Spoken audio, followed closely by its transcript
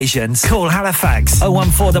Call Halifax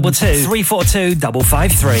 01422 342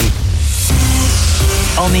 553.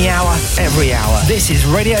 On the hour, every hour. This is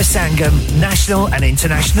Radio Sangam, national and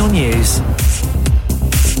international news.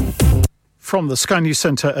 From the Sky News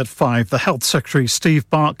Centre at 5, the Health Secretary, Steve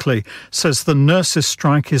Barclay, says the nurses'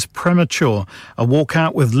 strike is premature. A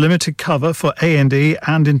walkout with limited cover for A&E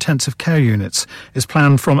and intensive care units is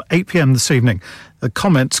planned from 8 p.m. this evening. The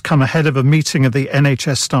comments come ahead of a meeting of the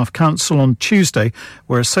NHS Staff Council on Tuesday,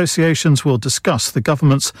 where associations will discuss the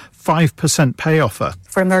government's 5% pay offer.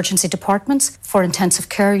 For emergency departments, for intensive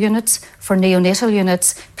care units, for neonatal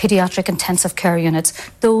units, paediatric intensive care units,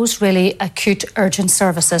 those really acute urgent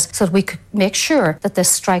services, so that we could make sure that this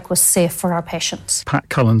strike was safe for our patients. Pat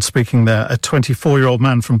Cullen speaking there. A 24-year-old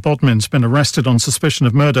man from Bodmin's been arrested on suspicion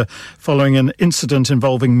of murder following an incident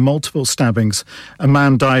involving multiple stabbings. A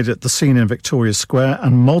man died at the scene in Victoria Square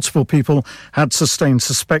and multiple people had sustained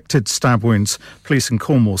suspected stab wounds. Police in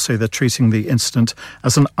Cornwall say they're treating the incident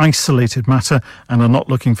as an isolated matter and are not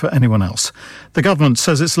looking for anyone else. The government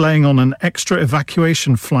says it's laying on an extra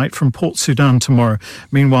evacuation flight from Port Sudan tomorrow.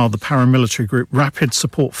 Meanwhile, the paramilitary group Rapid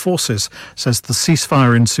Support Forces says the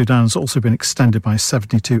ceasefire in Sudan has also been extended by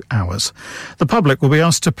 72 hours. The public will be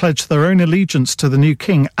asked to pledge their own allegiance to the new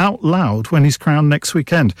king out loud when he's crowned next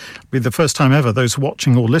weekend. It'll be the first time ever those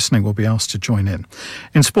watching or listening will be asked to join in.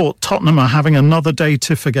 In sport, Tottenham are having another day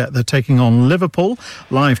to forget. They're taking on Liverpool,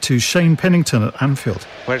 live to Shane Pennington at Anfield.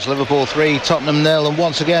 Where it's Liverpool 3, Tottenham 0, and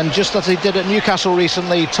once again, just as they did at Newcastle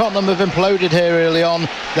recently, Tottenham have imploded here early on.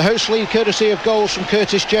 The hosts lead courtesy of goals from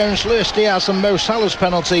Curtis Jones, Luis Diaz and Mo Salah's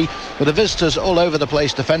penalty, with the visitors all over the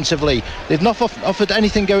place defensively. They've not offered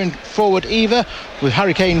anything going forward either, with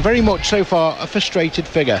Harry Kane very much so far a frustrated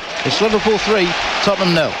figure. It's Liverpool 3,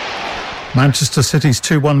 Tottenham 0. Manchester City's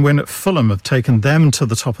 2-1 win at Fulham have taken them to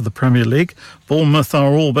the top of the Premier League. Bournemouth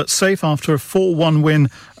are all but safe after a 4-1 win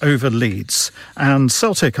over Leeds. And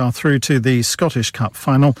Celtic are through to the Scottish Cup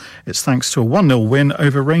final. It's thanks to a 1-0 win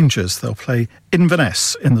over Rangers. They'll play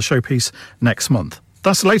Inverness in the showpiece next month.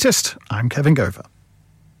 That's the latest. I'm Kevin Gover.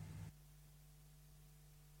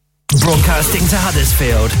 Broadcasting to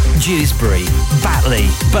Huddersfield, Dewsbury, Batley,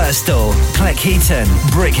 Birstall, Cleckheaton,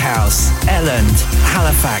 Brickhouse, Elland,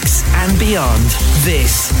 Halifax and beyond.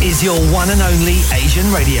 This is your one and only Asian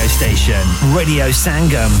radio station. Radio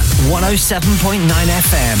Sangam, 107.9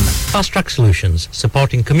 FM. Fast Track Solutions,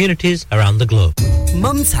 supporting communities around the globe.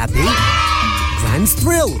 Mum's happy. Grand's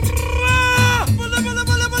thrilled.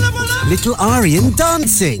 Little Aryan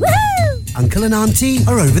dancing. Woohoo! Uncle and Auntie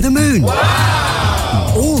are over the moon. Wow!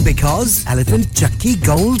 All because Elephant Chakki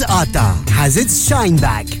Gold Atta has its shine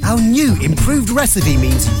back. Our new improved recipe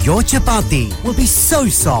means your chapati will be so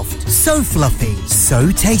soft, so fluffy,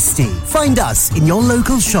 so tasty. Find us in your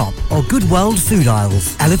local shop or Good World food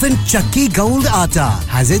aisles. Elephant Chakki Gold Atta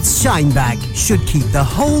has its shine back. Should keep the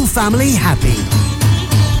whole family happy.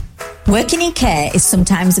 Working in care is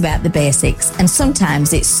sometimes about the basics and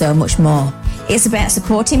sometimes it's so much more. It's about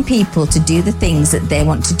supporting people to do the things that they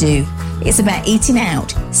want to do. It's about eating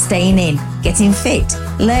out, staying in, getting fit,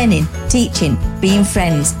 learning, teaching, being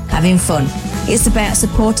friends, having fun. It's about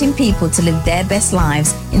supporting people to live their best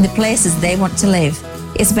lives in the places they want to live.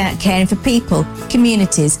 It's about caring for people,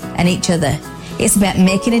 communities and each other. It's about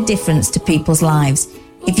making a difference to people's lives.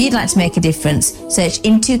 If you'd like to make a difference, search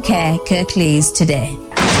Into Care Kirklees today.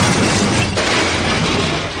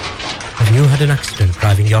 Have you had an accident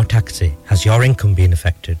driving your taxi? Has your income been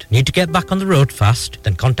affected? Need to get back on the road fast?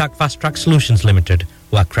 Then contact Fast Track Solutions Limited,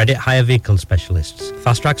 who are credit hire vehicle specialists.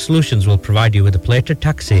 Fast Track Solutions will provide you with a plated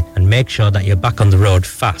taxi and make sure that you're back on the road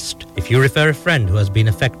fast. If you refer a friend who has been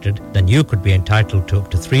affected, then you could be entitled to up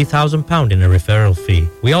to £3,000 in a referral fee.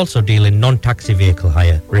 We also deal in non-taxi vehicle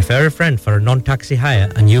hire. Refer a friend for a non-taxi hire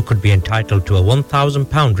and you could be entitled to a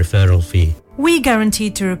 £1,000 referral fee. We guarantee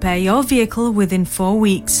to repair your vehicle within 4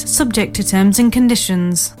 weeks, subject to terms and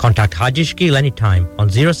conditions. Contact Haji Shkil anytime on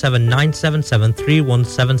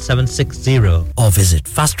 07977317760 or visit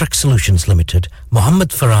Fast Track Solutions Limited, Mohammed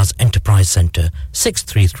Faraz Enterprise Centre,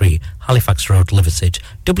 633 Halifax Road, Liversedge,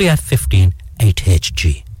 WF15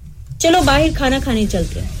 8HG. चलो बाहर खाना खाने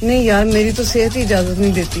चलते हैं नहीं यार मेरी तो सेहत ही इजाजत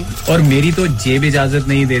नहीं देती और मेरी तो जेब इजाजत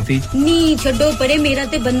नहीं देती नहीं छोड़ो परे मेरा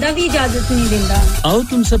ते बंदा भी इजाजत नहीं देता आओ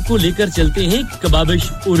तुम सबको लेकर चलते हैं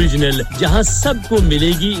कबाबिश ओरिजिनल जहां सबको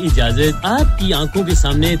मिलेगी इजाजत आपकी आंखों के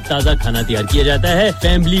सामने ताजा खाना तैयार किया जाता है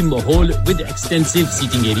फैमिली माहौल with extensive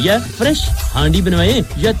seating area fresh handi बनवाएं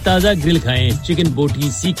या ताजा ग्रिल खाएं chicken boti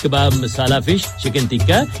seekh kebab masala fish chicken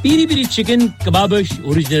tikka peri peri chicken Kababish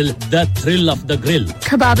original the thrill of the grill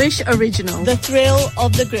Kababish original. The thrill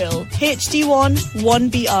of the grill. HD1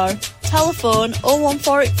 1BR. Telephone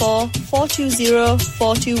 01484 420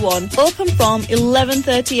 421. Open from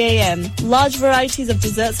 11:30 a.m. Large varieties of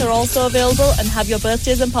desserts are also available, and have your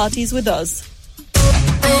birthdays and parties with us.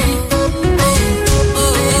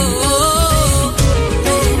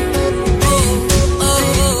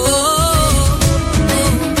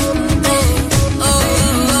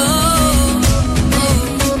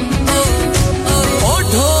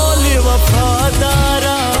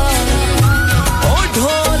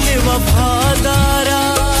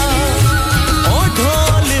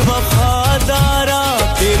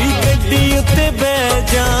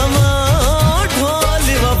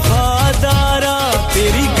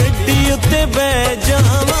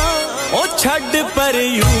 ਛੱਡ ਪਰ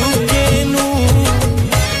UK ਨੂੰ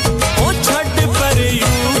ਉਹ ਛੱਡ ਪਰ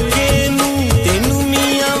UK ਨੂੰ ਤੈਨੂੰ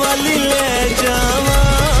ਮੀਆਂ ਵਾਲੀ ਲੈ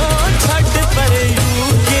ਜਾਵਾਂ ਛੱਡ ਪਰ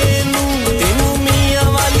ਯੂਕੇ ਨੂੰ ਤੈਨੂੰ ਮੀਆਂ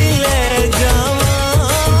ਵਾਲੀ ਲੈ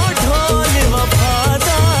ਜਾਵਾਂ ਢੋਲ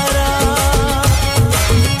ਵਫਾਦਾਰਾ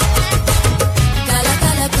ਕਾਲਾ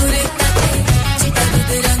ਕਾਲਾ ਕੁਰਤਾ ਤੇ ਚਿੱਟਾ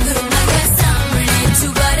ਦੁੱਧ ਰੰਗ ਮੇਰੇ ਸਾਹਮਣੇ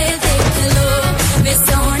ਚੁਬਾਰੇ ਦੇਖ ਲੋ ਵੇ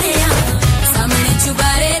ਸੋਹਣਿਆ ਸਾਹਮਣੇ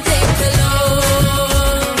ਚੁਬਾਰੇ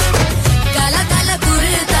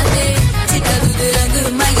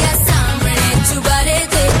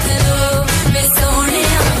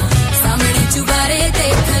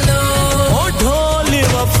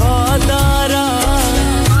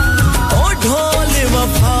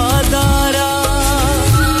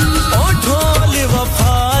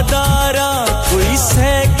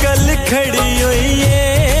खड़ी हुई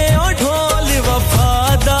है ओ ढोल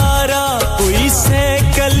वफादारा कोई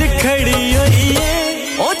साइकिल खड़ी हुई है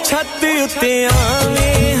ओ छत उते आवे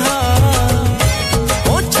हां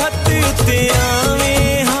ओ छत उते आवे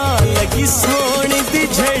हां लगी सोनी दी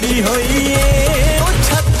झड़ी हुई है ओ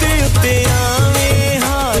छत उते आवे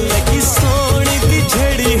हां लगी सोनी दी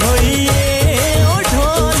झड़ी हुई है ओ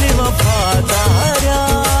ढोल वफादारा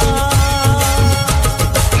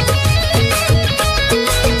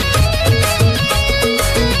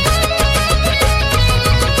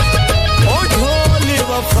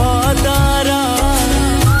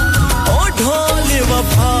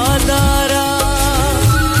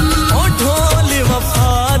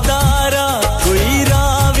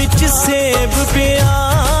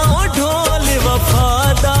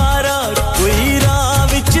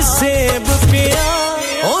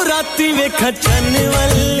खचन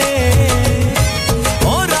वाले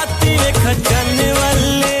ओ राती वे खचन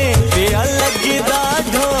वाले पिया लगदा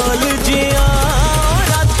ढोल जिया ओ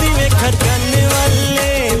राती वे खचन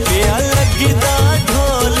वाले पिया लगदा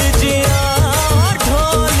ढोल जिया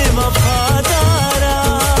ढोल वफादारा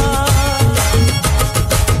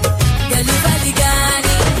गली वाली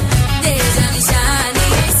गानी दे जा निशानी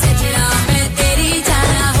सजना मैं तेरी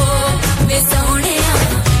जाना हो वे सोहणिया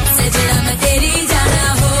सजना मैं तेरी जाना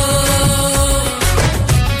हो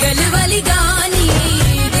गानी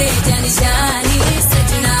दे जा निशानी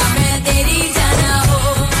सजना मैं तेरी जाना हो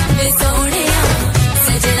वे सोहणिया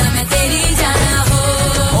सजना मैं तेरी जाना हो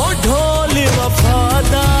ओ ढोल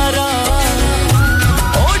वफादारा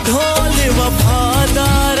ओ ढोल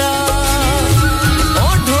वफादारा ओ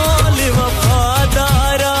ढोल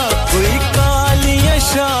वफादारा कोई कालियां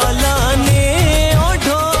शाला ने ओ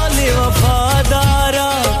ढोल वफादारा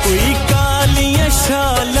कोई कालियां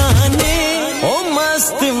शाला ने ओ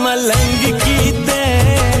मस्त मलंग कीते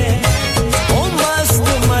ओ मस्त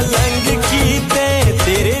मलंग कीते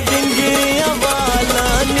तेरे विंगरियां वाला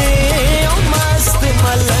ने ओ मस्त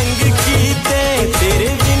मलंग कीते तेरे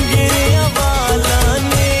विंगरियां वाला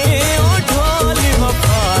ने ओ ढोल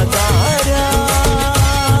वफादारा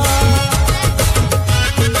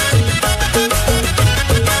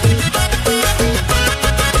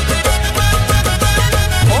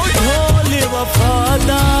ओ ढोल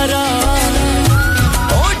वफादारा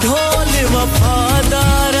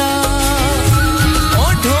वफादारा ओ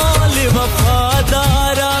ढोल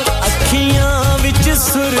वफादारा अखियां विच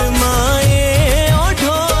सुरमाए ओ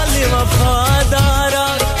ढोल वफादारा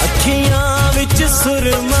अखियां विच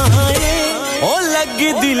सुरमाए ओ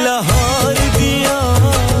लगदी लाहौर दिया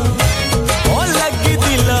ओ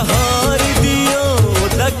लगदी लाहौर दियो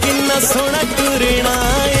ओदा किन्ना सोहना टुरना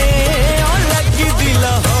ए ओ लगदी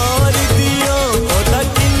लाहौर दियो ओदा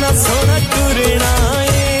किन्ना सोहना टुरना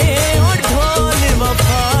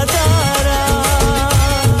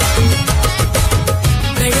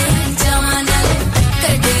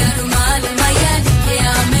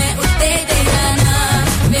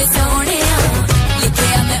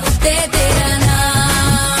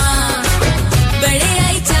बड़े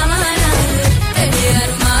आई जमाना तेरे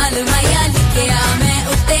रुमाल मैया लिखया मैं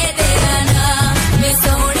उत्ते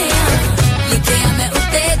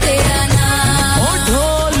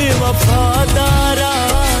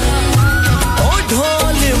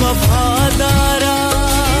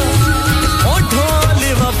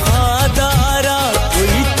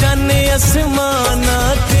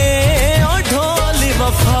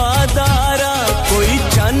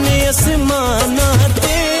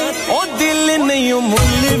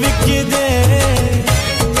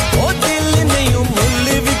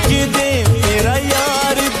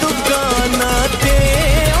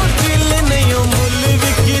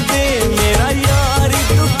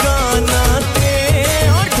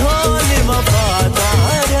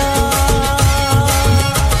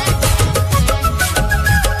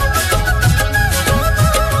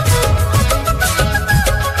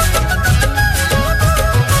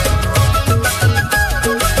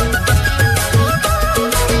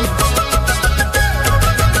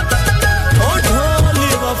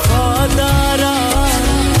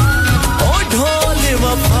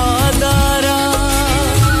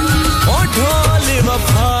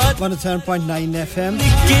 107.9 FM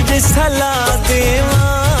कि सला देवा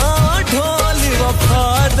ढोल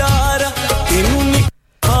वफादार तेनू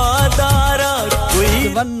वफादार कोई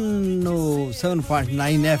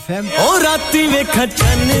 107.9 FM ओ राती वेखा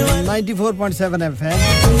चन्न 94.7 FM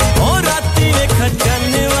ओ राती वेखा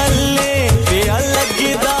चन्न वाले पिया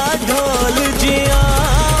लगदा ढोल जिया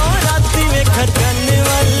ओ राती वेखा चन्न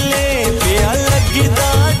वाले पिया लगदा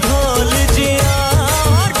ढोल जिया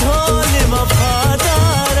ढोल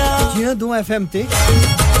वफादारा जिया 2 FM ते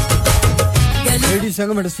रेडियो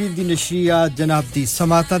संगम रसीद दी नशिया जनाब दी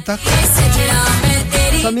समाता तक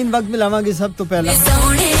समीन वक्त मिलावांगे सब तो पहला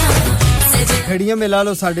घड़ियां मिला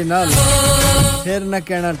लो साडे नाल फिर ना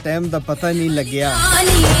कहना टाइम दा पता नहीं लगया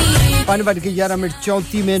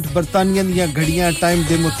 5:11 बरतानिया दी घड़ियां टाइम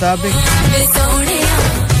दे मुताबिक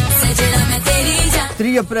 3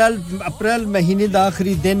 अप्रैल महीने दा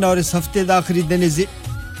आखिरी दिन और इस हफ्ते दा आखिरी दिन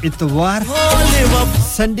इतवार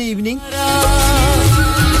संडे इवनिंग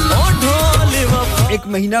एक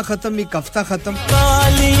महीना खत्म एक हफ्ता खत्म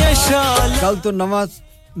कल तो नवा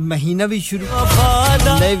महीना भी शुरू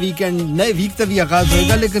नए वीकेंड नए वीक तक भी आगाज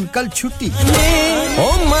होगा लेकिन कल छुट्टी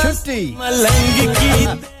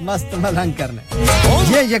मस्त मलंग करना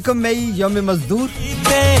ये 1 मई यौम मजदूर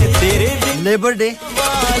लेबर डे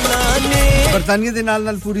बरतानिया दे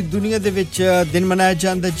नाल पूरी दुनिया दे विच दिन मनाया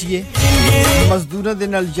जांदा जी मजदूरां दे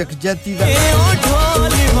नाल यकजहती दा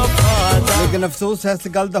लेकिन अफसोस है इस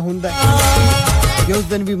गल दा हुंदा है कि उस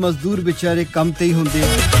दिन भी मजदूर बेचारे कम ते ही हुंदे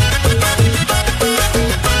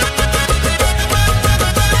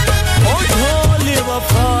ओ ढोल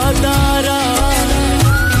वफादारा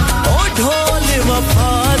ओ ढोल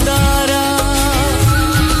वफादारा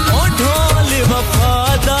ओ ढोल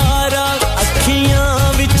वफादारा अखियां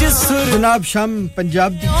विच सुर जनाब शाम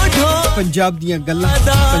पंजाब दियां गल्लां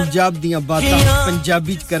पंजाब दियां बातां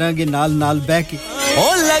पंजाबी च करांगे नाल बैठ के ओ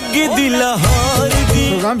लगदी लाहौर दी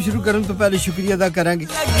प्रोग्राम शुरू करन तो पहले शुक्रिया अदा करांगे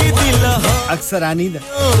लगदी लाहौर अक्सर आनी दा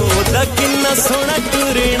ओदा किन्ना सोहना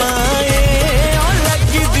टुरना ए ओ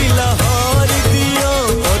लगदी लाहौर दी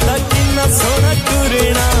ओदा किन्ना सोहना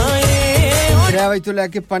टुरना ए 3 बजे तो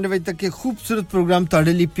लेके 5 बजे तक के खूबसूरत प्रोग्राम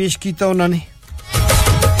ਤੁਹਾਡੇ ਲਈ ਪੇਸ਼ ਕੀਤਾ ਉਹਨਾਂ ਨੇ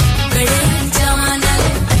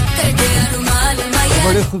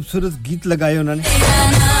बड़े खूबसूरत गीत लगाए उन्होंने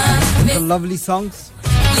लवली सॉन्ग्स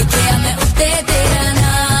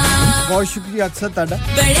बहुत शुक्रिया अक्सर ताड़ा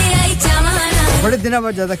बड़े दिनों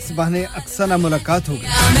बाद ज्यादा बहाने अक्सर ना मुलाकात हो गई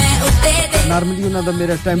नॉर्मली उन्हों दा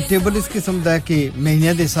मेरा टाइम टेबल इस किस्म दा है कि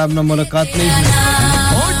महीने के हिसाब नाल मुलाकात नहीं हुई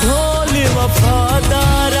ओ ढोल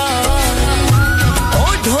वफादारा ओ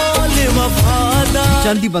ढोल वफादारा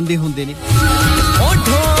चंद ही बंदे हुंदे ने ओ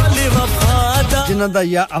ढोल वफादारा जिन्हां दा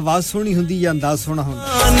या आवाज सोहनी हुंदी या अंदाज सोहना हुंदा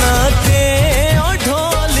नाते ओ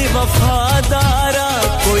ढोल वफादारा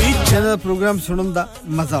कोई जिन्हां दा प्रोग्राम सुनन दा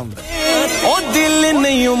मजा आउंदा ओ दिल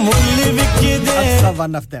नहीं मुੱਲ विकदे अक्सर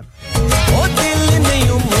वन ऑफ देम ओ दिल नहीं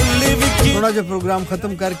मुੱਲ विकदे थोड़ा जो प्रोग्राम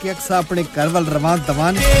खत्म करके अक्सर अपने घर वाल रवान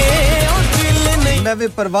दवान ओ दिल नहीं मैं वे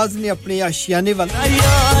परवाज ने अपने आशियाने वाल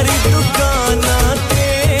यार दुकाना ते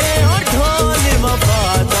ओ ढोल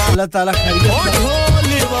वफादारा अल्लाह ताला खैरियत ओ ढोल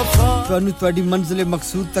वफादारा ਤੁਹਾਨੂੰ ਤੁਹਾਡੀ ਮੰਜ਼ਿਲ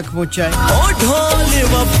ਮਕਸੂਦ ਤੱਕ ਪਹੁੰਚਾਏ ओ ढोल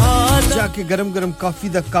वफादारा जाके गरम काफी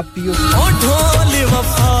दा कप पियो ओ ढोल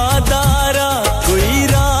वफादारा कोई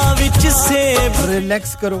राह विच से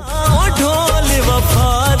रिलैक्स करो ओ ढोल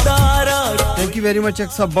वफादारा थैंक यू वेरी मच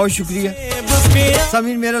अक्सर बहुत शुक्रिया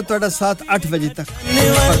समीर मेरा ਤੁਹਾਡਾ साथ 8 बजे तक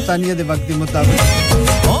बरतानिया दे वक्त के मुताबिक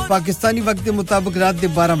पाकिस्तानी वक्त के मुताबिक रात के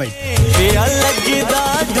 12 बजे पिया लगदा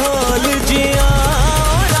ढोल जिया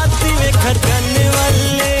राती वेखा चन्न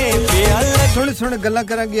वाले पिया सोने गल्लां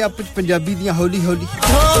करांगे आपस पंजाबी दियां हौली हौली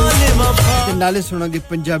ढोल वफा ते नाले सुनांगे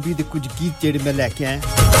पंजाबी दे कुछ गीत जेड़े मैं लेके आया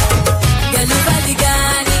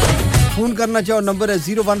फोन करना चाहो नंबर है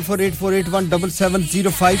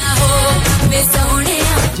 01484817705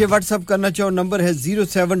 जे व्हाट्सएप करना चाहो नंबर है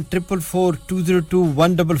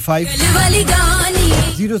 07444202155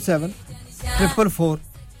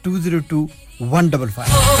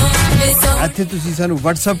 07444202155 ਇੱਥੇ ਤੁਸੀਂ ਸਾਨੂੰ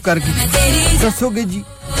WhatsApp ਕਰਕੇ ਦੱਸੋਗੇ ਜੀ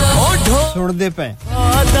ਸੁਣਦੇ ਪਏ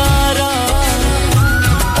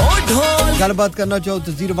ਗੱਲਬਾਤ ਕਰਨਾ ਚਾਹੋ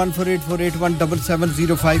ਤਾਂ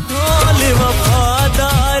 01484817705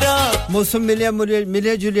 मौसम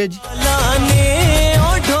मिले जुले जी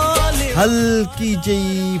हल्की जी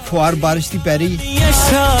फुहार बारिश की पै रही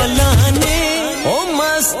ओ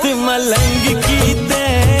मस्त मलंग कीते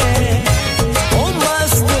ओ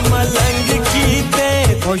मस्त मलंग कीते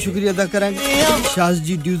बहुत शुक्रिया अदा करेंगे शाज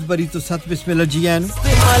जी ड्यूसबरी तो 7 बिस्मिल्लाह जी आन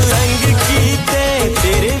मलंग कीते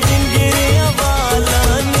तेरे जिंगरे वाला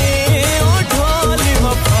ने ओ ढोल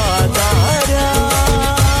वफादारा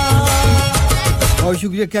बहुत बहुत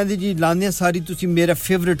शुक्रिया कहंदी जी लाने सारी तुसी मेरा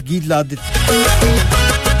फेवरेट गीत ला दित्ते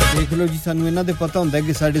देख लो जी सानू इना दे पता हुंदा है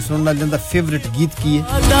कि साडे सुनन वालें दा फेवरेट गीत की है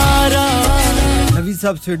नवी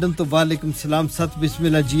साहब स्वीडन तो वालेकुम सलाम सत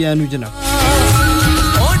बिस्मिल्लाह जी आनु जनाब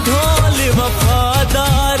ओ ढोल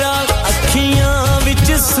वफादारा अखियां विच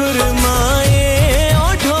सुरमाए ओ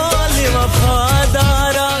ढोल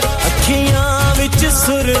वफादारा अखियां विच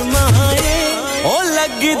सुरमाए ओ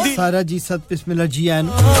लगदी सारा जी सत बिस्मिल्लाह जी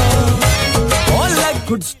आनु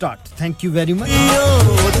Good start. Thank you very much.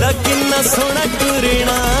 दा किन्ना सोना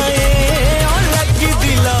टुरना ए ओ लगी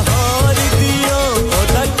दी लाहौर दियो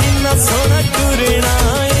दा किन्ना सोना टुरना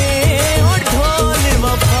ए ओ ढोल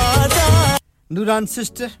वफादा नूरान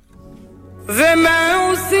सिस्टर वे मैं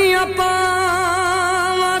उसियां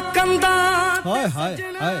पावा कंदा हाय हाय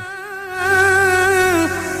हाय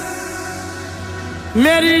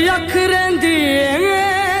मेरी अख रहंदी ए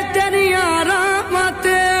तेरियां रामां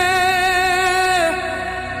ते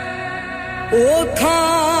ओ था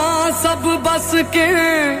सब बस के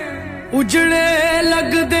उजड़े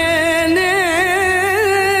लगदे ने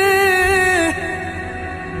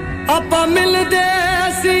आपा मिलदे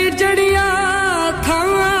सी जड़ियां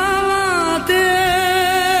थावां ते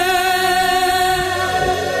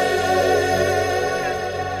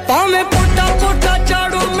पावे पोटा पोटा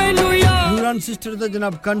चाड़ो मैनू यार नूरान सिस्टर दा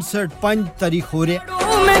जनाब कंसर्ट 5 तारीख हो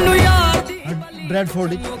रहा मैनू यार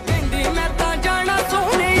ब्रैडफोर्ड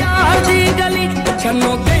दी गली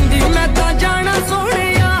छन्नो कहंदी मैं ता जाना सोहणे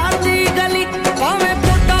यार दी गली भावे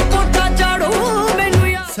पोटा पोटा चाड़ो मैनू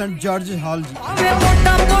यार सेंट जॉर्ज हॉल जी भावे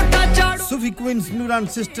पोटा पोटा चाड़ो Sufi queens Nooran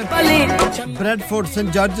sisters Bradford Saint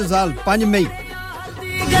George Hall 5 मई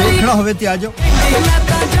देखना होवे ते आ जाओ मैं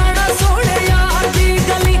ता जाना सोहणे यार दी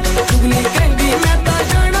गली दुगनी कहंदी मैं ता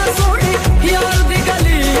जाना सोहणे यार दी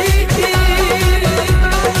गली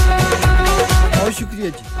बहुत शुक्रिया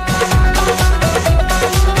जी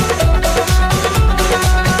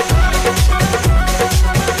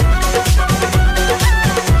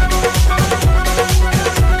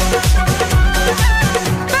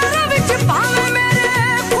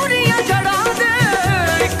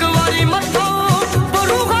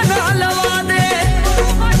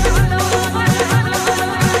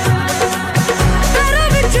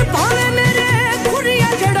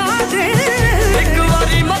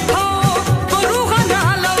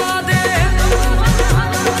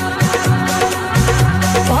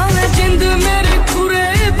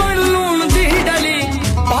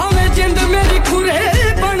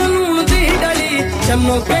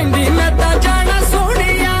चन्नो कहंदी मैं ता जाना सोहणे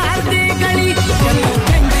यार दी गली चन्नो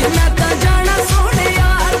कहंदी मैं ता जाना सोहणे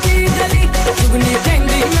यार दी गली दुगनी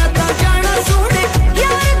कहंदी मैं ता जाना सोहणे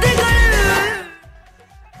यार दी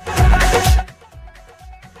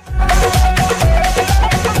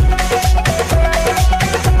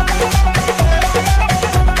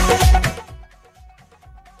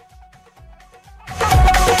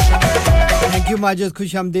थैंक यू माजिद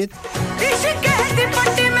खुशामदीद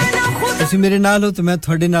ਤੁਸੀਂ ਮੇਰੇ ਨਾਲ ਹੋ ਤੇ ਮੈਂ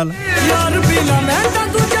ਤੁਹਾਡੇ ਨਾਲ यार बिना मैं ता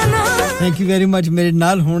दूजा ना थैंक यू वेरी मच मेरे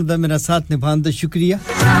नाल होण दा मेरा साथ निभाण दा शुक्रिया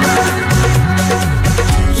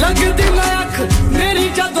लगदी ना अख मेरी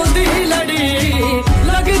जदों दी लड़ी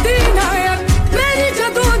लगदी ना अख मेरी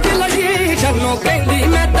जदों दी लड़ी चन्नो कहंदी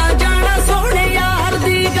मैं ता जाना सोहणे यार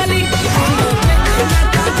दी गली मैं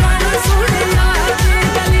ता जाना सोहणे यार दी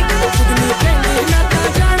गली दुगनी कहंदी मैं ता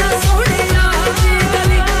जाना सोहणे यार दी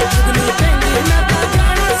गली दुगनी कहंदी मैं ता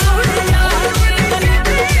जाना सोहणे यार दी गली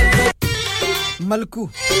मलकू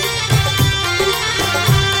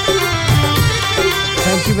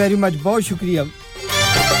थैंक यू वेरी मच बहुत शुक्रिया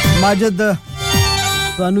माजिद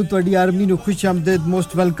ਤੁਹਾਨੂੰ ਤੁਹਾਡੀ ਆਰਮੀ ਨੂੰ ਖੁਸ਼ ਆਮਦੀਦ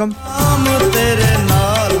ਮੋਸਟ ਵੈਲਕਮ तेरे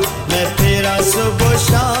नाल मैं तेरा सुबह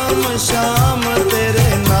शाम शाम तेरे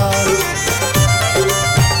नाल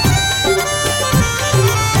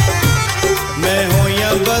मैं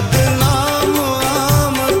होया बदनाम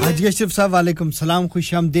आम हाजी अशरफ साहब वालेकुम सलाम खुश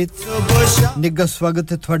आमदीद निग्गा स्वागत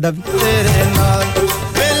है ਤੁਹਾਡਾ ਵੀ तेरे नाल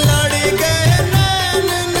वे लड़ी गए नैन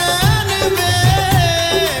नैन वे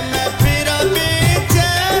मैं फिरा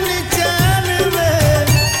बेचैन चैन वे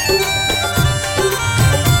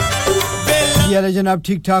यार जनाब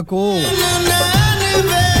ठीक ठाक हो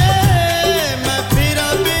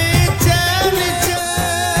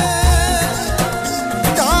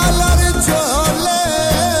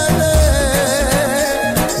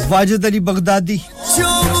वाजिद अली बगदादी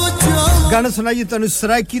गाना सुनाइए तनु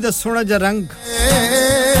सरायकी दा सोना जा रंग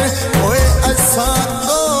ओए असा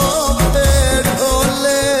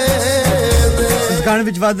इस गाने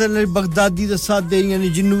विच वाजिद अली बगदादी दा साथ दे रही ने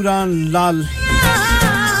जिन्नूरान लाल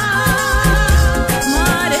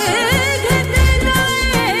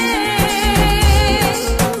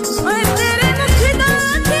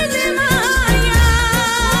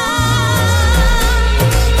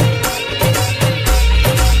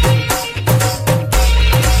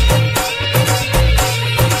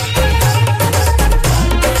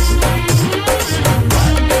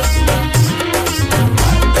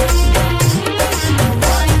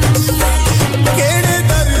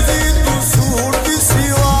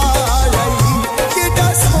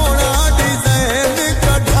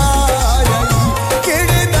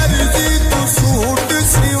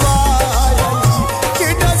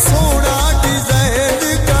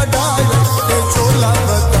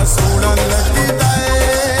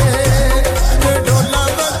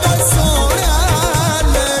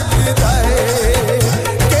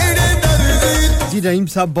जी रहीम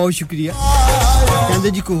साहब बहुत शुक्रिया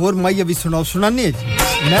कहंदे जी कोई और माइया भी सुनाओ सुनाने जी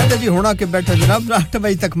मैं तो जी होना के बैठा जनाब 8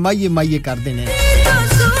 बजे तक माइये कर देने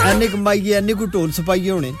एने क माइये एने को ढोल सपाइये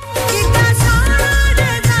होने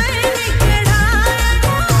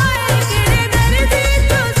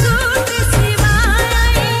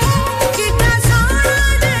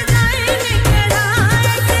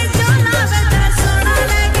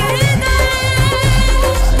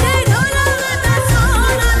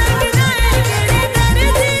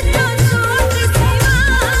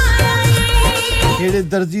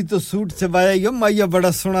दर्जी तो सूट सिवाया यो माइया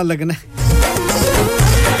बड़ा सोना लगना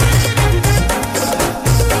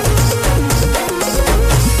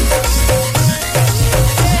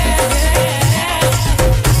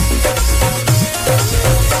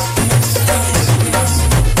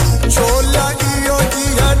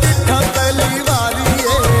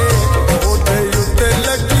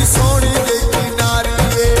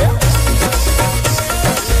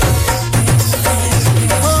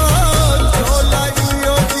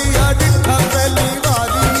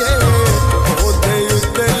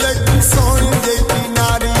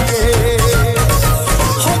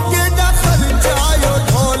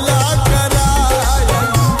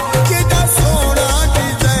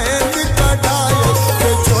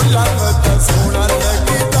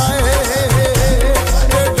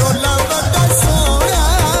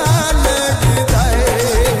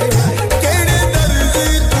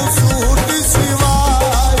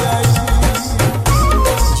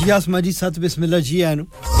आसमा जी सत बिस्मिल्लाह जी आनु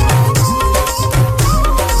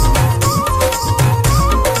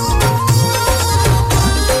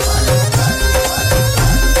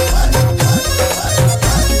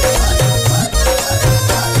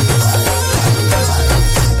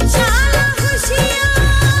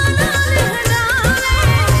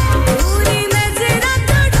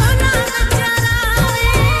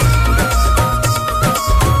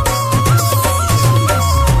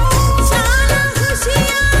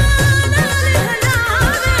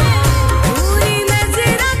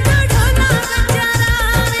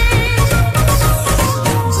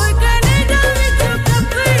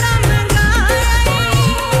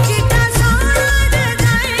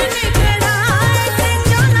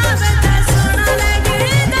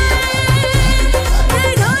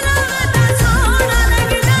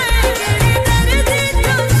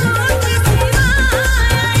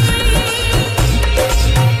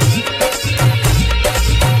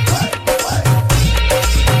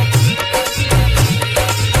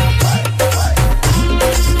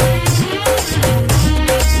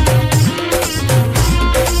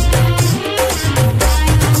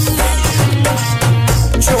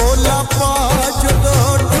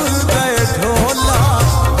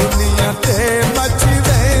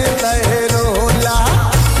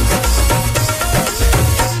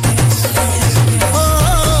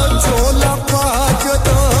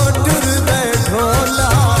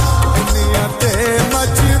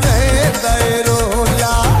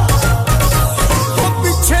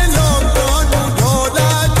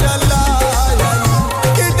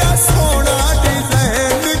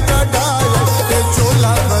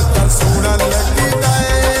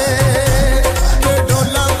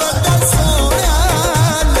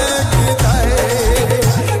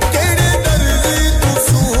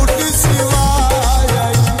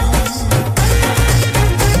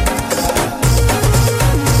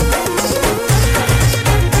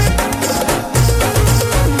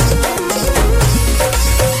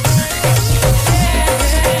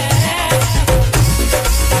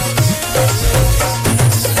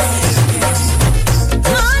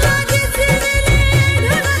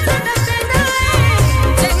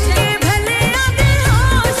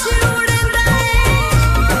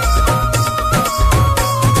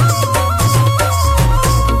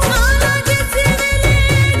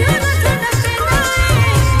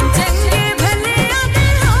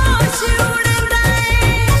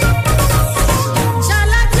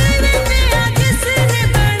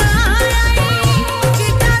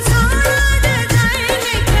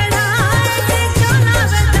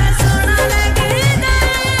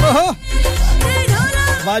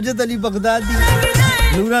माजिद अली बगदादी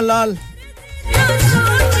नूरा लाल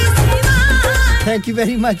थैंक यू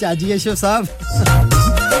वेरी मच आजी यशो साहब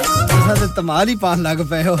साथे तमाल ही पान लग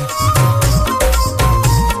पे हो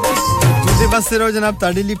जिंदे बस सिरो जनाब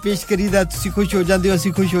ताड़े लिए पेश करीदा तुसी खुश हो जांदे हो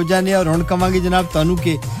ਅਸੀਂ खुश हो जाने और ਹੁਣ ਕਵਾਂਗੇ जनाब ਤੁਹਾਨੂੰ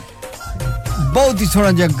ਕਿ बहुत ही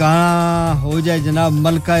थोड़ा जिहा गाना हो जाए जनाब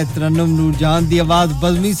मलका तरन्नुम नूर जान दी आवाज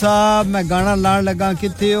बज़मी साहब मैं गाना लाण लगा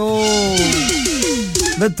किथे हो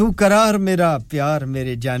वे तू करार मेरा प्यार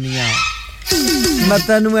मेरे जानिया मैं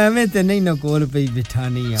तन्नू एवें ते नहीं ना कोल पई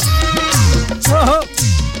बिठानिया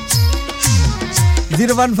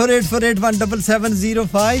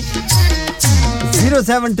 01484817705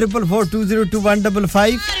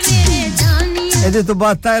 07444202155 ਇਹਦੇ ਤੋਂ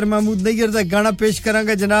ਬਾਅਦ ਤਾਹਿਰ महमूद ਨਈਰ ਦਾ ਗਾਣਾ ਪੇਸ਼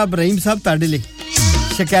ਕਰਾਂਗਾ ਜਨਾਬ ਰਹੀਮ ਸਾਹਿਬ ਤੁਹਾਡੇ ਲਈ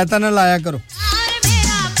ਸ਼ਿਕਾਇਤਾਂ ਨਾ ਲਾਇਆ ਕਰੋ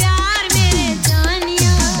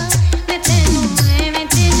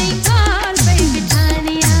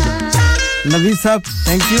नवीद साहब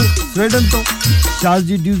थैंक यू स्वीडन तो शाज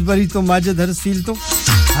जी ड्यूसबरी तो माजिद हरसफील तो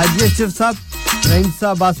हाजी अशरफ साहब रहीम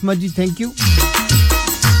साहब आसमा ji thank you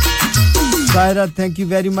Saira thank you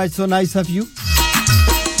very much so nice of you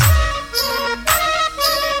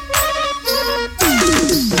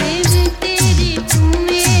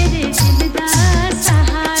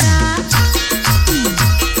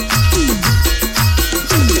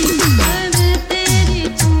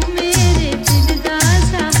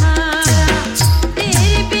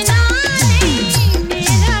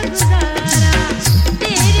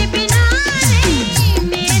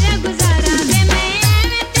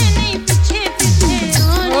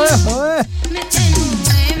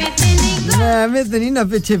मैं तो नहीं ना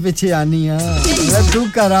पीछे पीछे आनिया तू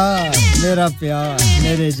करा मेरा प्यार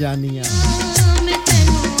मेरे जानिया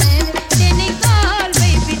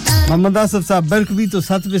मोहम्मद आसिफ साहब बल्क भी तो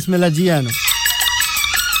सत बिस्मिल्लाह जी आनो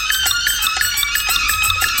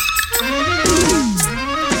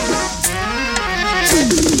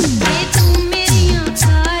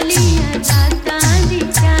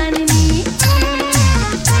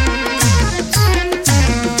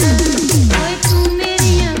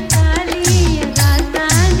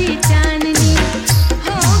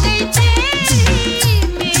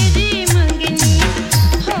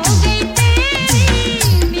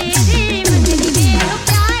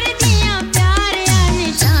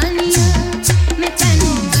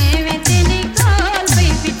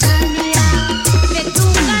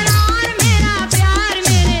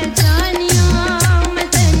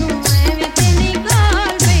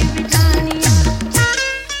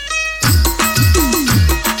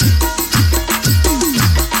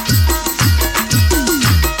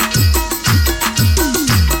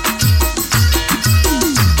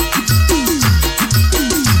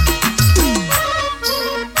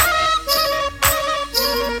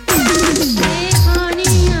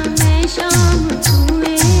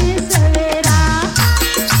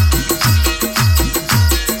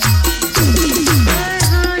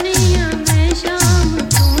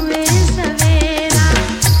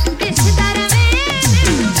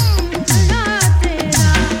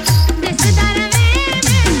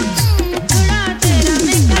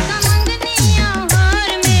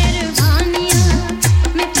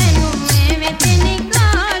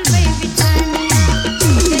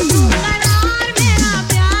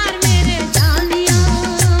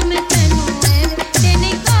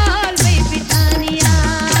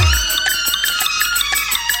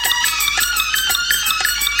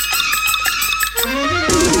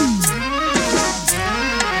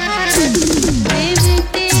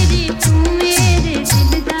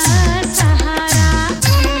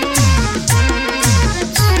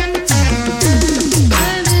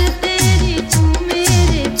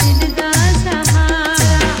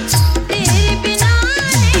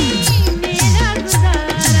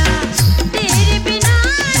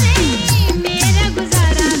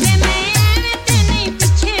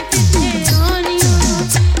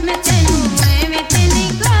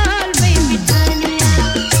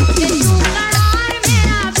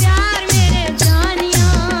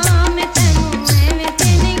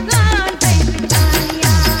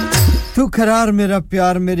करार मेरा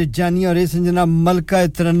प्यार मेरे जानी और इस जनाब मलका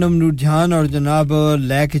तरन्नुम नूरजहान और जनाब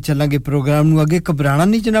लेके चलांगे प्रोग्राम नु आगे घबराना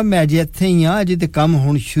नहीं जनाब मैं अजे ਇੱਥੇ ਹੀ ਆ ਅਜੇ ਤੇ ਕੰਮ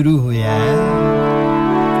ਹੁਣ ਸ਼ੁਰੂ ਹੋਇਆ ਹੈ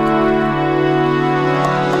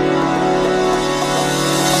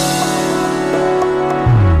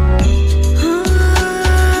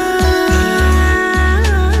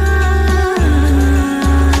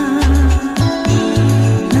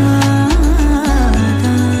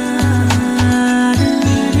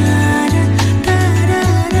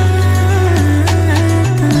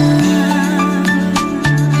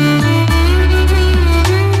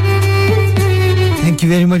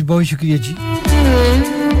very much बहुत शुक्रिया जी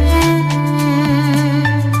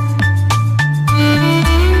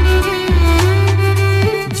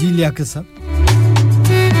जी लियाकत साहब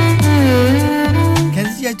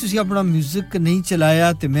ਕਹਿੰਦੇ ਜੀ ਅੱਜ ਤੁਸੀਂ ਆਪਣਾ 뮤직 ਨਹੀਂ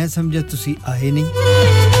ਚਲਾਇਆ ਤੇ ਮੈਂ ਸਮਝਿਆ ਤੁਸੀਂ ਆਏ ਨਹੀਂ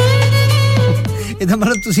ਇਹਦਾ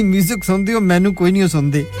ਮਤਲਬ ਤੁਸੀਂ 뮤직 ਸੁਣਦੇ ਹੋ ਮੈਨੂੰ ਕੋਈ ਨਹੀਂ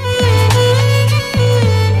ਸੁਣਦੇ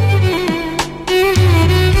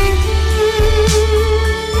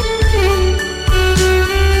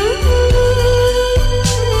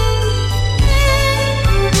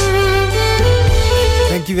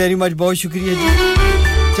थैंक यू वेरी मच बहुत शुक्रिया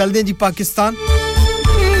जी चलते हैं जी पाकिस्तान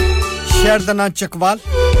शहर दा नाम चकवाल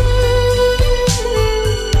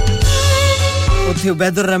उत्थे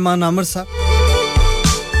उबैदुर रहमान आमर साहब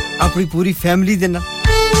अपनी पूरी फैमिली दे नाल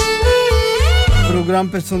प्रोग्राम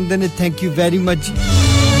पे सुनदे ने thank you very much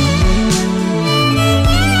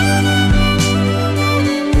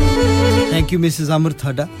thank you Mrs आमर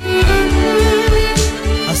थाडा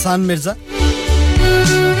हसन मिर्जा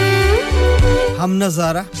हमना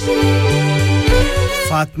Zaara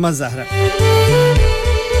Fatima Zahra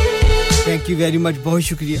thank you very much बहुत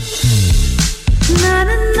शुक्रिया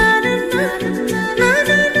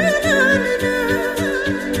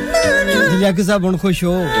दिलिया के साहब हुन खुश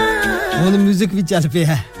हो हुन म्यूजिक भी चल पिया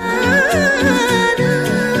है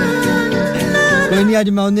कोई नहीं आज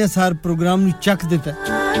मैं उन्हें सार प्रोग्राम नु चक देता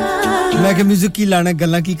मैं के म्यूजिक की लाना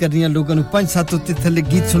गल्लां की करनियां लोकां नु 5-7 उत्ते थल्ले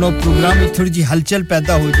गीत सुनाओ प्रोग्राम में थोड़ी जी हलचल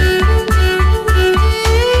पैदा हो जाए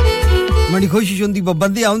मनी कोशिश होंदी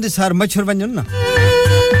बंदे आउंदे सार मच्छर बनन ना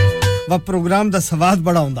वा प्रोग्राम दा स्वाद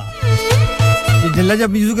बड़ा हुंदा ये जिल्ला जब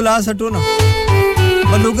म्यूजिक ला सटो ना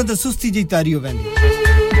वा लोकां ते सुस्ती जी तारी हो वेंदी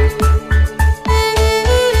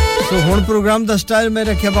तो हुन प्रोग्राम दा स्टाइल में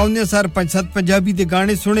रखया बाउंदे सार 5-7 पंजाबी दे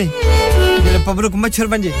गाने सुने जेले पब्लिक मच्छर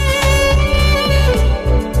बन जे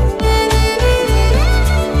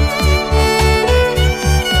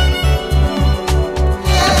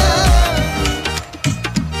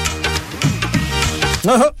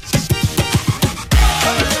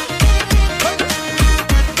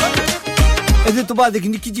ਇਹਦੇ ਤੋਂ ਬਾਅਦ ਇੱਕ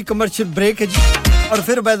ਨਿੱਕੀ ਜੀ ਕਮਰਸ਼ੀਅਲ ਬ੍ਰੇਕ ਹੈ ਜੀ ਔਰ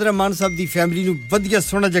ਫਿਰ ਉਬੈਦ ਰਹਿਮਾਨ ਸਾਹਿਬ ਦੀ ਫੈਮਿਲੀ ਨੂੰ ਵਧੀਆ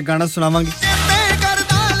ਸੋਹਣਾ ਜਿਹਾ ਗਾਣਾ ਸੁਣਾਵਾਂਗੇ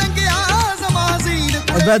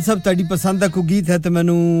ਉਬੈਦ ਸਾਹਿਬ ਤੁਹਾਡੀ ਪਸੰਦ ਦਾ ਕੋਈ ਗੀਤ ਹੈ ਤਾਂ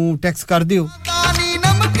ਮੈਨੂੰ ਟੈਕਸਟ ਕਰ ਦਿਓ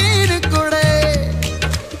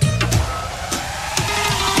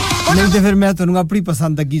ਨਹੀਂ ਤੇ ਫਿਰ ਮੈਂ ਤੁਹਾਨੂੰ ਆਪਣੀ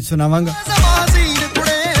ਪਸੰਦ ਦਾ ਗੀਤ ਸੁਣਾਵਾਂਗਾ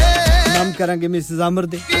ਨਾਮ ਕਰਾਂਗੇ ਮਿਸਿਸ ਆਮਰ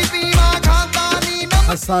ਦੇ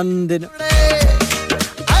हसन दिन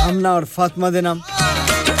हमना और फातिमा दे नाम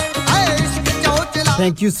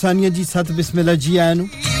थैंक यू सानिया जी साथ बिस्मिल्लाह जी आया नु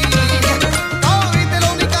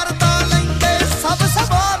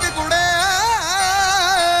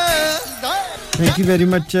thank you very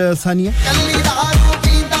much Sania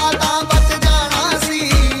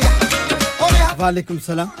वालेकुम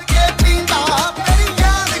सलाम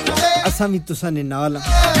असामी तुसा ने नाल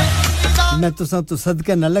मैं तुसा तो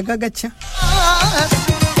सदका न लगा गच्छा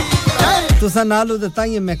तुसा नाल हो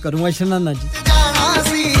ताई मैं करूं अशना ना जी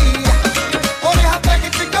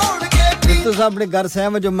तुसा अपने घर से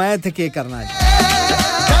जो मैं थे के करना है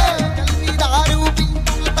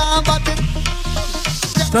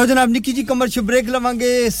तो जनाब निकी जी कमर्शियल ब्रेक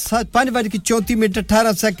लवांगे 5:34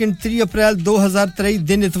 18 सेकंड 3 अप्रैल 2023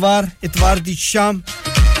 दिन इतवार दी शाम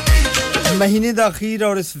महीने दा अखीर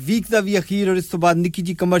और इस वीक दा भी अखीर और इस तो बाद निकी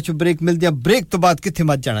जी कमर्शियल ब्रेक मिल दिया ब्रेक तो बाद किथे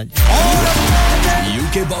मत जाना जी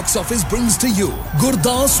UK Box Office brings to you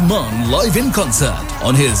Gurdas Mann live in concert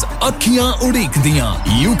on his Akhiyan Udik Diyan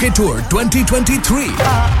UK Tour 2023.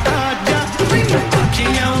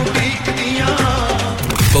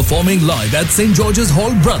 Performing live at St. George's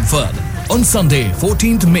Hall, Bradford on Sunday,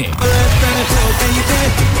 14th May.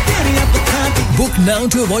 Book now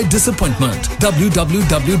to avoid disappointment.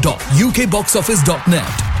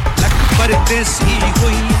 www.ukboxoffice.net.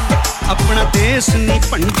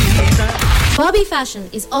 Bobby Fashion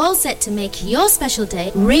is all set to make your special day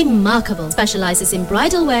remarkable. Specializes in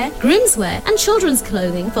bridal wear, groom's wear and children's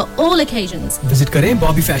clothing for all occasions. Visit करें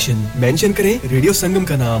Bobby Fashion, mention करें Radio Sangam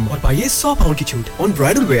का नाम और पाइए £100 की छूट on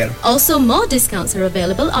bridal wear. Also more discounts are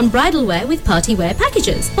available on bridal wear with party wear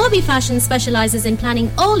packages. Bobby Fashion specializes in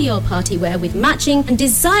planning all your party wear with matching and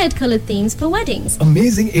desired colored themes for weddings.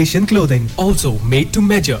 Amazing Asian clothing, also made to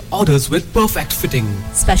measure, orders with perfect fitting.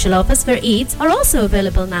 Special offers for Eids are also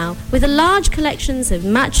available now with a large collections of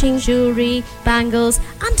matching jewellery, bangles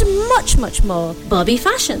and much more. Bobby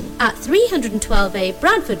Fashion at 312A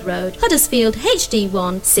Bradford Road, Huddersfield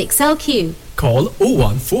HD1 6LQ. Call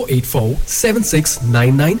 01484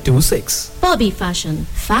 769926. Bobby Fashion,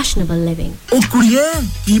 fashionable living. ओ कुड़िए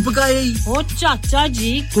की पकाई ओ चाचा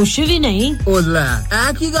जी कुछ भी नहीं ओ ला आ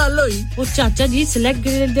की गल होई ओ चाचा जी सिलेक्ट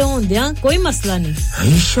ग्रिल दे होंदियां कोई मसला नहीं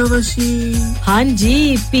है शाबाशी हां जी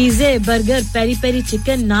pizza burger peri peri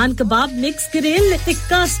chicken naan kebab mix grill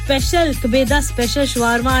tikka special कबेदा स्पेशल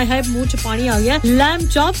शवारमा है मुंह च पानी आ गया लैम्ब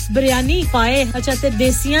चॉप्स बिरयानी पाए अच्छा ते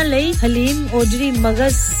देसियां लई हलीम ओजरी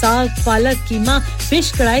मगज साग पालक कीमा फिश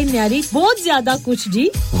कढ़ाई न्यारी बहुत ज्यादा कुछ जी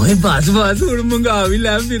ओए बस हुन मंगा भी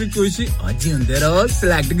ले फिर कुछ आज ही अंदर रहो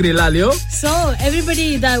सिलेक्ट ग्रिल आ लियो so everybody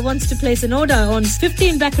that wants to place an order on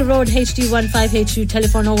 15 Becker Road HD15HU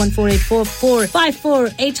telephone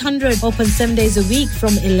 01484454800 open 7 days a week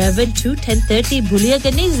from 11 to 10:30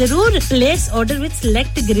 भूलिएगा नहीं जरूर place order with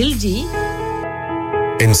select grill जी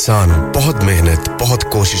इंसान बहुत मेहनत, बहुत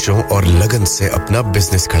कोशिशों और लगन से अपना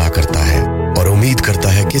बिजनेस खड़ा करता है और उम्मीद करता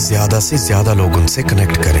है कि ज्यादा से ज्यादा लोग उनसे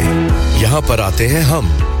कनेक्ट करें। यहाँ पर आते हैं हम,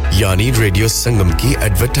 यानी रेडियो संगम की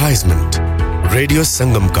एडवर्टाइजमेंट। रेडियो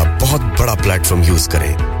संगम का बहुत बड़ा प्लेटफॉर्म यूज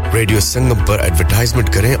करें। रेडियो संगम पर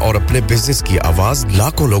एडवर्टाइजमेंट करें और अपने बिजनेस की आवाज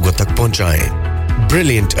लाखों लोगों तक पहुंचाएं।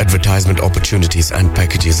 Brilliant advertisement opportunities and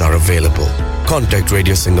packages are available. Contact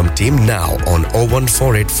Radio Sangam team now on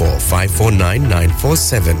 01484 549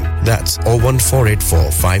 947. That's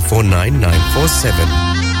 01484 549 947.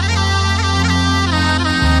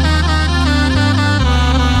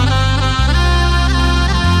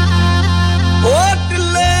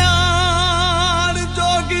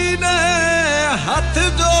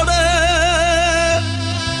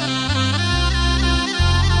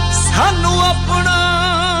 सानू अपना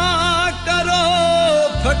करो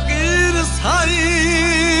फकीर साई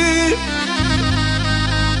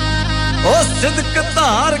ओ सिद्क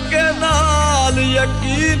धार के नाल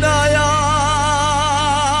यकीन आया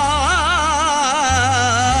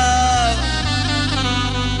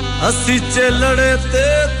असी चलड़े ते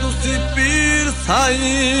तुसी पीर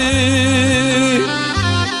साई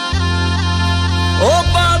ओ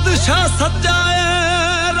बादशाह सजाए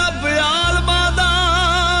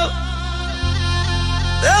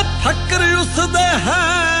फकर उस दे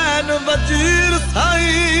हैन वजीर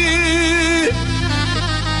साई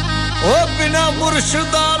ओ बिना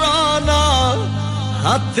मुर्शदाराना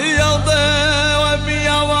हाथ आउंदे ओ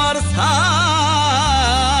मियां वारसा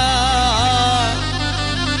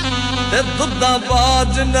ते दुद्धा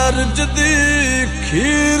बाज नरज दी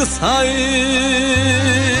खीर साई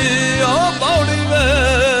ओ बौड़ी वे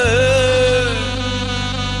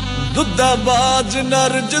दुद्धा बाज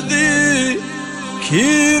नरज दी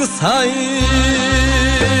खीर साई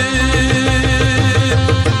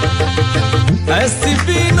ऐसी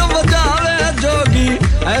बीन बजावे जोगी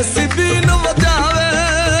ऐसी बीन बजावे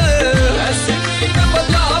ऐसी बीन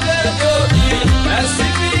बजावे जोगी ऐसी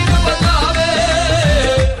बीन बजावे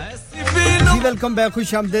ऐसी बीन जी वेलकम बैक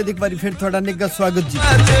खुश आमदीद एक बार फिर थोड़ा निੱਘਾ स्वागत जी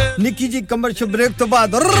निक्की जी कमर्शियल ब्रेक तो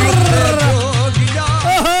बाद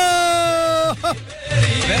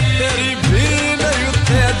तेरी बीन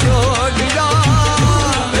उते जोगिया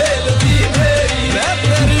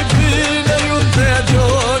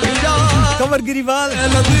कमर गिरीवाल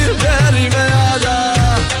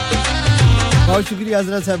बहुत शुक्रिया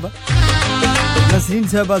हजरत साहब नसरीन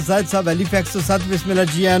साहब जायद साहब एलिफैक्स तो साथ बिस्मिल्लाह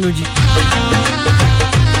जी आनु जी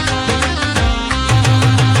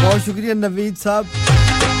बहुत शुक्रिया नवीद साहब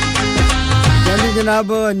जानी जनाब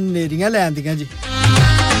नेरियां ले आंदियां जी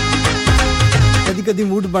कदी कदी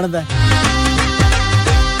मूड बनदा है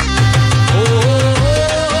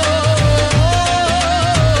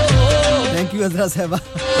थैंक यू हजरत साहब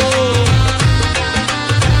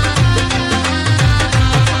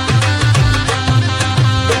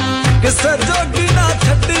किसे जोगी ना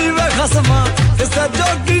छड्डी वे खसमा किसे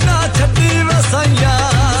जोगी ना छड्डी वे सैया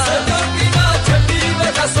किसे जोगी ना छड्डी वे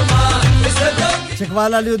खसमा किसे जोगी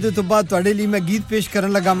चकवाल वाले ओदे तो बाद ਤੁਹਾਡੇ ਲਈ ਮੈਂ ਗੀਤ ਪੇਸ਼ ਕਰਨ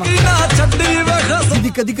ਲੱਗਾ ਮੈਂ ना छड्डी वे खसमा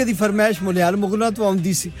कदी कदी फरमाइश मुलियाल मुगलों तो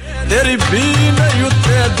आउंदी सी तेरी बीन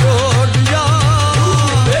उत्ते जोगिया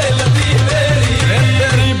बेलदी मेरी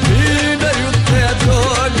तेरी बीन उत्ते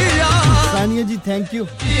जोगिया सानिया जी थैंक यू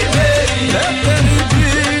तेरी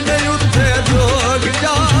बीन उत्ते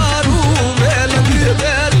जोगिया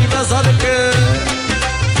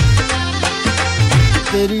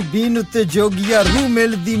तेरी बीन उत्ते जोगिया रूह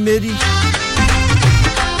मिलदी मेरी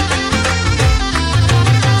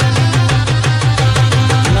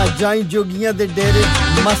ना जाई जोगियां दे डेरे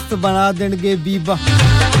मस्त बना देणगे बीबा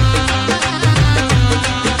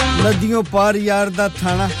नदियों पार यार दा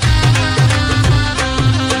थाना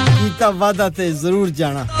कीता वादा ते जरूर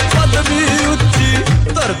जाना पदवी उच्ची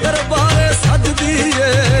दर दरबारे सजदी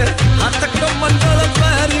है हाथ कमंडल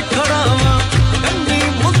पैरी खड़ावा गंदी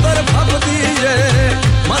मुंदर भबदी है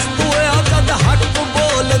मस्त होया जद हक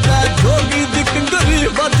बोलदा जोगी दी किंगरी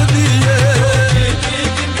बजदी है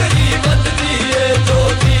किंगरी बजदी है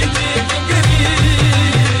जोगी दी किंगरी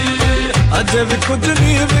अजे भी कुछ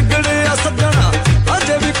नहीं बिगड़े सजना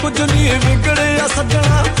अजे भी कुछ नहीं बिगड़े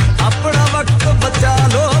सजना अपना वक्त बचा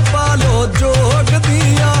लो पालो जोग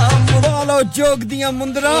दिया पालो जोग दिया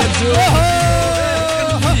मुंदरा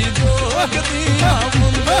जोग दिया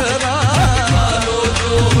मुंदरा पालो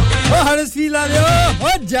जोग हरसी ला लो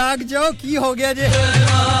ओ जाग जाओ की हो गया जे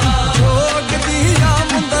जोग दिया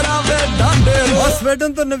मुंदरा वे डांडे बस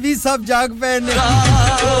बेटन तो नवीद साहब जाग पे ने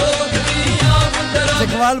जोग दिया मुंदरा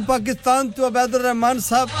जगवाल पाकिस्तान तो अबैदुर रहमान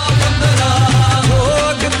साहब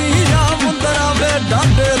जोग दिया मुंदरा वे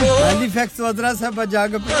डांडे एलिफैक्स वदरा साहब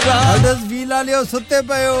जाग पे हदस वीला लियो सुते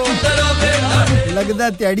पयो लगदा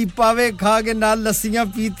त्याड़ी पावे खा के नाल लस्सियां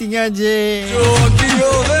पीतियां जे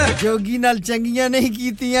जोगी नाल चंगियां नहीं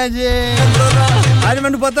कीतियां जे आज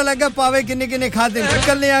मैनू पता लगा पावे किन्ने किन्ने खादे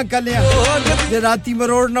कल्लियां जे राती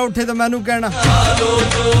मरोड़ ना उठे तो मैनू कहना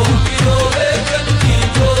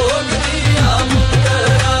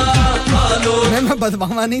मैं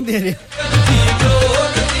बदमावा नहीं दे रहा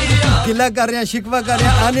गिला कर रहा शिकवा कर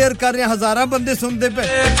रहा आनेर कर रहा हजारा बंदे सुनते पे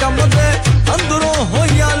अंदरों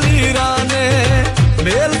होया लीरा ने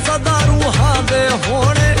मेल सदा रूहां दे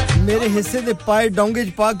होने मेरे हिस्से दे पाए डोंगे च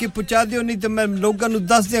पा के पहुंचा दियो नहीं तो मैं लोगां नु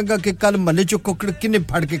दस दियांगा कि कल महल्ले चो कुकड़ किने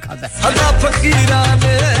फड़ के खाता है सदा फकीरा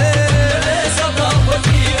ने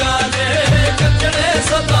कचड़े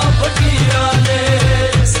सदा फकीरा ने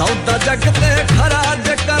सौदा जग ते खराज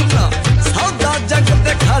करना सौदा जग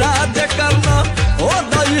ते खराज करना ओ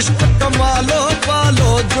दा इश्क कमालो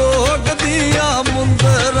पालो जोग दिया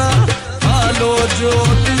मुंदरा पालो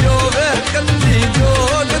जोगियो वे कंदी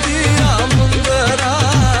जोग दिया मुंदरा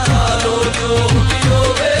पालो जोगियो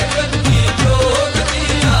वे कंदी जोग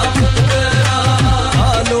दिया मुंदरा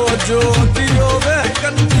पालो जोगियो वे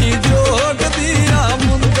कंदी जोग दिया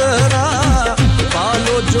मुंदरा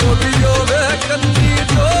पालो जोगियो वे कंदी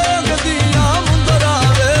जोग दिया मुंदरा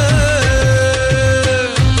वे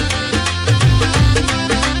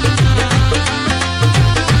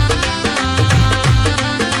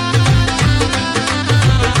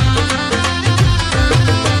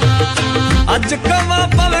आज कवा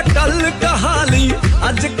पवे कल कहाली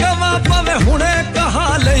आज कवा पवे हुणे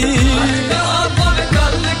कहाली आज कवा पवे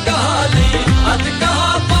कल कहाली आज कवा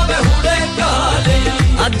पवे हुणे कहाली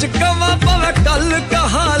आज कवा पवे कल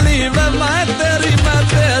कहाली मैं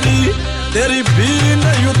तेरी भी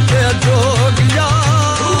नहीं उते जोगिया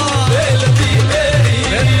बेलती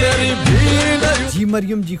तेरी भी नहीं जी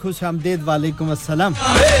मरियम जी खुश आमदीद वालेकुम अस्सलाम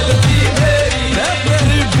बेलती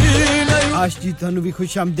तेरी भी आश जी थानू भी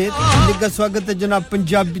खुश आमदीद निੱਘਾ स्वागत है जनाब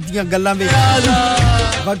पंजाबी ਦੀਆਂ ਗੱਲਾਂ ਵਿੱਚ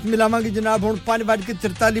वक्त मिलावांगे जनाब ਹੁਣ 5:43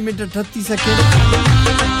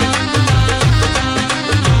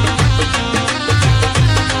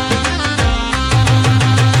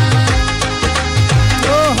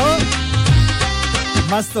 ओहो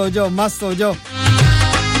मस्त हो जाओ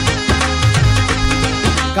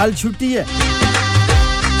कल छुट्टी है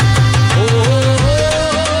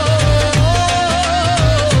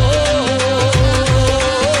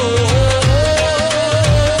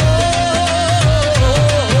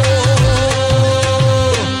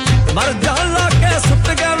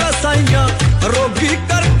रोगी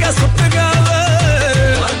करके सुत गए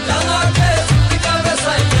मरजाला के सुत गए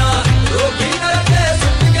साइया रोगी करके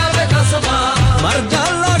सुत गए कसमा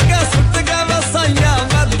मरजाला के सुत गए साइया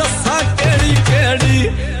मैं दसा केड़ी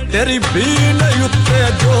तेरी भी नहीं उते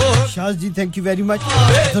जो Shah ji thank you very much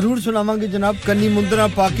जरूर सुनावांगे जनाब कन्नी मुंदरा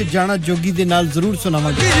पाके जाना जोगी दे नाल जरूर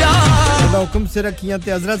सुनावांगे सदा हुक्म से रखियां ते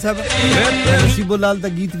हजरत साहब नसीबुल्लाह दा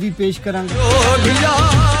गीत भी पेश करांगे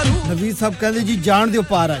नवीद साहब कहंदे जी जान दियो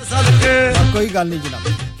पार है कोई गल नहीं जनाब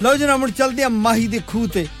लो जनाब हुन चलदे आ माही दे खूह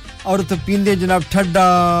ते और तो पींदे जनाब ठंडा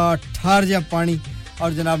ठार जा पानी और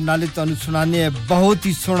जनाब नाले तानू सुनाने है बहुत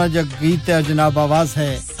ही सोना जा गीत है जनाब आवाज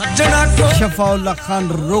है शफाउल्लाह खान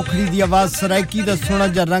रोखड़ी दी आवाज सरायकी दा सोना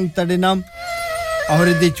जा रंग तड़े नाम और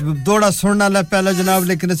इहदे च दौड़ा सुनना ला पहला जनाब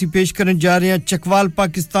लेकिन ਅਸੀਂ पेश ਕਰਨ जा रहे हैं चकवाल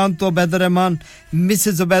पाकिस्तान तो उबैदुर रहमान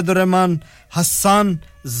मिसेस उबैदुर रहमान हसन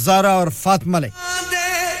ज़ारा और फातिमा ले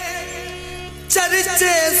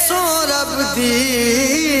चर्चे सो रब दी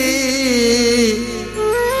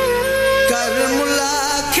कर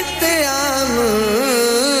मुलाखते आम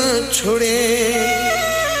छुड़े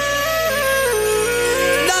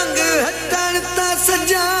डंग हटण ता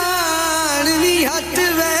सजान वी हट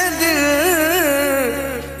वैद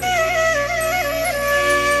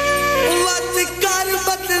वत कर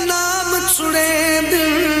बदनाम छुड़े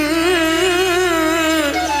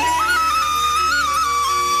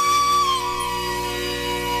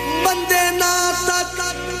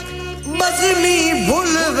बज़मी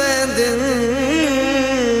भूल वेंदन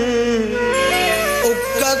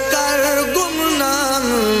उका कर गुमनाम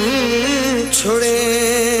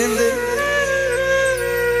छुड़ेंद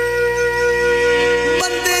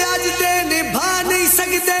बंदे अज दे निभा नहीं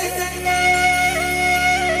सकदे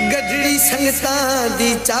गडड़ी संगतां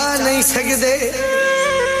दी चा नहीं सकदे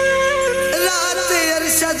रात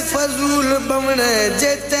अरशद फजूल बमणे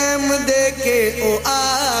जे टाइम दे के ओ आ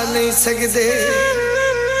नहीं सकदे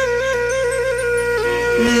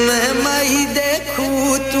मैं माही देखू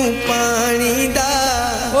तू पानी दा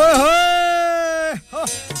ओए होए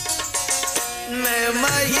मैं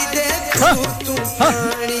माही देखू तू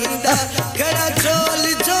पानी दा खड़ा झोल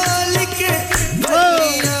झोल के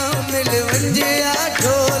दुनिया मिल वंजिया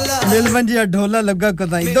ढोला मिल मिलवंजिया ढोला लगा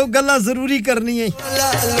कदाई दो गल्ला जरूरी करनी है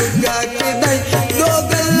लगा कदाई दो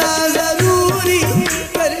गल्ला जरूरी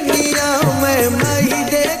करनिया मैं माही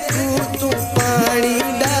देखूं तू पानी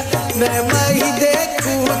दा मैं माही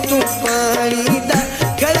देखूं तू पानी दा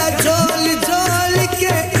खड़ा झोल झोल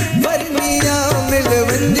के बरनिया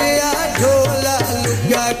मिलवंजिया ढोला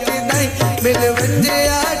लगा कदाई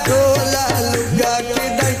मिलवंजिया ढोला लगा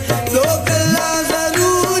कदाई दो गल्ला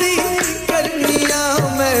जरूरी करनिया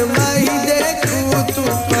मैं माही देखूं तू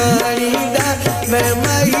पानी दा मैं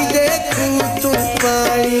माही देखूं तू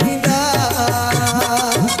पानी दा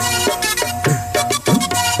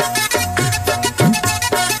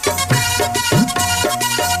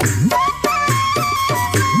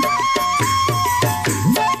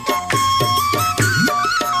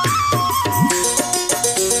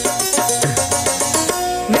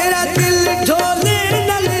मेरा दिल ढोले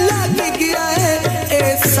नल लग गया है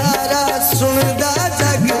ए सारा सुनदा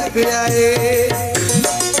जग पिया है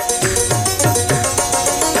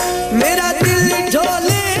मेरा दिल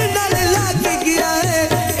ढोले नल लग गया है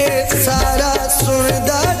ए सारा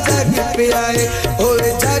सुनदा जग पिया है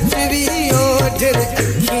ओए जटरी ओ ढेर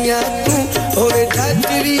अखियां तू ओए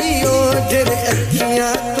जटरी ओ ढेर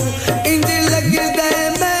अखियां तू इंज लगदा है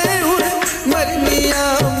मैं हुन मरनिया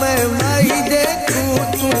मैं माही देखूं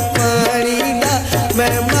तू पानी दा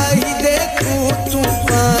मैं माही देखूं तू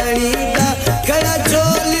पानी दा खड़ा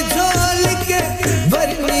झोल झोल के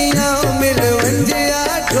भरनिया मिलवंजिया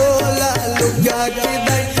ढोला लुगा के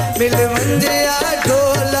दाई मिलवंजिया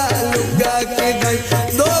ढोला लुगा के दाई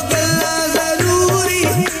दो गल्ला जरूरी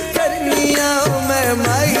करनिया मैं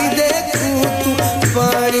माही देखूं तू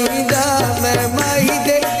पानी दा मैं माही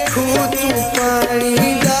देखूं तू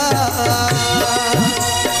पानी दा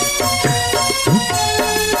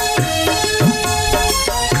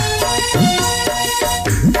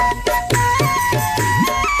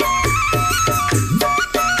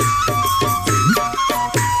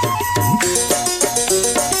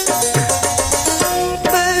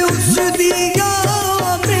मैं उस दिया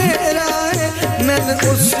मेरा है मैं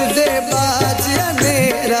उस दे बाज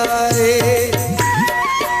मेरा है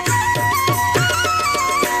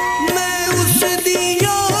मैं उस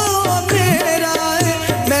दिया मेरा है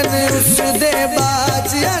मैंने उस दे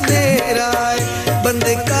बाज मेरा है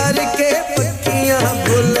बंदे करके पक्कियां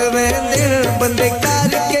भुलवे दिल बंदे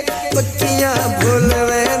करके पक्कियां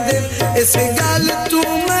भुलवे दिल इस गल तू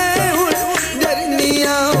मैं हुन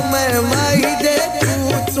डरनिया मैं माही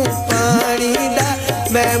देखूं तू पानी दा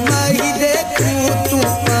मैं माही देखूं तू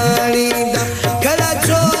पानी दा खड़ा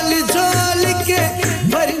झोल झोल के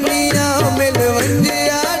भरनिया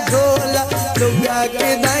मिलवंजिया ढोला लुगा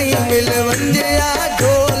के दाई मिलवंजिया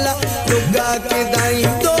ढोला लुगा के दाई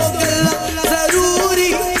दो गल्ला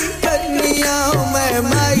जरूरी करनिया मैं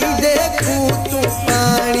माही देखूं तू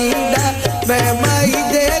पानी दा मैं माही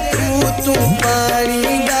देखूं तू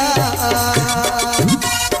पानी दा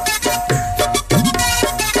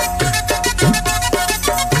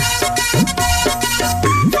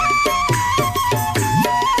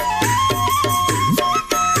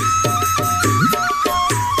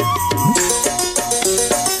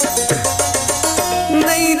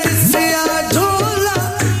नहीं दिसिया ढोला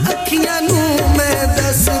अखियां नू मैं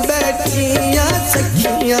दस बैठियां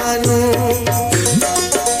सखियां नू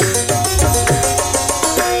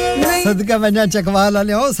सदका वजा चकवाल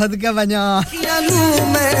वाले ओ सदका वजा अखियां नू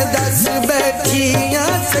मैं दस बैठियां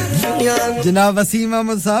सखियां जनाब वसीम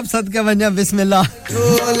अहमद साहब सदका वजा बिस्मिल्लाह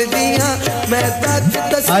ढोल दिया मैं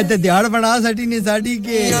दस आज ते दिहाड़ बना सटी नहीं साडी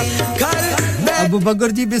के अबू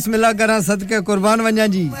बकर जी बिस्मिल्लाह करा सदके कुर्बान वजा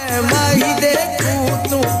जी मैं माही देखूं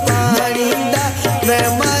तू पानी दा मैं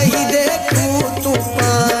माही देखूं तू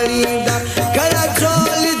पानी दा खड़ा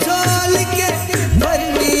झोल झोल के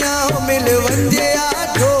भरनिया मिलवंजिया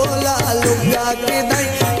ढोला लुगा के दाई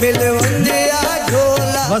मिलवंजिया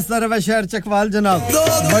ढोला बस तरफ शहर चकवाल जनाब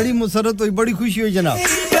बड़ी मुसरत हुई बड़ी खुशी हुई जनाब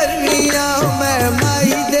करनिया मैं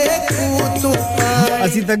माही देखूं तू पानी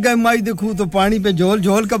असी तग्गा माही देखूं तो पानी पे झोल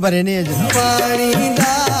झोल का भरे ने जनाब पानी दा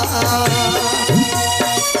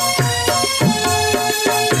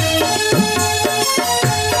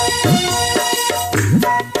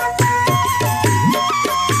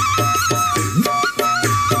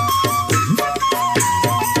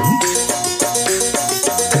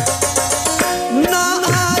ना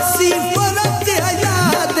आसी फरक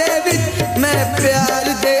आया दे विच मैं प्यार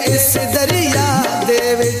दे इस दरिया दे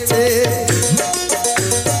विच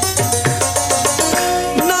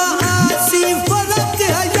ना आसी फरक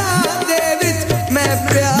आया दे विच मैं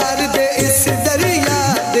प्यार दे इस दरिया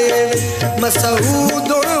दे विच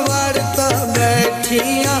मसऊद वारता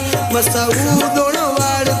बैठियां मसऊद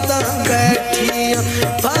वारता बैठियां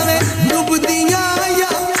भावे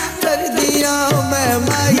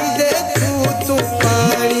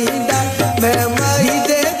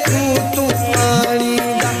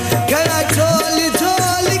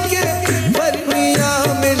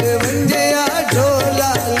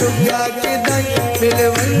लुगा के दई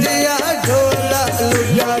मिलवंजिया ढोला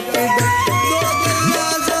लुगा के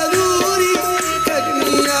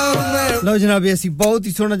लो जनाब ऐसी बहुत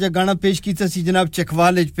ही सोना गाना पेश कीता सी जनाब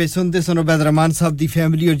चकवाल विच पे सुनदे सुनो बैद रहमान साहब दी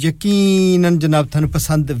फैमिली और यकीनन जनाब थानू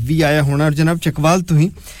पसंद भी आया होना और जनाब चकवाल तो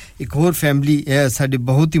ही एक और फैमिली है साडे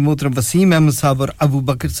बहुत ही मोहतरम वसीम अहमद साहब और अबू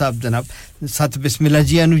बकर साहब जनाब सत बिस्मिल्लाह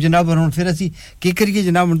जी अनु जनाब और हुन फिर असि की करिए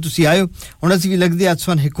जनाब हुन तुसी आयो हुन असि भी लगदे आज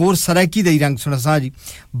सुन एक और सराकी दा ही रंग सुना सा जी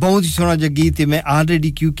बहुत ही सोना गीत है मैं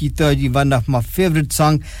ऑलरेडी क्यों कीता जी one of my favourite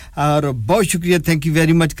song और बहुत शुक्रिया थैंक यू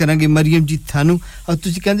वेरी मच करांगे मरियम जी थानू और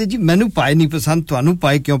तुसी कहंदे जी मैनू पाए नहीं पसंद थानू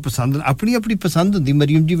पाए क्यों पसंद अपनी अपनी पसंद हुंदी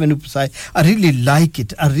मरियम जी मैनू पसाए आई रियली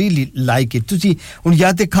लाइक इट तुसी हुन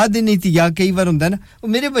या ते खादे नहीं थी या कई बार हुंदा ना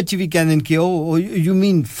मेरे बच्चे भी कहंदे कि ओ यू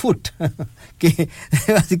मीन फुट कि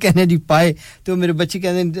ਅਸੀਂ ਕਹਿੰਦੇ ਜੀ ਪਾਏ ਤੇ ਮੇਰੇ ਬੱਚੇ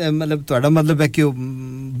ਕਹਿੰਦੇ ਮਤਲਬ ਤੁਹਾਡਾ ਮਤਲਬ ਹੈ ਕਿ ਉਹ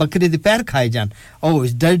ਬੱਕਰੇ ਦੇ ਪੈਰ ਖਾਏ ਜਾਣ ਉਹ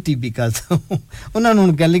ਇਜ਼ ਡਰਟੀ ਬਿਕਾਜ਼ ਉਹਨਾਂ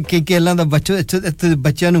ਨੂੰ ਗੱਲ ਕਿ ਗੱਲਾਂ ਦਾ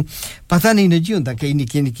ਬੱਚਿਆਂ ਨੂੰ ਪਤਾ ਨਹੀਂ ਜੀ ਹੁੰਦਾ ਕਈ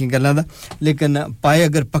ਨਿੱਕੀਆਂ ਗੱਲਾਂ ਦਾ ਲੇਕਿਨ ਪਾਏ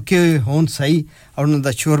ਅਗਰ ਪੱਕੇ ਹੋਣ ਸਹੀ ਔਰ ਉਹਨਾਂ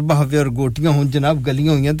ਦਾ ਸ਼ੋਰਬਾ ਹੋਵੇ ਔਰ ਗੋਟੀਆਂ ਹੋਣ ਜਨਾਬ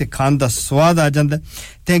ਗਲੀਆਂ ਹੋਈਆਂ ਤੇ ਖਾਣ ਦਾ ਸਵਾਦ ਆ ਜਾਂਦਾ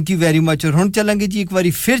थैंक यू वेरी मच और हुन चलांगे जी एक बारी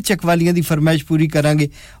फिर चकवालियां दी फरमाइश पूरी करांगे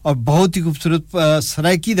और बहुत ही खूबसूरत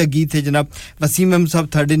सरायकी दा गीत है जनाब वसीम अहमद साहब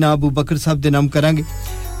थाडे नाम अबू बकर साहब दे नाम करांगे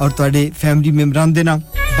और ਤੁਹਾਡੇ फैमिली मेंबरान दे नाम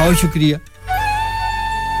बहुत शुक्रिया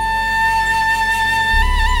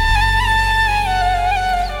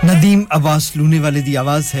नदीम अब्बास लूने वाले दी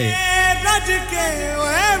आवाज है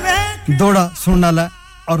दौड़ा सुनने वाला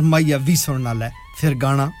और माया भी सुनने वाला फिर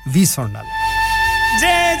गाना भी सुनने वाला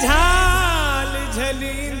जे झाल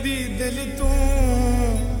झलींदी दिल तू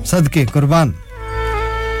सदके कुर्बान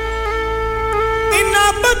इना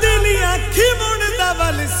बदली आँखी मुंडदा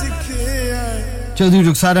वल सिखिया चौधरी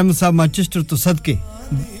रुखसार अहमद साहब मैनचेस्टर तो सदके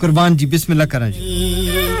कुर्बान जी बिस्मिल्लाह करें जी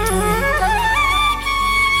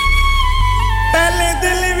पहले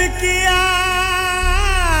दिल विकिया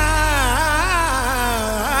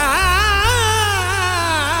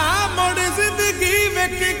मोड़ जिंदगी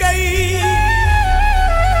विक गई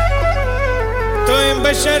तो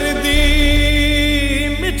बशर दी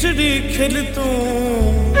मिठड़ी खिल तू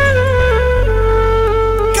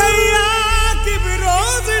कया कि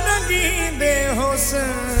रोज नगींदे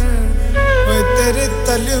हुसन ओए तेरे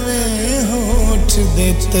तलवे होठ दे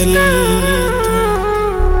तल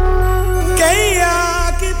कया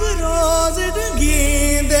कि रोज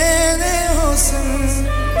नगींदे हुसन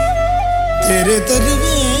तेरे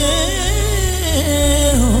तलवे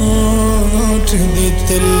होठ दे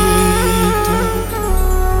तल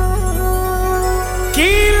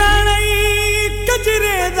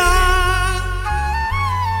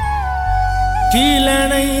की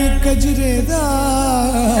लड़ाई कजरे दा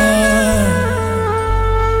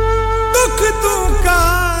दुख तू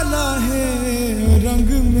काला है रंग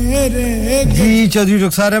मेरे जी चौधरी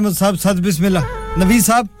रुखसार अहमद साहब सद बिस्मिल्लाह नबी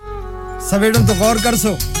साहब सवेड़ों तो गौर कर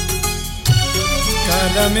सो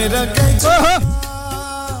काला मेरा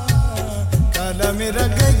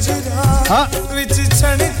गजरा विच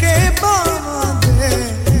छण के बावां दे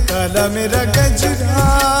काला मेरा गजरा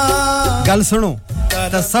गल सुनो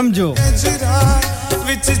ता समझो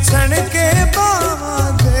विच छण के बावां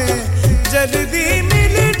दे जल्दी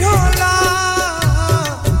मिल ढोला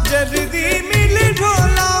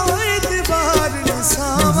ओए दीवार ने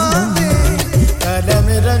सावां दे काला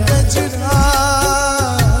मेरा गजरा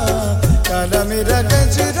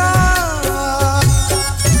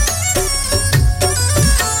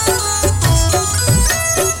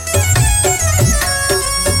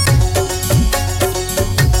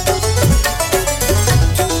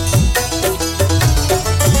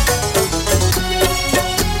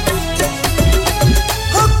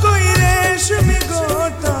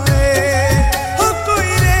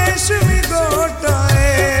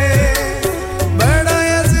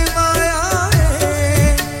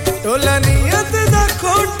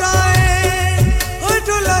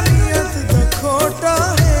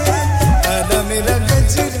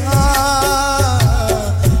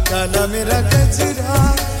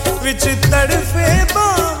विच तड़फे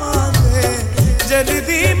बावां दे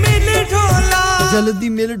जल्दी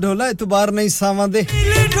मिल ढोला इतबार नहीं सावां दे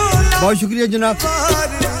बहुत शुक्रिया जनाब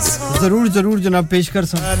जरूर जनाब पेश कर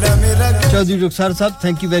सा चौधरी रुखसार साहब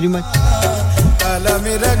थैंक यू वेरी मच काला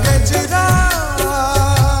मेरा गजरा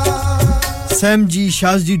सैम जी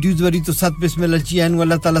शाज जी ड्यूजवरी तो सत बिस्मिल्लाह जी अन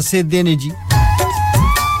अल्लाह ताला से देने जी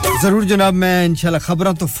जरूर जनाब मैं इंशाल्लाह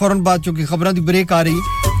खबरों तो फौरन बाद चूंकि खबरों दी ब्रेक आ रही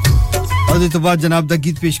और उसके बाद जनाब दा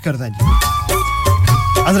गीत पेश करदा जी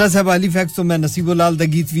अजरा साहब अली फैक्स तो मैं नसीबुल लाल दा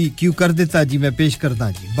गीत भी क्यों कर देता जी मैं पेश करदा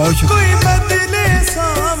जी बहुत शुक्रिया कोई बदले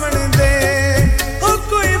सामने दे ओ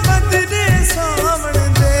कोई बदले सामने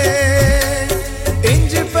दे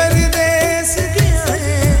इंज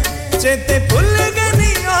चेते भूल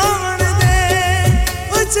गनी आवन दे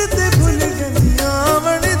ओ चेते भूल गनी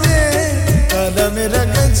आवन दे काला मेरा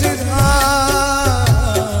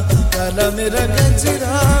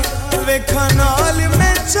गजरा वेखा नाल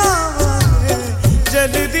मैं चावां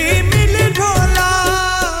जल्दी मिल ढोला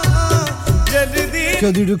जल्दी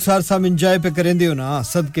चौधरी रुखसार साहब एंजॉय पे करेंदे हो ना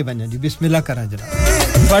सदके बन जी बिस्मिल्लाह करा जनाब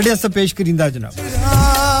ਤੁਹਾਡੇ ਵਾਸਤੇ ਪੇਸ਼ ਕਰਿੰਦਾ ਜਨਾਬ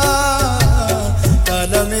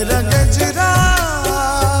काला मेरा गजरा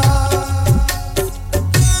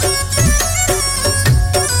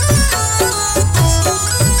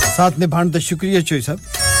साथ निभाने का शुक्रिया चोई साहब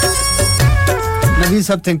नवीन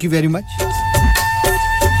साहब थैंक यू वेरी मच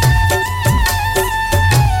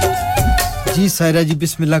जी सायरा जी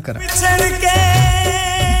बिस्मिल्लाह करा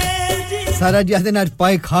सारा जी आते ना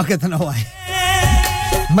पाए खा के तना हुआ है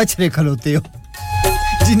मछरे खलोते हो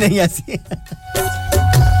जी नहीं ऐसी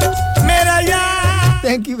मेरा यार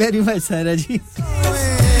thank you very much Saira जी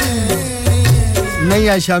नहीं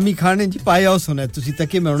आ शामी खाने जी पाए हो सुना तुसी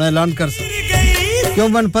तक मैं उन्हें ऐलान कर सकता क्यों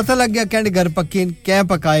मन पता लग गया कहने घर पक्के क्या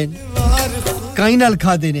पकाए काई नाल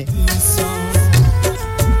खा देने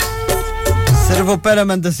सिर्फ वो पहला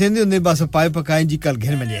मैं दसेंदे हुंदे बस पाए पकाए जी कल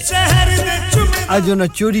घर में ले आज उन्हें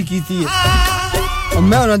चोरी की थी और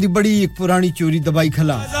मैं उन्हें दी बड़ी एक पुरानी चोरी दबाई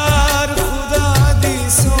खला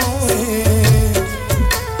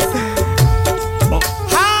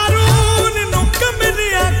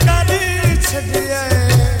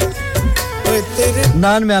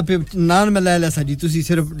नान में आप नान में ले सा जी तुसी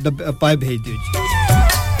सिर्फ पाए भेज दियो जी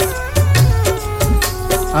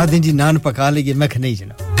आदि जी नान पका लेगे मैं नहीं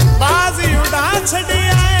जना बाजी उड़ा छड़े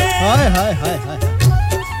आए हाय हाय हाय हाय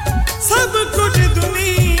सब कुछ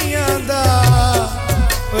दुनिया दा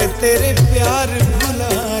ओए तेरे प्यार भुला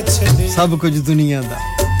छड़े सब कुछ दुनिया दा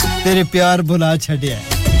तेरे प्यार भुला छड़े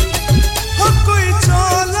हो कोई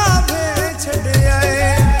चोला भे छड़े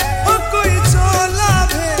आए हो कोई चोला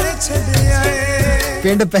भे छड़े आए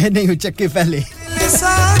पिंड पे नहीं हो चक्के पहले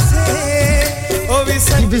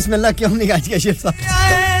जी बिस्मिल्लाह क्यों नहीं आज के शेर साहब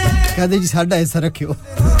कहते जी साडा हिस्सा रखियो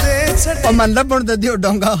और मन लबण दे दियो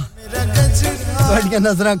डोंगा ਤੁਹਾਡੀਆਂ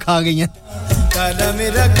ਨਜ਼ਰਾਂ ਖਾ ਗਈਆਂ ਕਾਲਾ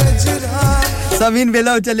ਮੇਰਾ ਗਜਰਾ समीन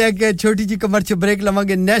वेला चले के छोटी जी कमर्शियल ब्रेक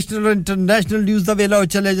लवांगे नेशनल और इंटरनेशनल न्यूज़ दा वेला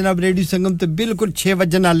चले जनाब रेडियो संगम ते बिल्कुल 6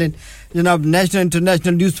 बजे नाले जनाब नेशनल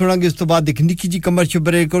इंटरनेशनल न्यूज़ सुनांगे उस तो बाद एक निकी जी कमर्शियल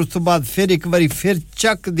ब्रेक और उस तो बाद फिर एक बारी फिर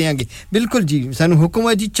चक देंगे बिल्कुल जी सानू हुक्म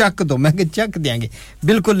है जी चक दो मैं के चक देंगे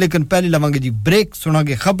बिल्कुल लेकिन पहले लवांगे जी ब्रेक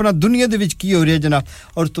सुनांगे खबरां दुनिया दे विच की हो रही है जनाब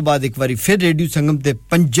और उस तो बाद एक बारी फिर रेडियो संगम ते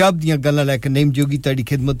पंजाब दियां गल्लां लेके नईम जोगी ताड़ी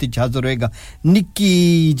खिदमत विच हाज़र होएगा निकी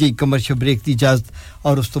जी कमर्शियल ब्रेक दी इजाजत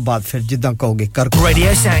और उस तो बाद फिर जिद्दां कहोगे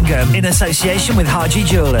Radio Sangam in association with Haji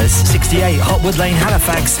Jewellers, 68 Hotwood Lane,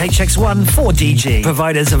 Halifax, HX1 4DG.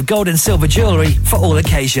 Providers of gold and silver jewellery for all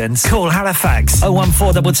occasions. Call Halifax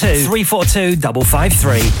 01422 342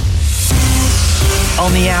 553.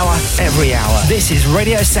 On the hour, every hour. This is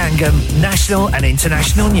Radio Sangam, national and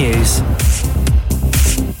international news.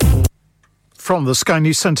 From the Sky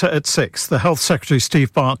News Centre at 6, the Health Secretary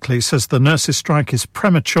Steve Barclay says the nurses' strike is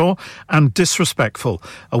premature and disrespectful.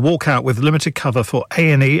 A walkout with limited cover for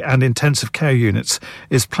A&E and intensive care units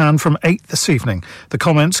is planned from 8 this evening. The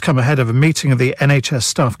comments come ahead of a meeting of the NHS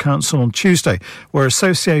Staff Council on Tuesday, where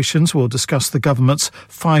associations will discuss the government's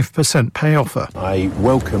 5% pay offer. I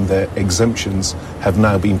welcome that exemptions have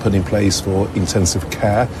now been put in place for intensive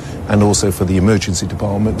care and also for the emergency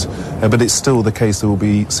department, but it's still the case there will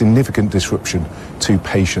be significant disruption to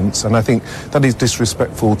patients, and I think that is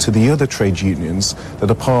disrespectful to the other trade unions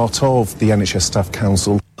that are part of the NHS Staff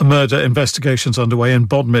Council. A murder investigation's underway in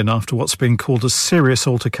Bodmin after what's been called a serious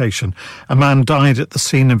altercation. A man died at the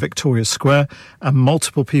scene in Victoria Square and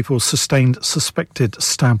multiple people sustained suspected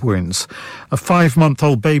stab wounds. A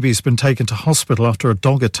 5-month-old baby's been taken to hospital after a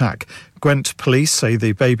dog attack. Gwent police say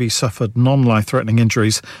the baby suffered non-life-threatening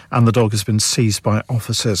injuries and the dog has been seized by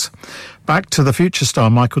officers. Back to the Future star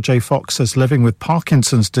Michael J. Fox says living with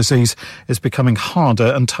Parkinson's disease is becoming harder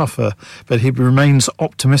and tougher, but he remains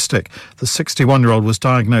optimistic. The 61-year-old was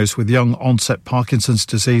diagnosed with young-onset Parkinson's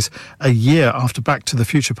disease a year after Back to the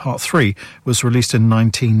Future Part 3 was released in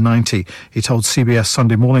 1990. He told CBS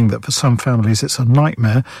Sunday Morning that for some families it's a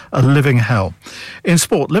nightmare, a living hell. In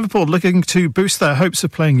sport, Liverpool looking to boost their hopes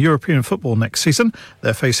of playing European football next season.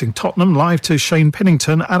 They're facing Tottenham live to Shane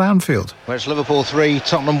Pinnington at Anfield. Well, it's Liverpool 3,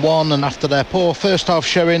 Tottenham 1, and after their poor first half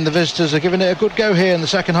showing, the visitors are giving it a good go here in the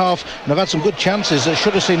second half and have had some good chances that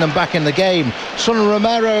should have seen them back in the game. Son and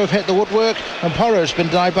Romero have hit the woodwork and Porro's been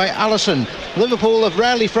denied by Alisson. Liverpool have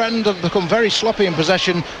rarely threatened, have become very sloppy in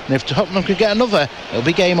possession, and if Tottenham could get another, it'll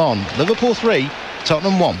be game on. Liverpool 3,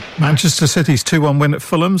 Tottenham 1. Manchester City's 2-1 win at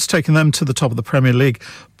Fulham's, taking them to the top of the Premier League.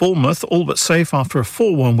 Bournemouth all but safe after a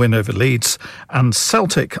 4-1 win over Leeds. And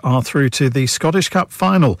Celtic are through to the Scottish Cup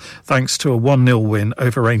final thanks to a 1-0 win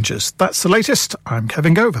over Rangers. That's the latest. I'm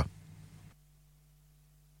Kevin Gover.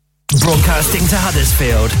 Broadcasting to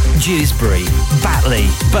Huddersfield, Dewsbury, Batley,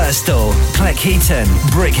 Birstall, Cleckheaton,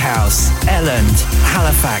 Brickhouse, Elland,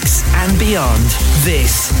 Halifax and beyond.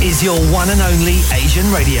 This is your one and only Asian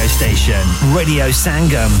radio station. Radio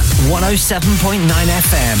Sangam, 107.9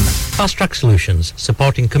 FM. Fast Track Solutions,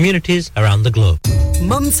 supporting communities around the globe.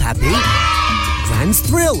 Mum's happy, Grand's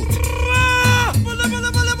thrilled.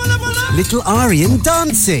 Little Aryan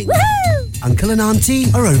dancing. Woohoo! Uncle and Auntie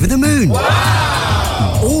are over the moon. Wow!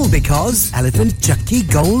 All because Elephant Chakki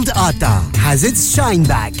Gold Atta has its shine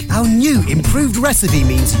back. Our new improved recipe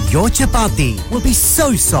means your chapati will be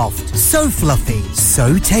so soft, so fluffy,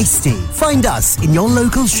 so tasty. Find us in your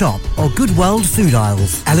local shop or Good World food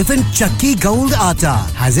aisles. Elephant Chakki Gold Atta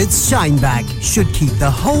has its shine back. Should keep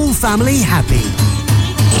the whole family happy.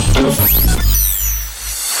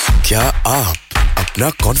 क्या आप अपना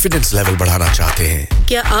confidence level बढ़ाना चाहते हैं?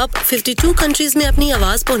 क्या आप 52 countries में अपनी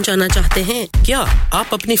आवाज पहुंचाना चाहते हैं? क्या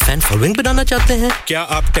आप अपनी फैन फॉलोइंग बनाना चाहते हैं? क्या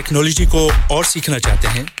आप टेक्नोलॉजी को और सीखना चाहते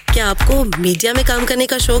हैं? क्या आपको मीडिया में काम करने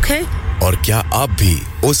का शौक है? और क्या आप भी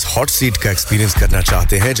उस हॉट सीट का एक्सपीरियंस करना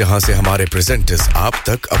चाहते हैं जहां से हमारे प्रेजेंटर्स आप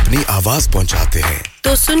तक अपनी आवाज पहुंचाते हैं?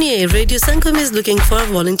 तो सुनिए, Radio Sangam is looking for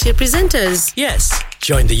volunteer presenters. Yes.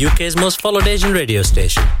 Join the UK's most followed Asian radio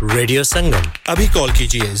station, Radio Sangam. Abhi call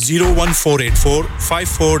kijiye 01484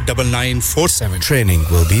 549947. Training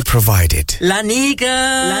will be provided. Lanika.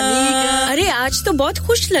 अरे आज तो बहुत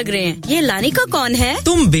खुश लग रहे हैं. ये लानिका कौन है?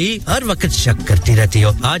 तुम भी हर वक्त शक करती रहती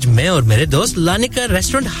हो. आज मैं और मेरे दोस्त लानिका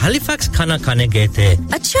रेस्टोरेंट हैलिफैक्स खाना खाने गए थे.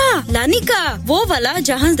 अच्छा, लानिका, वो वाला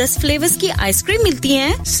जहां 10 फ्लेवर्स की आइसक्रीम मिलती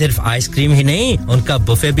हैं. सिर्फ आइसक्रीम ही नहीं, उनका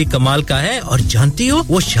बुफे भी कमाल का है. और जानती हो,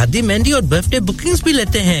 वो शादी, मेहंदी और बर्थडे बुकिंग्स भी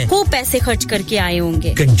लेते हैं. खूब पैसे खर्च करके आए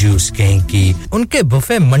होंगे. कंजूस कहीं की. उनके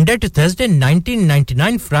buffet Monday to Thursday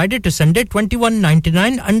 1999, Friday to Sunday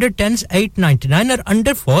 2199, under 10s 899 और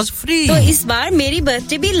अंडर 4s फ्री. तो इस बार मेरी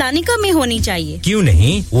बर्थडे भी लानिका में होनी चाहिए. क्यों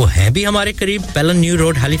नहीं, वो है भी हमारे करीब. पेलन new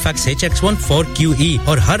road, Halifax HX1 4QE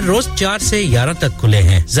और हर रोज 4 से 11 तक खुले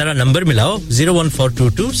हैं. जरा नंबर मिलाओ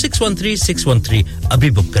 01422 613 613. अभी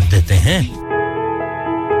बुक कर देते हैं.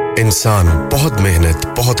 इंसान बहुत मेहनत,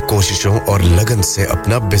 बहुत कोशिशों और लगन से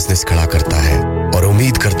अपना बिजनेस खड़ा करता है और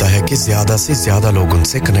उम्मीद करता है कि ज्यादा से ज्यादा लोग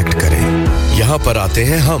उनसे कनेक्ट करें. यहाँ पर आते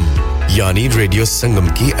हैं हम, यानी रेडियो संगम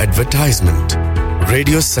की एडवर्टाइजमेंट.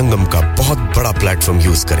 रेडियो संगम का बहुत बड़ा प्लेटफॉर्म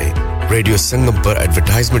यूज करें. रेडियो संगम पर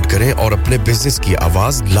एडवर्टाइजमेंट करें और अपने बिजनेस की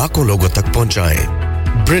आवाज लाखों लोगों तक पहुंचाएं.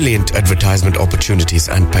 Brilliant advertisement opportunities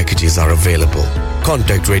and packages are available.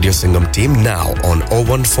 Contact Radio Sangam team now on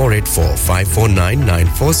 01484 549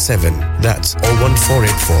 947. That's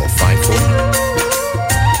 01484 549.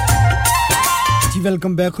 Ji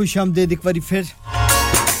welcome back, खुश आमदीद एक बारी फिर.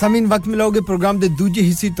 सामीन वक्त मिलाओगे प्रोग्राम दे दूजे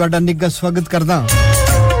हिस्से ਤੁਹਾਡਾ ਨਿੱਘਾ ਸਵਾਗਤ ਕਰਦਾ.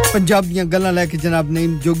 पंजाब ਦੀਆਂ ਗੱਲਾਂ ਲੈ ਕੇ ਜਨਾਬ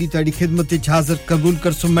ਨਈਮ ਜੋਗੀ ਤੁਹਾਡੀ ਖidmat ਵਿੱਚ ਹਾਜ਼ਰ. ਕਬੂਲ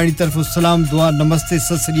ਕਰ ਸੋ ਮੇਰੀ ਤਰਫੋਂ ਸਲਾਮ, ਦੁਆ, ਨਮਸਤੇ,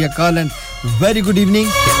 ਸਤਿ ਸ੍ਰੀ ਅਕਾਲ ਐਂਡ ਵੈਰੀ ਗੁੱਡ ਈਵਨਿੰਗ.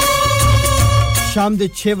 शाम दे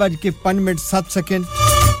 6:05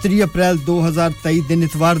 3 अप्रैल 2023 दिन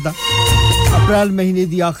इतवार दा. अप्रैल महीने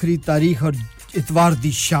दी आखिरी तारीख और इतवार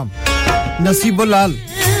दी शाम. नसीबुल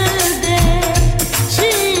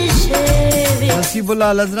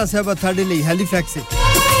अजरा साहब थाड़े लिए हैलिफैक्स से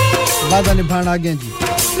वादा निभाण आ गए जी.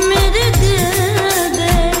 मेरे दिल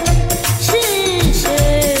दे शीशे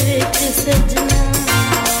विच सजना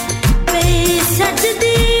पे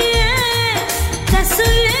सजदी है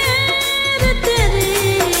तस्वीर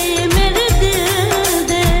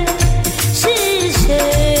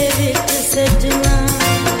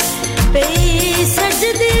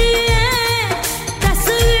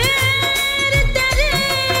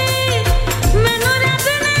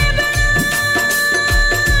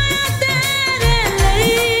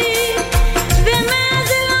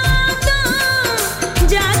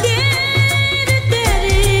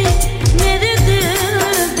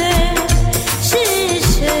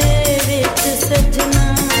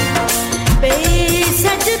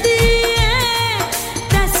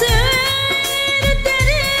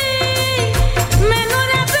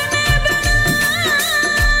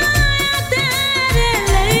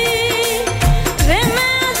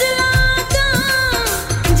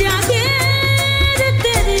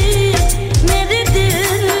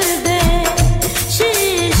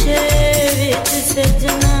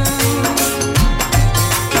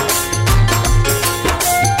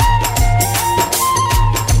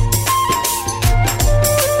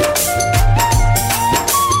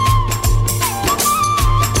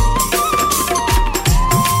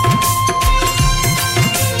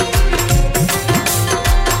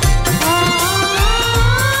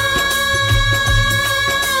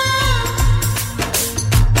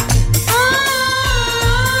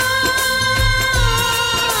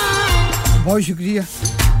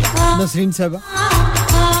शुक्रिया नसरीन साहब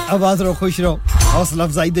आवाज रहो खुश रहो हौसला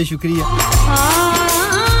अफजाई दे शुक्रिया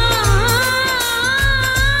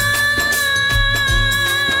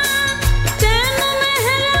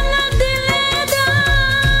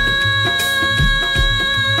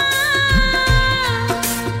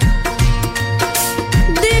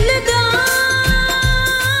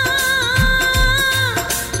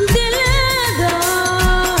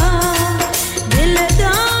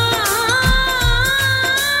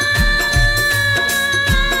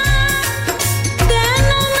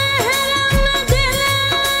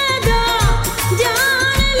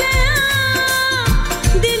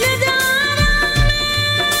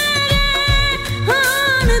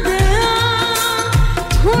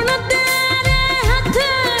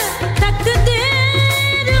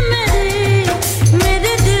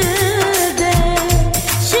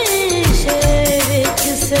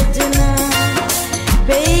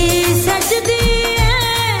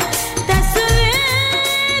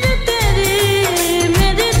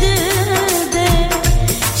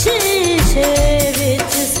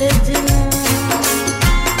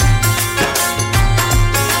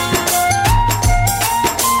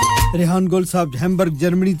रेहान गोल साहब हैम्बर्ग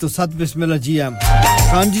जर्मनी तो 7 बिस्मिल्लाह जी हम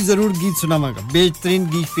खान जी जरूर गीत सुनावांगा बेहतरीन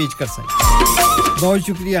गीत पेश कर सके बहुत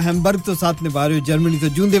शुक्रिया हैम्बर्ग तो साथ निभा रहे हो जर्मनी तो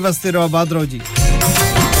जूंदे वस्ते रहो आबाद रहो जी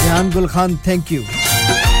रेहान गुल खान थैंक यू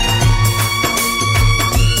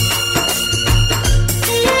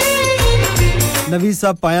नवीद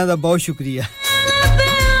साहब पाया दा बहुत शुक्रिया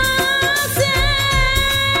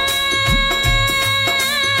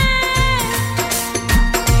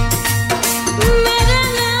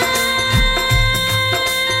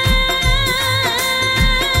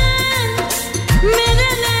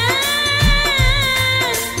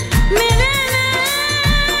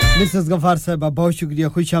मिसेस गफार साहब बहुत शुक्रिया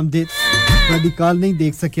खुश आमदीद ਤੁਹਾਡੀ ਕਾਲ ਨਹੀਂ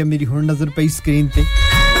ਦੇਖ ਸਕਿਆ ਮੇਰੀ ਹੁਣ ਨਜ਼ਰ ਪਈ ਸਕਰੀਨ ਤੇ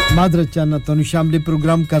ਮਾਦਰਤ ਚਾਹਨਾ ਤੁਹਾਨੂੰ ਸ਼ਾਮਲੇ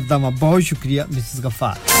ਪ੍ਰੋਗਰਾਮ ਕਰਦਾ ਹਾਂ ਬਹੁਤ ਸ਼ੁਕਰੀਆ ਮਿਸਿਸ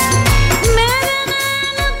ਗਫਾਰ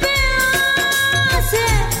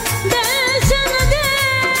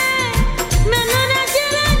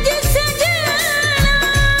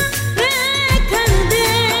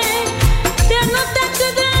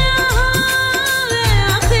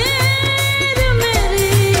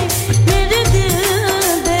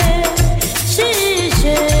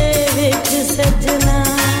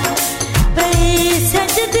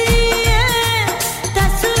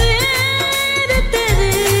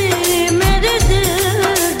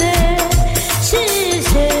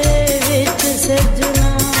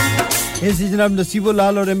इसी जनाब नसीबो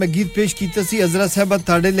लाल और मैं गीत पेश कीता सी अजरा साहब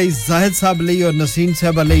ताड़े लई जाहिद साहब लई और नसीम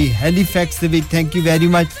साहब लई Halifax they which thank you very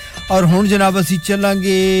much और हुन जनाब ਅਸੀਂ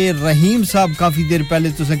ਚੱਲਾਂਗੇ रहीम साहब काफी देर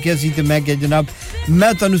पहले ਤੁਸੀਂ ਕਿਹਾ ਸੀ ਤੇ ਮੈਂ ਕਿਹਾ ਜਨਾਬ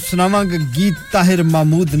मैं ਤੁਹਾਨੂੰ ਸੁਣਾਵਾਂਗਾ गीत ताहिर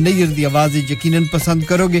महमूद नैयर दी आवाज यकीनन पसंद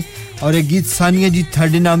करोगे और ये गीत सानिया जी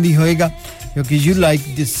थर्ड नाम भी होएगा क्योंकि you like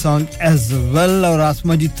this song as well और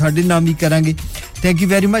आसमा जी थर्ड नाम भी करेंगे थैंक यू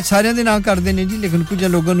वेरी मच साਰਿਆਂ ਦੇ ਨਾਮ ਕਰਦੇ ਨੇ ਜੀ ਲੇਕਿਨ ਕੁਝ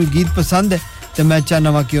ਲੋਕਾਂ ਨੂੰ ਗੀਤ ਪਸੰਦ ਹੈ ਤੇ ਮੈਂ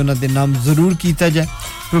ਚਾਹਨਾ ਵਾਂ ਕਿ ਉਹਨਾਂ ਦੇ ਨਾਮ ਜ਼ਰੂਰ ਕੀਤਾ ਜਾਏ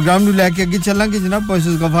ਪ੍ਰੋਗਰਾਮ ਨੂੰ ਲੈ ਕੇ ਅੱਗੇ ਚੱਲਾਂਗੇ ਜਨਾਬ ਬਹੁਤ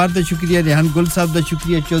ਗਫਾਰ ਦਾ ਸ਼ੁਕਰੀਆ ਰਿਹਾਨ ਗੁਲ ਸਾਹਿਬ ਦਾ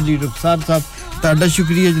ਸ਼ੁਕਰੀਆ ਚੌਧਰੀ ਰੁਖਸਾਰ ਸਾਹਿਬ ਤੁਹਾਡਾ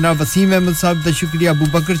ਸ਼ੁਕਰੀਆ ਜਨਾਬ ਵਸੀਮ ਅਹਿਮਦ ਸਾਹਿਬ ਦਾ ਸ਼ੁਕਰੀਆ ਅਬੂ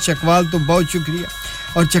ਬਕਰ ਚਕਵਾਲ ਤੋਂ ਬਹੁਤ ਸ਼ੁਕਰੀਆ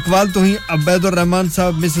और चकवाल तो ही अबैदुर रहमान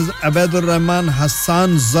साहब मिसेस अबैदुर रहमान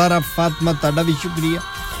हसन ज़ारा फातिमा ਤੁਹਾਡਾ ਵੀ ਸ਼ੁਕਰੀਆ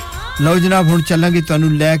ਲਓ ਜਨਾਬ ਹੁਣ ਚੱਲਾਂਗੇ ਤੁਹਾਨੂੰ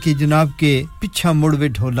ਲੈ ਕੇ ਜਨਾਬ ਕੇ ਪਿੱਛਾ ਮੁੜ ਵੇ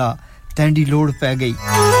ਢੋਲਾ ਤੈਂਡੀ ਲੋੜ ਪੈ ਗਈ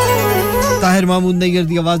ਤਾਹਿਰ ਮਾਮੂਦ ਨੈਯਰ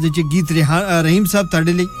ਦੀ ਆਵਾਜ਼ ਵਿੱਚ ਗੀਤ ਰਹੀਮ ਸਾਹਿਬ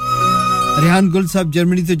ਤੁਹਾਡੇ ਲਈ रेहान गुल साहब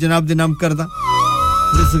जर्मनी तो जनाब दे नाम करदा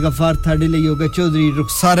जिस गफार थाड़े ਲਈ ਹੋਗਾ चौधरी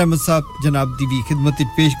रुखसार अहमद साहब जनाब दी भी खिदमत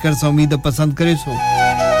विच पेश कर सा उम्मीद पसंद करे सो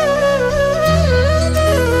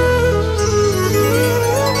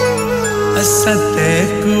असते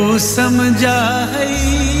को समझा है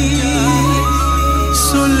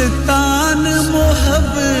सुल्तान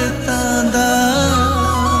मोहब्बतां दा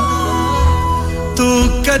तू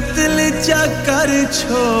कत्ल चा कर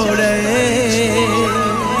छोड़े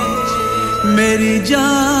मेरी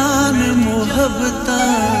जान मोहब्बतां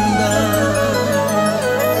दा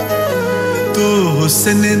तू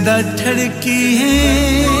हुस्न दा ठड़की है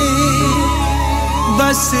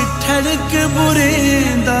बस ठड़क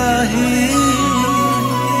बुरेंदा है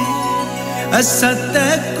असा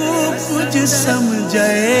तैको कुछ समझे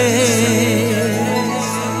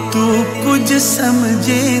तू कुछ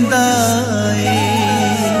समझेंदा है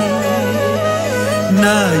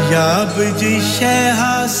नायाब जी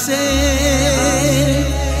शहा से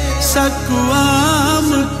सकवाम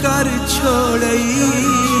कर छोड़ई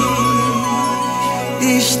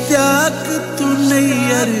इश्तियाक तू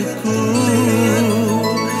नैयर को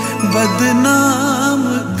बदनाम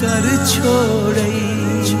कर छोड़ई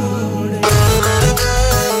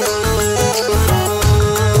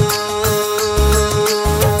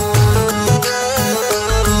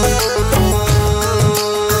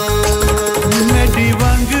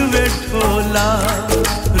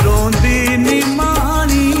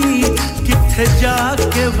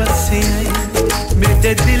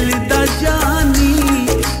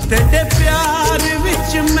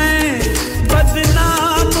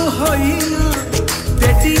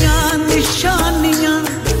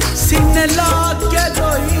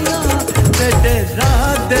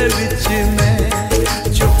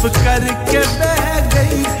के बह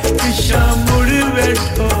गई पिछा मुड़ वे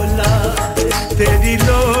ढोला तेरी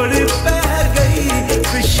लोड़ पै गई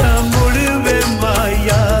पिछा मुड़ वे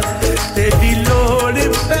माया तेरी लोड़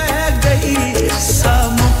पै गई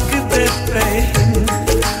सामुक दे पे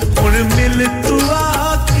हुण मिल तू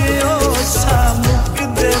आके ओ सामुक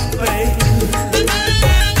दे पे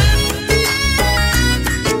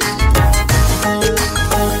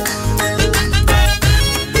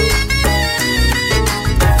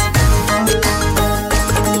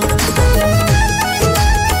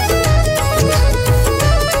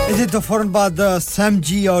तो फौरन बाद सैम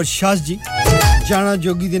जी और शाज जी जाना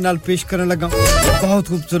जोगी दे नाल पेश करने लगा बहुत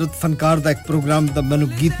खूबसूरत फनकार दा एक प्रोग्राम दा मैनू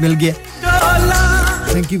गीत मिल गया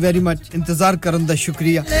थैंक यू वेरी मच इंतजार करन दा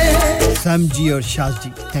शुक्रिया सैम जी और शाज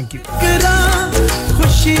जी थैंक यू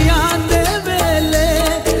खुशियां दे वेले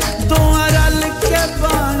दोआं रल के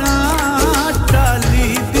बाना टाली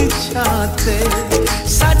दी छाते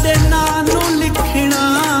साडे नां नू लिखना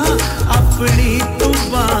अपनी तू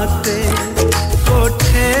बातें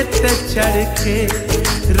ते चढ़ के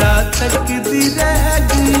रात तक दी रह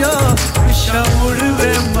गयो पिछा मुड़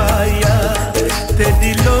वे माया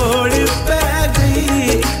तेरी लोड़ पै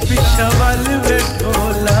गई पिछा वल वे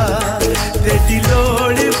ढोला तेरी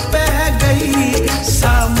लोड़ पै गई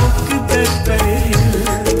सामुक दे पे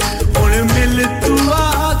हुण मिल तू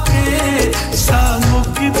आके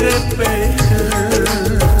सामुक दे पे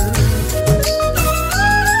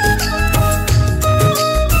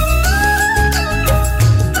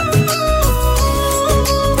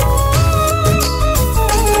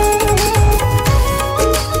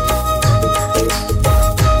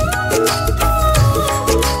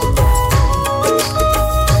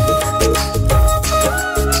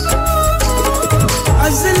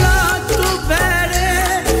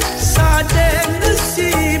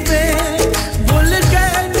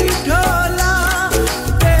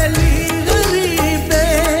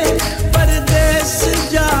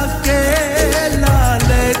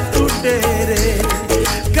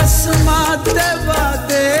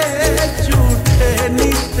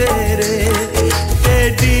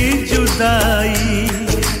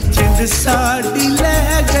साड़ी ले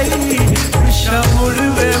गई पिछा मुड़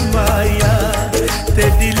वे माया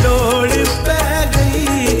तेरी लोड़ पै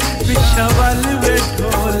गई पिछा वल वे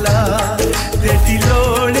ढोला तेरी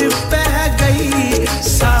लोड़ पै गई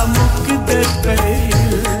सामुक दे पे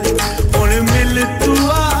हुण मिल तू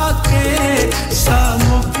आके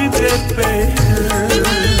सामुक दे पे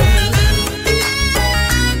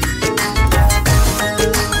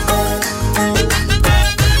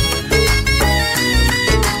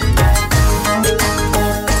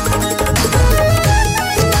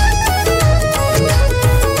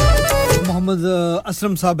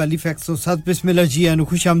असलम साहब हैलिफैक्स तो साथ बिस्मिल्लाह जी अनु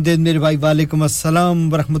खुशामदीद मेरे भाई वालेकुम अस्सलाम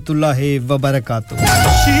व रहमतुल्लाहि व बरकातहू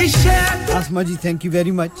आसमा ji thank you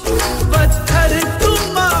very much पत्थर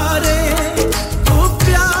तुम्हारे तू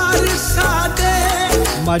प्यार सादे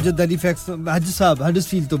माजिद हैलिफैक्स हज साहब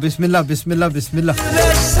हडर्सफील्ड तो बिस्मिल्लाह बिस्मिल्लाह बिस्मिल्लाह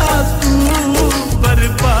तू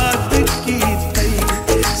बर्बाद की थई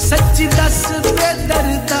सच्ची दस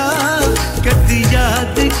बेदर्दा कदी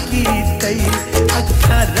याद की तई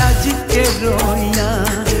अच्छा राज के रोइयां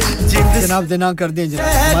जनाब देना कर दे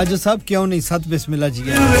जनाब माजो साहब क्यों नहीं साथ बिस्मिल्लाह जी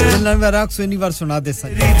जन्नत में राख सो इनी बार सुना दे सन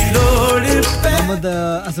मोहम्मद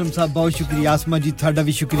असलम साहब बहुत शुक्रिया आसमा जी थाड़ा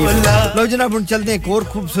भी शुक्रिया लो जनाब हुन चलते हैं एक और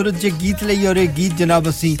खूबसूरत जे गीत लई और एक गीत जनाब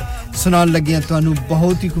ਅਸੀਂ ਸੁਣਾਉਣ ਲੱਗੇ ਹਾਂ ਤੁਹਾਨੂੰ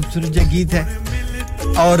बहुत ही खूबसूरत जे गीत है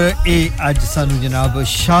और ए आज सानू जनाब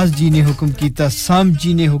शाह जी ने हुक्म कीता साम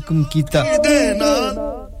जी ने हुक्म कीता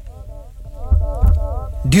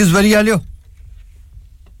ड्यूज वरी आलियो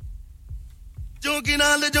जोगी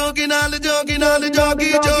नाल जोगी नाल जोगी नाल जोगी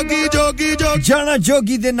जोगी जोगी जोगी जाना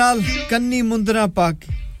जोगी दे नाल कन्नी मुंदरा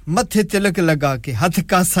पाके मथे तिलक लगा के हाथ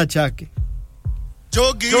कासा चाके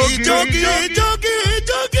जोगी जोगी जोगी जोगी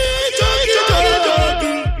जोगी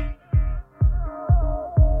जोगी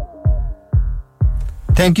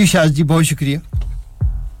थैंक यू शाह जी बहुत शुक्रिया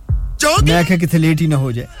मैं आख्या किथे लेट ही ना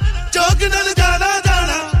हो जाए जोगी नाल जाना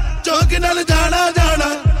जाना जोगी नाल जाना जाना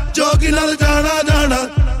जोगी नाल जाना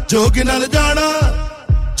जाना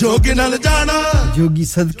जोगी नाल जाना जोगी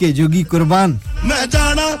सदके जोगी कुर्बान मैं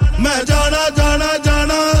जाना जाना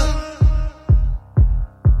जाना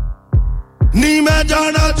नी मैं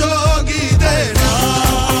जाना जोगी दे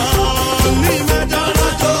नी मैं जाना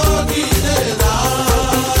जोगी दे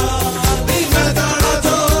नी मैं जाना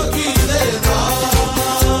जोगी दे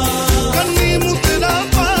कन्नी मुतला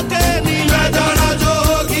पाके नी मैं जाना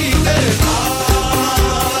जोगी दे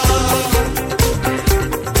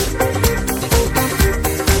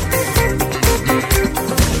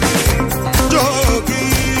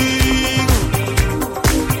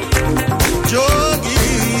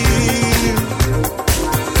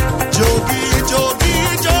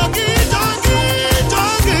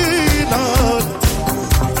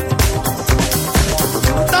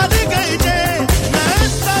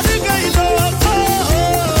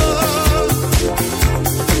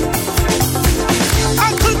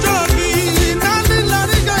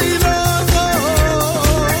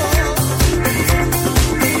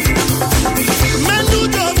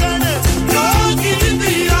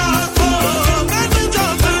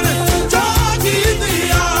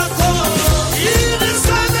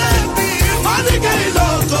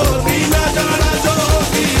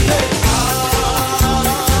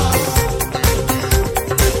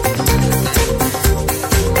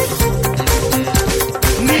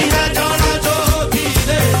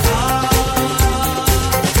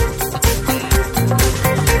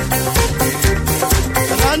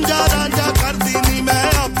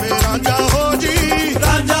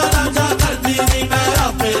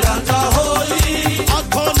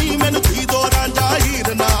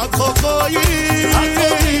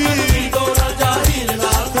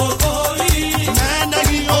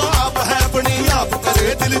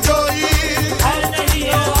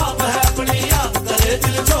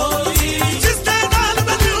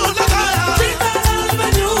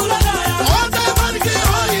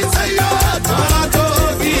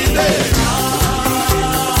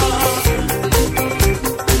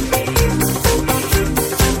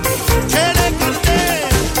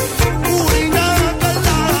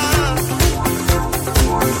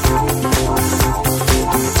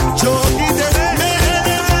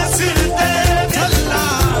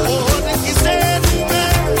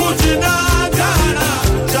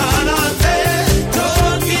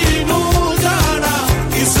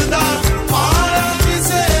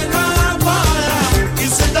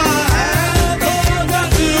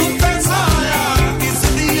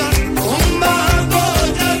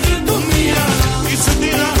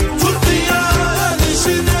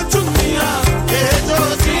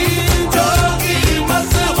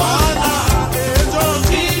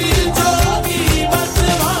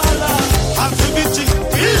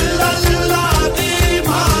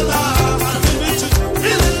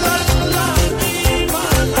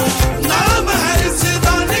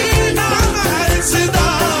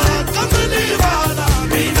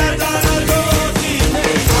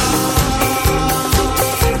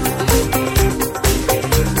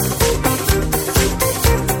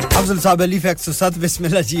साहब एलिफैक्स तो साथ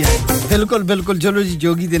बिस्मिल्लाह जी है बिल्कुल बिल्कुल चलो जी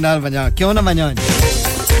जोगी दे नाल वजा क्यों ना वजा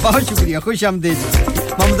बहुत शुक्रिया खुश आमदीद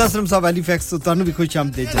मोहम्मद असलम साहब एलिफैक्स तो तानू भी खुश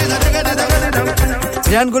आमदीद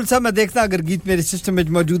रियान गुल साहब मैं देखता अगर गीत मेरे सिस्टम में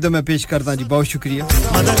मौजूद है मैं पेश करता जी बहुत शुक्रिया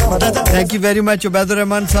thank you very much Ubaidur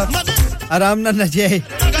Rahman साहब आराम ना न जाए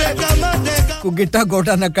को गिट्टा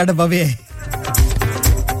गोटा ना cut बवे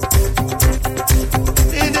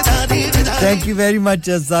thank you very much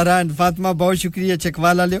Zaara and Fatima बहुत शुक्रिया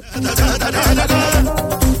चकवाला लियो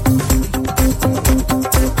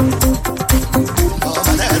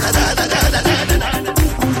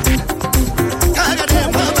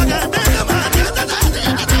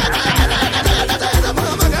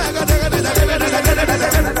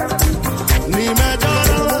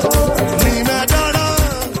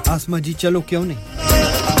आसमा जी चलो क्यों नहीं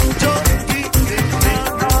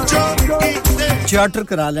चार्टर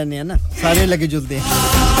करा लेने हैं ना सारे लगे जुलते हैं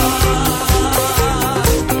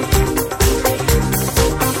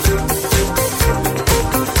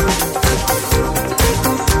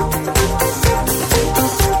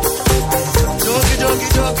जोगी जोगी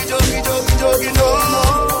जोगी जोगी जोगी जोगी नो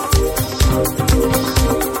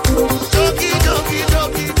जोगी जोगी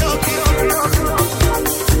जोगी जोगी जोगी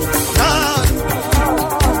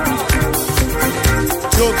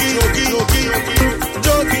जोगी जोगी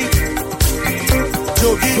जोगी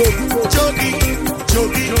Jogi, Jogi, Jogi,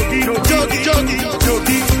 Jogi, Jogi, Jogi, Jogi,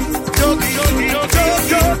 Jogi,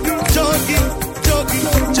 Jogi, Jogi,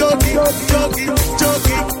 Jogi, Jogi, Jogi,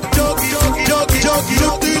 Jogi, Jogi,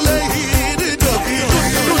 Jogi,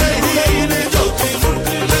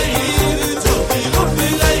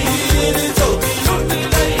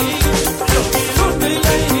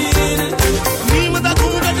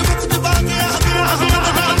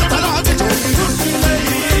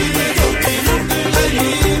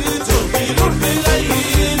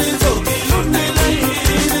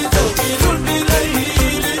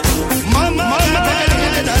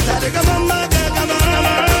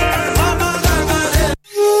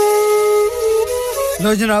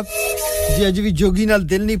 लो जनाब जी अज भी जोगी नाल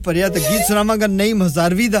दिल नहीं भरिया ते गीत सुनावांगा नईम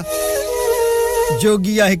हजारवी दा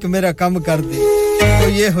जोगी आ एक मेरा काम कर दे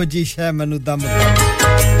कोई ये हो जी शै मैनू दम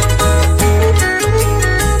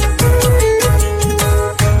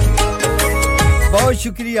बहुत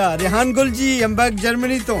शुक्रिया रेहान गुल जी एम्बैक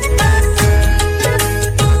जर्मनी तो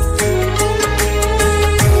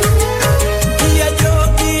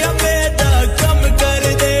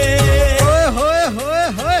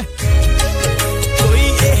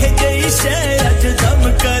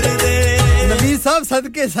नबी साहब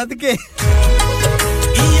सदके सदके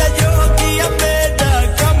या जोगी बेटा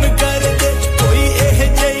कम कर दे कोई एह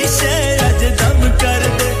जई शे अज दम कर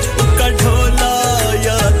दे उका ढोला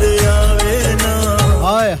याद आवे ना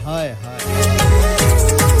हाय हाय हाय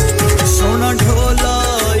सोना ढोला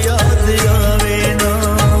याद आवे ना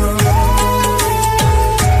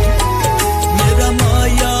मेरा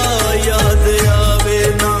माया याद आवे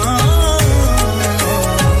ना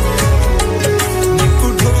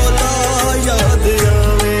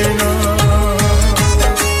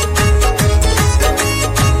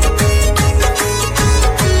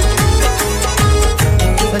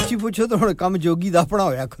पूछो तो हुण काम जोगी दा अपना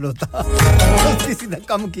होया खलोता किसी दा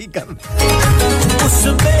काम की कर उस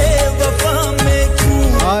बेवफा में क्यों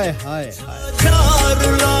हाय हाय हाय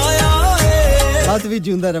रुलाया बात भी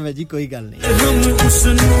जिंदा रहे जी कोई गल नहीं हम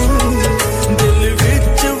उसनु दिल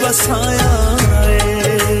विच वसाया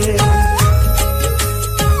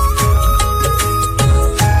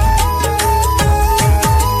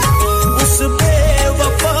उस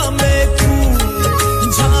बेवफा में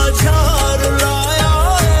क्यों झा रुलाया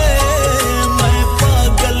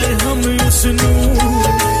उसनू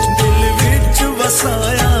दिल विच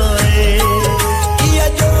वसाया या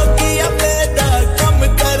जोगी बेटा कम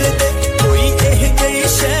कर दे कोई एह जई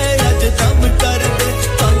शै अज दम कर दे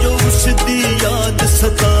तां जो उस दी याद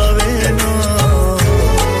सतावे ना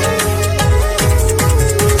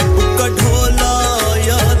उका ढोला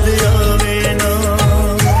याद आवे ना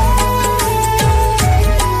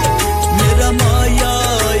मेरा माया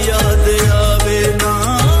याद आवे ना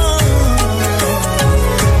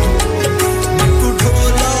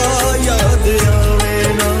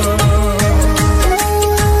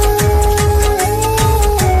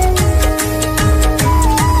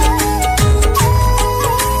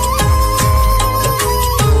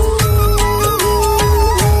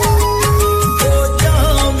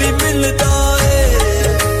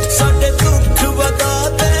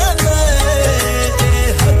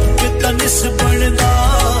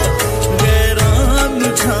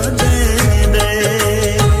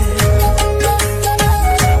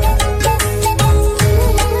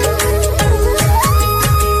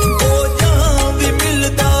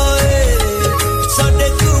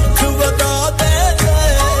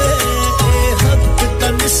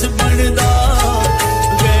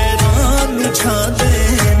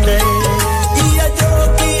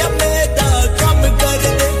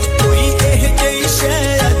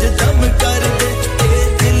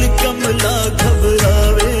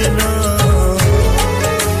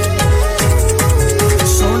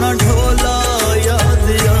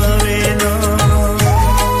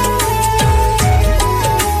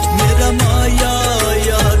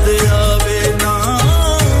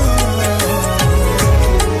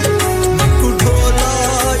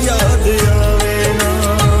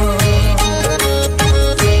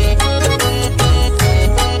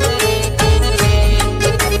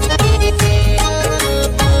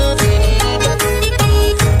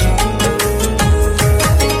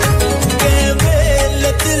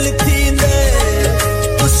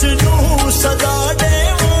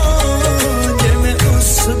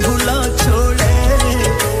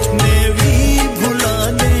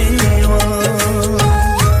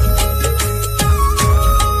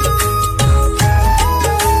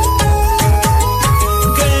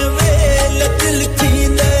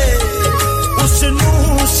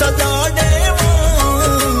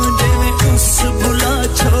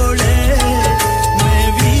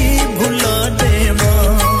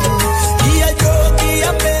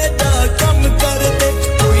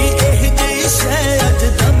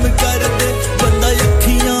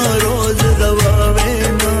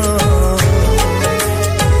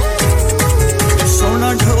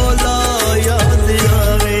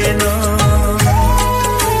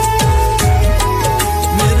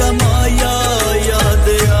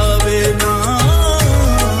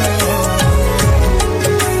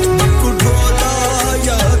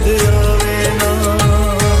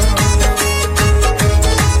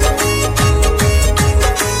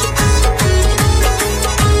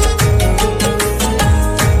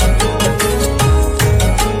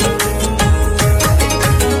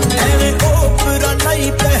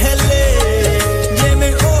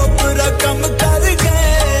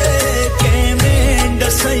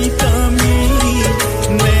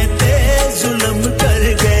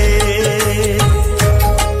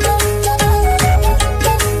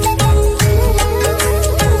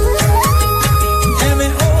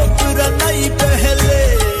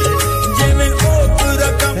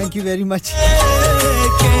मच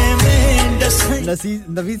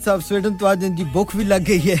नवीद साहब स्वीडन तो आज इनकी भूख भी लग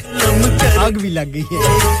गई है आग भी लग गई है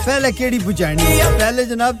पहले केड़ी बुझानी पहले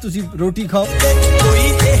जनाब तुसी रोटी खाओ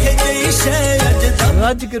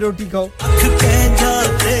रज के रोटी खाओ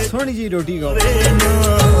सोनी जी रोटी खाओ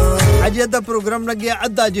आज अद्धा प्रोग्राम लग गया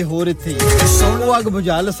अद्धा जे हो रहे थे वो आग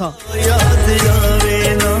बुझा लसा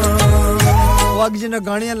आग जे ना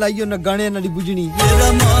गाणियां लाइयो ना गाणियां नाली बुझनी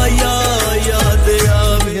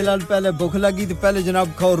फिलहाल पहले भूख लगी तो पहले जनाब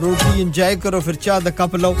खाओ रोटी एंजॉय करो फिर चाय दा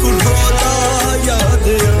cup low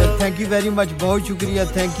thank you very much बहुत शुक्रिया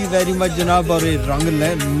थैंक यू वेरी मच जनाब और रंग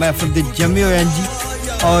महफिल दे जमे होए जी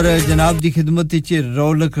और जनाब दी खिदमत विच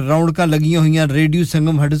रौनकां लगियां होईयां रेडियो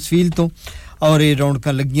संगम हडर्सफील्ड तो और ये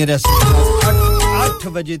रौनकां लगियां रह 8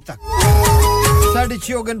 बजे तक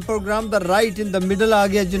 6:30 ओगन प्रोग्राम दा राइट इन द मिडल आ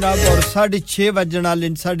गया जनाब और 6:30 बजण वाले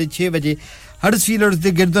 6:30 बजे हडर्सफील्ड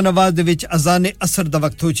दे गिरदो नवाज दे विच अज़ान असर दा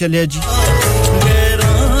वक्त हो चलिया जी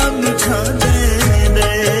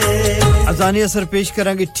अज़ान असर पेश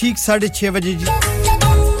करांगे ठीक 6:30 बजे जी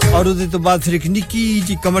और उसके तो बाद फिर एक निकी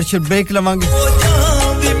जी कमर्शियल ब्रेक लवांगे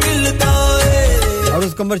और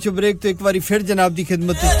उस कमर्शियल ब्रेक तो एक बारी फिर जनाब दी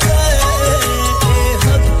खिदमत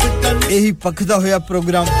यही पखदा होया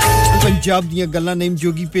प्रोग्राम पंजाब दी गल्लां नईम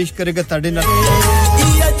जोगी पेश करेगा ताडे नाल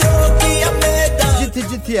जिथे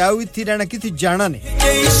जिथे आओ इत्थे रहना किथे जाना ने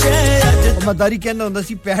मदारी कहना हुंदा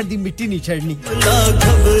सी पैर दी मिट्टी नहीं छड़नी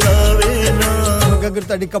अगर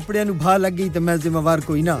ताडे कपड़ियां नु भा लग गई ते मैं जिम्मेवार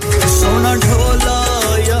कोई ना सोना ढोला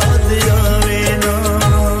याद आवे ना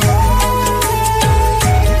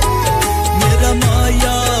मेरा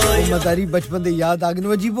माया मदारी बचपन दे याद आगन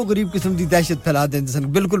अजीबो गरीब किस्म दी दहशत फैला देंदे सन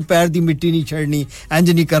बिल्कुल पैर दी मिट्टी नहीं छड़नी इंज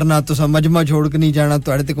नहीं करना तुसा मजमा छोड़ के नहीं जाना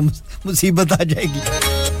ਤੁਹਾਡੇ ਤੇ मुसीबत आ जाएगी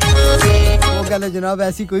वो गल है जनाब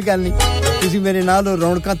ऐसी कोई गल नहीं ਤੁਸੀਂ ਮੇਰੇ ਨਾਲ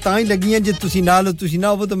ਰੌਣਕਾਂ ਤਾਂ ਹੀ ਲੱਗੀਆਂ ਜੇ ਤੁਸੀਂ ਨਾਲ ਤੁਸੀਂ ਨਾ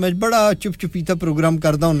ਹੋਵੋ ਤਾਂ ਮੈਂ ਬੜਾ ਚੁੱਪ ਚੁਪੀਤਾ ਪ੍ਰੋਗਰਾਮ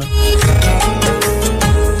ਕਰਦਾ ਹੁੰਨਾ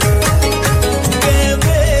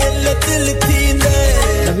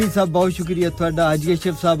नवीद साहब बहुत शुक्रिया ਤੁਹਾਡਾ ਆਜੀਏ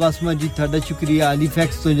ਸ਼ੇਫ ਸਾਹਿਬ ਆਸਮਾ ਜੀ ਤੁਹਾਡਾ ਸ਼ੁਕਰੀਆ ਅਲੀ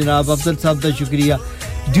ਫੈਕਸ ਤੋਂ ਜਨਾਬ ਅਫਜ਼ਲ ਸਾਹਿਬ ਦਾ ਸ਼ੁਕਰੀਆ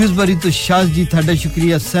ਡਿਊਸਬਰੀ ਤੋਂ ਸ਼ਾਜ਼ ਜੀ ਤੁਹਾਡਾ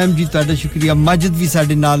ਸ਼ੁਕਰੀਆ ਸੈਮ ਜੀ ਤੁਹਾਡਾ ਸ਼ੁਕਰੀਆ ਮਾਜਿਦ ਵੀ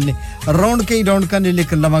ਸਾਡੇ ਨਾਲ ਨੇ ਰੌਣਕਾਂ ਨੇ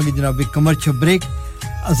ਲੇਕਿਨ ਲਵਾਂਗੇ ਜਨਾਬ ਇੱਕ ਕਮਰਸ਼ੀਅਲ ਬ੍ਰੇਕ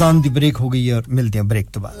ਅਜ਼ਾਨ ਦੀ ਬ੍ਰੇਕ ਹੋ ਗਈ ਔਰ ਮਿਲਦੇ ਹਾਂ ਬ੍ਰੇਕ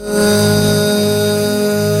ਤੋਂ ਬਾਅਦ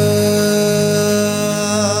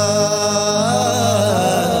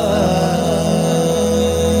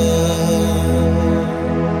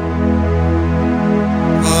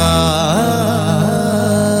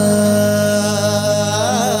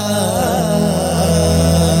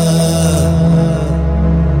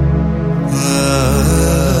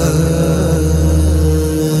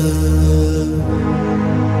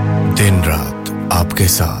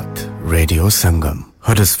साथ रेडियो संगम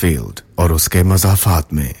हडर्सफील्ड और उसके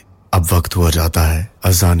मज़ाफ़ात में अब वक्त हुआ जाता है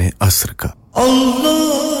अज़ान असर का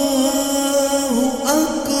अल्लाहु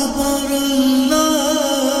अकबर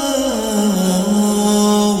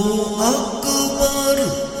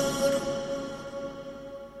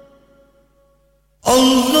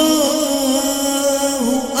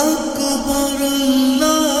अल्लाहु अकबर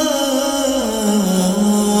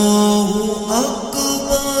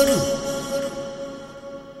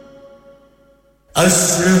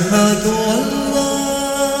अशहदु अल्ला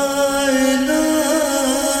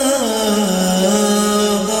इलाहा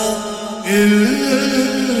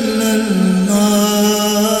इल्लल्लाह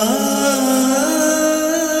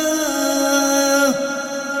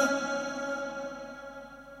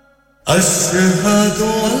अशहदु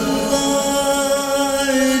अल्ला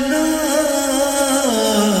इलाहा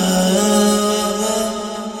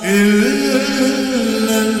इल्लल्लाह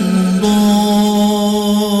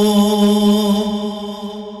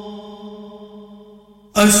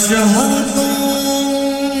أشهد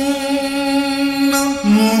أن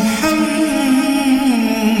محمدًا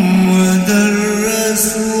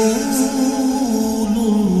رسول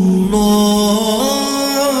الله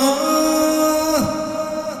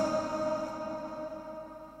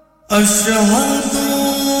أشهد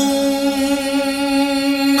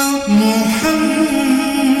أن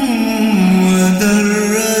محمدًا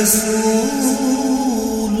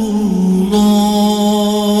رسول الله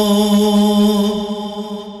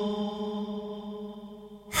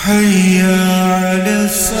حي على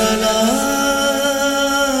الصلاة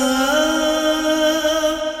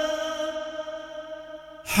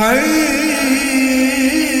حي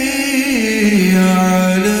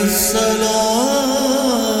على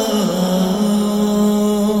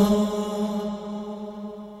الصلاة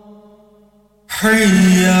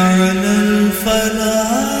حي على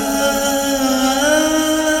الفلاح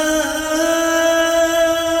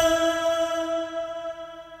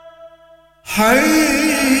حي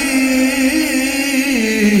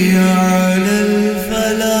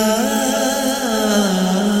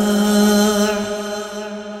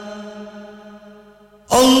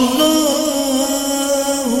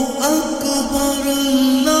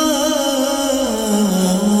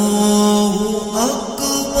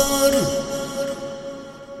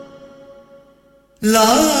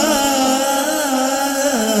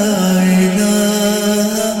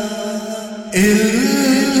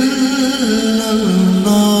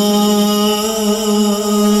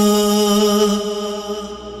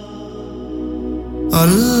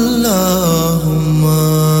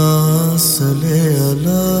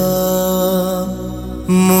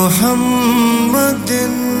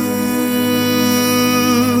मुहम्मदिन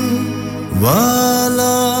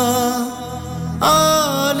वाला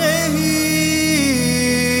आलही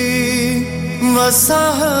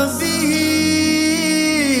वसहबिही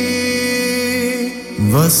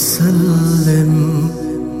वसल्लिम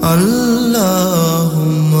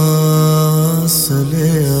अल्लाहुम्मा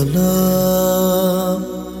सल्ली अला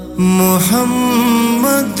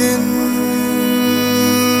मुहम्मदिन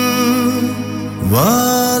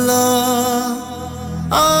वाला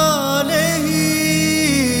आलही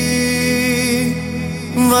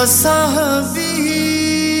वसहबिही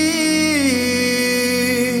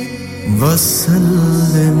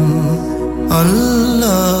वसल्लिम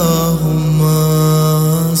अल्लाहुम्मा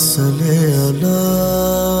सल्ली अला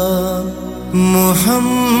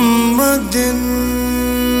मुहम्मदिन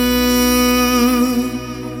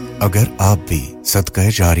अगर आप भी सदका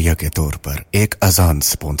जारिया के तौर पर एक अजान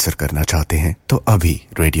स्पॉन्सर करना चाहते हैं तो अभी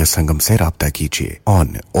रेडियो संगम से राब्ता कीजिए ऑन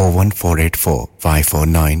 01484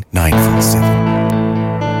 549 947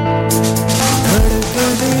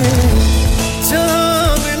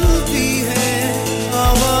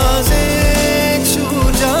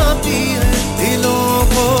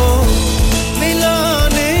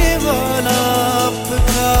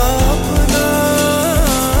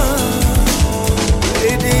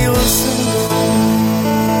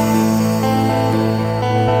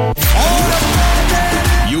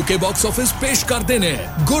 यूके बॉक्स ऑफिस पेश कर देने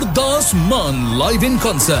गुरदास मान live in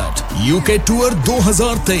concert UK tour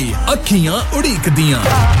 2023 अखियां उड़ीक दियां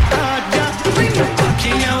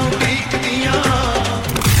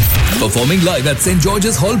performing live at Saint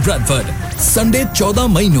George's Hall Bradford Sunday 14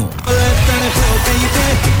 मई को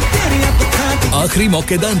आखिरी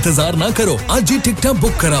मौके दा इंतजार ना करो आज ही टिकट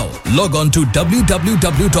बुक कराओ लॉग ऑन टू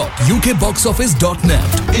www.ukboxoffice.net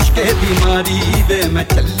इश्क बीमारी दे मैं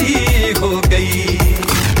चली हो गई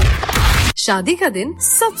शादी का दिन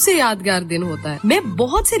सबसे यादगार दिन होता है मैं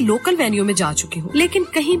बहुत से लोकल वेन्यू में जा चुकी हूँ लेकिन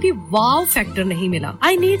कहीं भी वाव फैक्टर नहीं मिला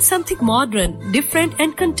I need something modern different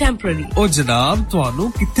and contemporary ओ जनाब ਤੁਹਾਨੂੰ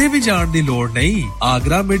किथे भी जाण दी लोड़ नहीं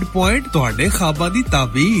आगरा मिड पॉइंट ਤੁਹਾਡੇ ख्वाबां दी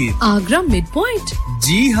ताबीर आगरा मिड पॉइंट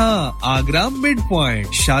जी हाँ आगरा मिड पॉइंट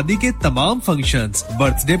शादी के तमाम functions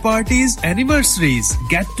birthday parties anniversaries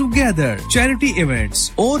get together charity events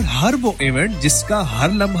और हर वो इवेंट जिसका हर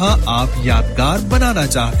लम्हा आप यादगार बनाना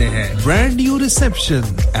चाहते हैं New reception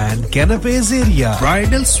and canapes area,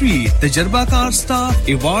 bridal suite, तजर्बाकार staff,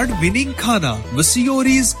 award winning खाना,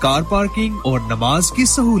 वसीओरीज, कार पार्किंग और नमाज की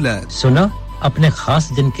सहूलत। सुना अपने खास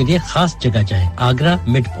दिन के लिए खास जगह जाएं Agra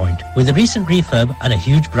midpoint with a recent refurb and a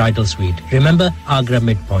huge bridal suite remember Agra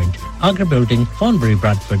Mid Point Agra Building Thornbury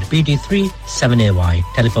Bradford BD3 7AY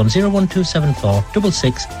telephone 01274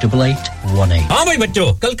 668818 हां भाई बच्चों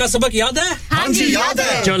कल का सबक याद है हां जी याद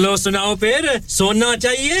है चलो सुनाओ फिर सोना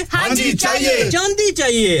चाहिए हां जी चाहिए चांदी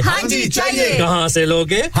चाहिए हां जी चाहिए कहां से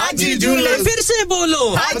लोगे हाजी जूलर्स फिर से बोलो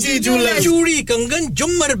हाजी जूलर्स चूड़ी कंगन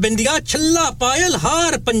झुमर बिंदिया छल्ला पायल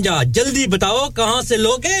हार पंजा जल्दी बताओ कहां से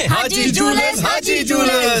लोगे हाजी जूलर्स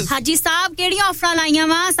हाजी साहब केड़ी ऑफर लाईया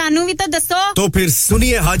वा सानू भी तो दसो तो फिर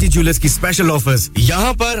सुनिए हाजी जूलर्स की स्पेशल ऑफर्स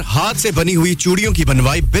यहां पर हाथ से बनी हुई चूड़ियों की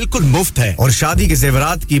बनवाई बिल्कुल मुफ्त है और शादी के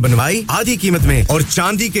जेवरात की बनवाई आधी कीमत में और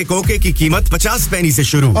चांदी के कोके की कीमत 50 पैसे से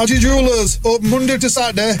शुरू हाजी jewellers open Monday to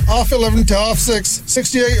Saturday 11:30 to 6:30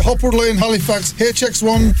 68 Hopwood Lane Halifax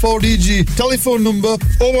HX1 4DG telephone number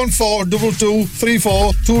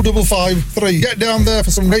 01422342553 get down there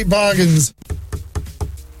for some great bargains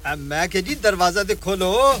मैं के जी दरवाजा दे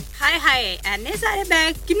खोलो हाय हाय एने सारे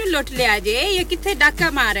बैग किनु लुट ले आजे ये किथे डाका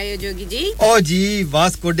मार रहे हो जोगी जी ओ जी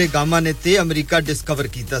वास्को डे गामा ने ते अमेरिका डिस्कवर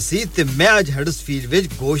कीता सी ते मैं आज हडर्सफील्ड विच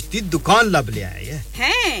गोश्त दी दुकान लब ले आया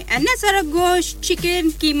है एने सारा गोश्त चिकन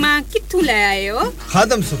कीमा किथु ले आए हो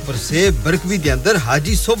खादम सुपर से बरकवी दे अंदर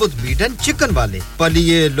हाजी सोबत मीट एंड चिकन वाले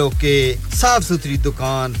पलिए लोके साफ सुथरी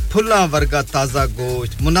दुकान फुल्ला वर्गा ताजा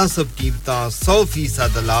गोश्त मुनासिब कीमतां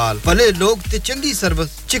 100% दलाल भले लोग ते चंगी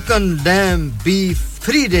service chicken lamb beef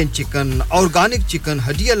free range chicken organic chicken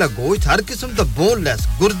हड्डियाला गोश्त हर किस्म दा बोनलेस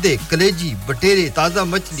गुर्दे कलेजी बटेरे ताजा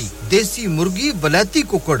मछली देसी मुर्गी बलाती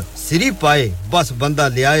कुकड़ सिरी पाए बस बंदा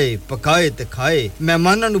ले आए पकाए ते खाए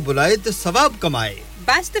मेहमानां नु बुलाए ते सवाब कमाए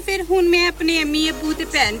बस तो फिर हुन मैं अपने अम्मी अब्बू ते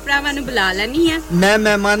भैन भरावां नु बुला लेनी है मैं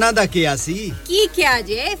मेहमानां दा किया सी की क्या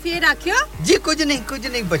जे फिर आखियो जी कुछ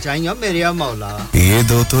नहीं बचाइयो मेरे आ मौला ये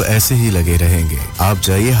दो तो ऐसे ही लगे रहेंगे आप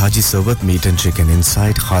जाइए Haji Sobat meat and chicken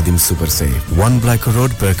inside Khadim super से 1 Black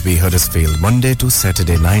Road Birkby Huddersfield Monday to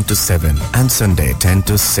Saturday 9 to 7 and Sunday 10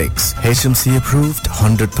 to 6 HMC approved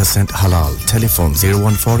 100% halal telephone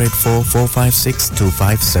 01484 456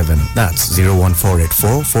 257 that's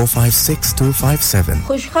 01484 456 257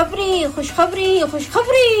 खुशखबरी खुशखबरी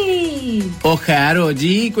खुशखबरी ओ खैर हो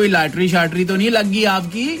जी कोई लॉटरी शाटरी तो नहीं लगी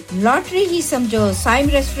आपकी लॉटरी ही समझो साइम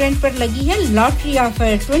रेस्टोरेंट पर लगी है लॉटरी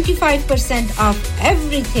ऑफर 25% ऑफ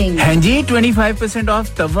एवरीथिंग हां जी 25% of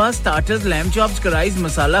Tawa starters lamb chops कराइज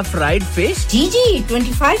masala fried fish ji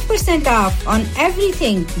 25% of on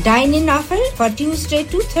everything dine in offer for Tuesday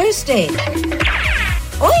to Thursday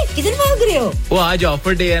ओए किधर भाग रहे हो वो आज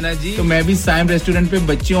ऑफर डे है ना जी तो मैं भी साइम रेस्टोरेंट पे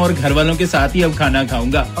बच्चों और घर वालों के साथ ही अब खाना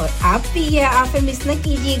खाऊंगा और आप भी ये ऑफर मिस न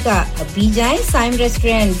कीजिएगा अभी जाएं Saim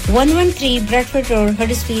restaurant 113 Bradford road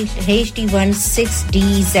Huddersfield HD1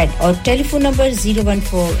 6DZ और telephone number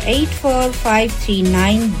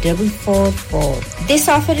 01484539444 This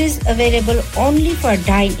offer is available only for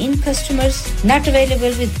dine-in customers not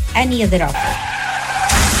available with any other offer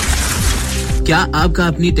क्या आपका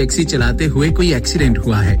अपनी टैक्सी चलाते हुए कोई एक्सीडेंट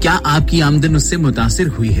हुआ है क्या आपकी आमदन उससे मुतासिर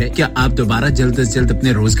हुई है क्या आप दोबारा जल्द से जल्द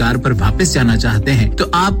अपने रोजगार पर वापस जाना चाहते हैं तो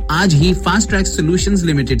आप आज ही फास्ट ट्रैक सॉल्यूशंस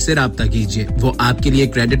लिमिटेड से राब्ता कीजिए वो आपके लिए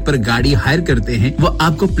क्रेडिट पर गाड़ी हायर करते हैं वो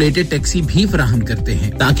आपको प्लेटेड टैक्सी भी फराहम करते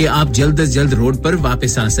हैं ताकि आप जल्द से जल्द रोड पर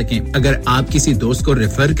वापस आ सकें अगर आप किसी दोस्त को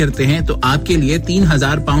रेफर करते हैं तो आपके लिए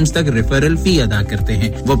 3000 पाउंड तक रेफरल फी अदा करते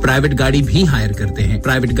हैं वो प्राइवेट गाड़ी भी हायर करते हैं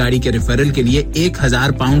प्राइवेट गाड़ी के रेफरल के लिए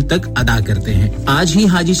 1000 पाउंड तक अदा करते हैं आज ही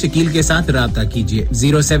हाजी शकील के साथ राब्ता कीजिए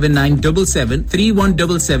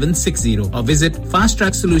 07977317760 और visit fast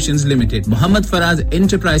track solutions limited Mohammad Faraz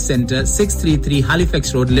enterprise centre 633 Halifax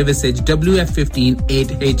road Liversedge WF15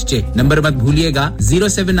 8HJ number मत भूलिएगा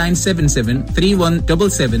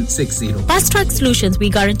 07977317760 Fast Track Solutions we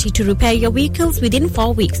guarantee to repair your vehicles within 4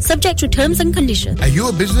 weeks subject to terms and conditions Are you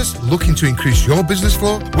a business looking to increase your business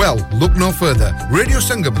flow well look no further Radio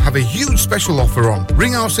Sangam have a huge special offer on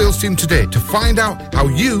ring our sales team today to find out how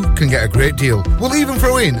you can get a great deal. We'll even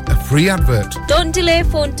throw in a free advert. Don't delay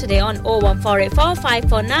phone today on 01484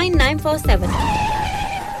 549 947.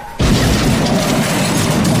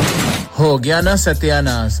 हो गया ना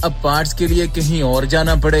सत्यानाश अब parts के लिए कहीं और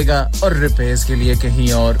जाना पड़ेगा और रिपेयर्स के लिए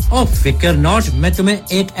कहीं और ओ फिकर नॉट मैं तुम्हें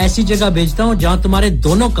एक ऐसी जगह भेजता हूं जहां तुम्हारे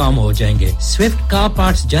दोनों काम हो जाएंगे स्विफ्ट कार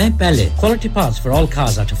पार्ट्स जाएं पहले quality parts for all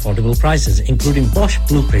cars at affordable prices including Bosch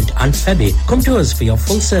Blueprint and Febby come to us for your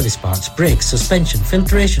full service parts brakes suspension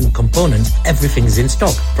filtration components everything is in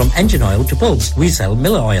stock from engine oil to bulbs we sell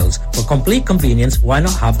Miller oils for complete convenience why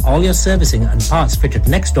not have all your servicing and parts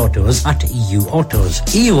fitted next door to us at EU Autos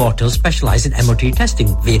EU Autos specialize in MOT testing,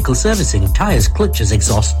 vehicle servicing, tyres, clutches,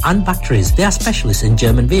 exhaust and batteries. They are specialists in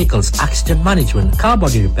German vehicles, accident management, car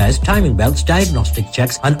body repairs, timing belts, diagnostic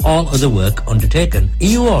checks and all other work undertaken.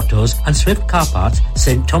 EU Autos and Swift Car Parts,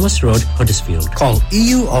 St Thomas Road, Huddersfield. Call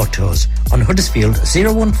EU Autos on Huddersfield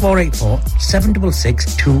 01484 766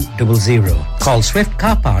 200. Call Swift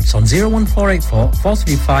Car Parts on 01484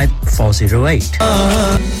 435 408.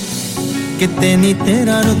 किते नी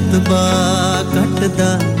तेरा रुतबा कटदा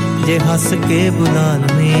जे हंस के बुला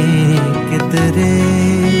लवें किधरे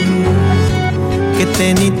किते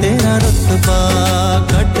नी तेरा रुतबा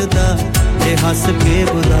कटदा जे हंस के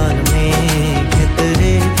बुला लवें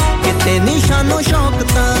किधरे किते नी शानो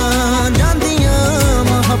शौकता जांदियां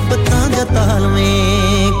मोहब्बतां जता लवें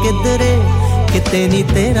किधरे किते नी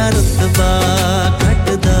तेरा रुतबा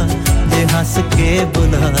कटदा जे हंस के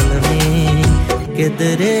बुला लवें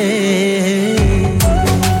किधरे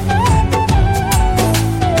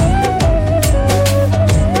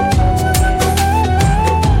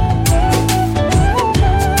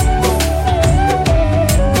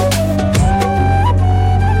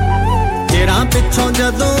पिछों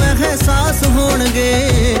जदों एहसास होणगे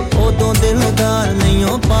उदों दिलदार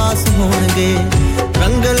नहींओ पास होणगे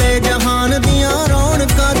रंगले जहान दियां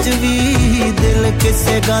रौनकां च भी दिल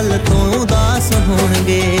किसे गल तों उदास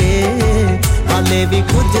होणगे हाले भी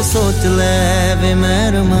कुछ सोच ले वे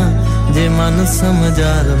महरमा जे मन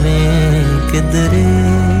समझा लवें किधरे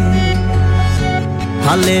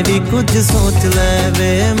हाले भी कुछ सोच ले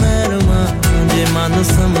वे महरमा जे मन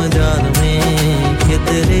समझा लवें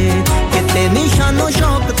किधरे किते निशानो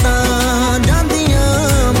शौकता जांदियां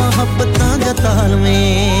मोहब्बतां जता लवें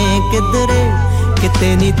किधरे किते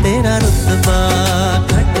नी तेरा रुतबा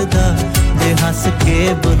घटदा जे हंस के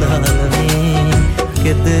बुला लवें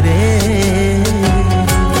किधरे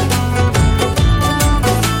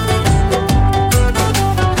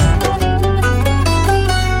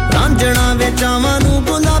रांझणा विच आवां नू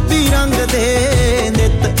गुलाबी रंग दे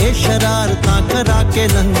नित ए शरारतां करा के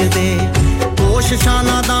लंघ दे कोशिशां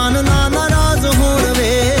दान ना नाराज होण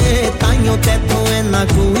वे ताइयों तैथों इना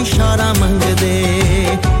को इशारा मंगदे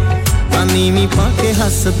नीवी पाके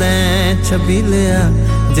हसदे छबीलिया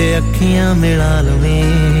जे अखियां मिला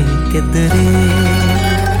लवें किधरे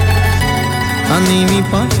नीवी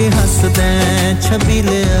पाके हसदे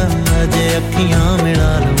छबीलिया जे अखियां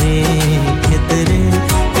मिला लवे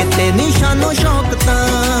किते निशानो शौक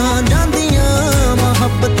तां जांदियां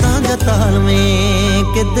मोहब्बतां जता लवे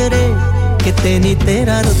किते नी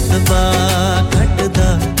तेरा रुतबा घटदा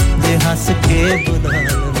जे हस के बुला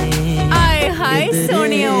लवे आए हाय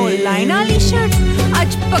सोनिया लाइन वाली शर्ट आज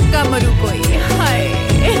पक्का मरू कोई हाय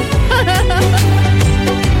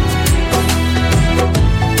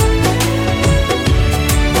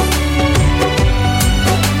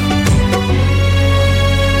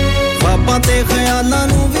बाबा ते ख्यालां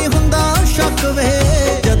नू भी हुंदा शक वे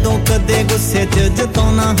जदों कदे गुस्से च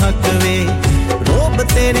जताना हक वे रोब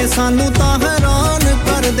तेरे सानू तां हैरान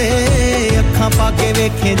कर दे अखां पाके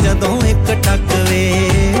वेखे जदों एक टक वे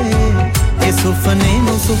ए सुपने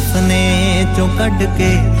नू सुपने चों कढ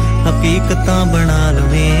के हकीकतां बना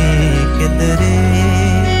लवे किधरे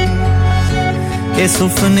ए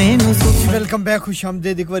सुपने नू वेलकम बैक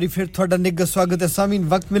खुशामदीद एक बारी फिर ਤੁਹਾਡਾ ਨਿੱਘਾ ਸਵਾਗਤ ਹੈ ਸਾਮੀਨ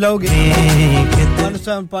ਵਕਤ ਮਿਲਾਓਗੇ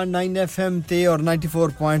 107.9 FM ਤੇ और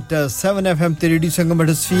 94.7 FM ਤੇ radio Sangam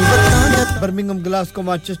Huddersfield Birmingham Glasgow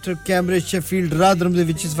Manchester Cambridge Sheffield Rotherham ਦੇ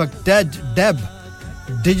ਵਿੱਚ ਇਸ ਵਕਤ ਡੈਬ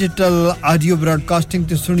डिजिटल ऑडियो ब्रॉडकास्टिंग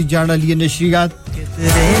ਤੇ ਸੁਣੀ ਜਾਣ ਵਾਲੀ ਨਸ਼ਰੀਆਤ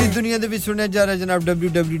ਪੂਰੀ ਦੁਨੀਆ ਦੇ ਵਿੱਚ ਸੁਣਿਆ ਜਾ ਰਿਹਾ ਜਨਾਬ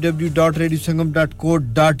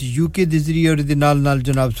www.radiosangam.co.uk ਦੇ ਜ਼ਰੀਏ ਔਰ ਦੇ ਨਾਲ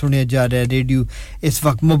ਜਨਾਬ ਸੁਣਿਆ ਜਾ ਰਿਹਾ ਰੇਡੀਓ ਇਸ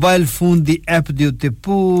ਵਕਤ ਮੋਬਾਈਲ ਫੋਨ ਦੀ ਐਪ ਦੇ ਉੱਤੇ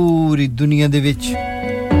ਪੂਰੀ ਦੁਨੀਆ ਦੇ ਵਿੱਚ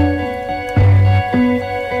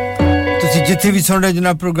ਤੁਸੀਂ ਜਿੱਥੇ ਵੀ ਸੁਣ ਰਹੇ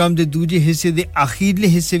ਜਨਾਬ ਪ੍ਰੋਗਰਾਮ ਦੇ ਦੂਜੇ ਹਿੱਸੇ ਦੇ ਅਖੀਰਲੇ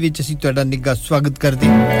ਹਿੱਸੇ ਵਿੱਚ ਅਸੀਂ ਤੁਹਾਡਾ ਨਿੱਘਾ ਸਵਾਗਤ ਕਰਦੇ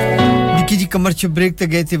ਹਾਂ निकी जी कमर्शियल ब्रेक तक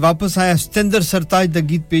गए थे वापस आए स्तेंद्र सरताज दा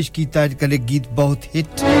गीत पेश कीता आजकल एक गीत बहुत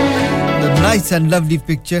hit nice and lovely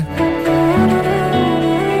picture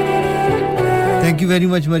thank you very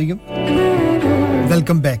much Mariam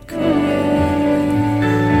welcome back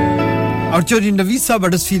और चोरी नवीद साहब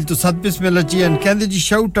हडसफील्ड तो साथ बिस्मिल्लाह जी एंड कहंदे जी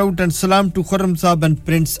शाउट आउट एंड सलाम to Khurram Sahab and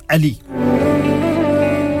Prince Ali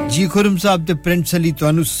ji Khurram Sahab ते प्रिंस अली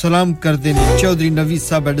ਤੁਹਾਨੂੰ सलाम करदे ने चौधरी नवीद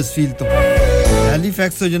साहब हडसफील्ड तो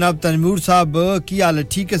हैलीफैक्स तो जनाब तनमूर साहब की हाल है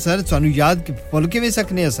ठीक है सर ਤੁਹਾਨੂੰ याद भूल के वे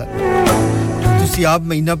सकने हैं सर ਤੁਸੀਂ आप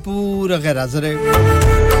महीना पूरा गैर हाजिर है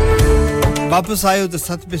वापस आए हो तो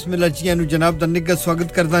सत बिस्मिल्लाह जी ਨੂੰ जनाब ਦਾ ਨਿੱਘਾ ਸਵਾਗਤ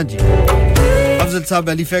ਕਰਦਾ ਜੀ अफजल साहब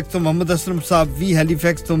हैलीफैक्स तो मोहम्मद असलम साहब वी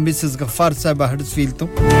हैलीफैक्स तो मिसेस गफार साहब हडसफील्ड तो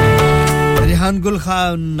रेहान गुल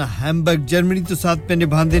खान हैम्बर्ग जर्मनी तो साथ पे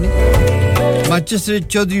निभांदे ने मैनचेस्टर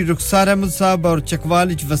चौधरी रुखसार अहमद साहब और चकवाल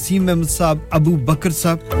वसीम अहमद साहब अबू बकर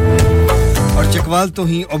साहब और चकवाल तो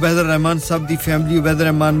ही उबैदुर रहमान साहब दी family Ubaidur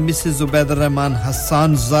Rahman Mrs Ubaidur Rahman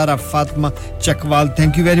Hassan Zara Fatima Chakwal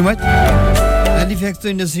thank you very much Halifax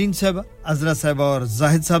तो नसरीन साहब अजरा साहब और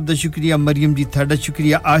जाहिद साहब दा शुक्रिया मरियम जी थाड़ा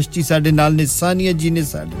शुक्रिया आशती साडे नाल ने सानिया जी ने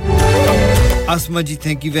साडे Asma ji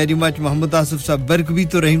thank you very much Mohammad Asif Sahab बरकवी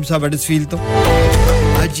तो रहीम साहब हडसफील्ड तो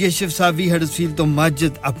हाजी अशरफ साहब भी हडसफील्ड तो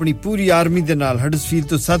माजिद अपनी पूरी आर्मी दे नाल हडसफील्ड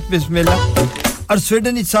तो साथ बिस्मिल्लाह और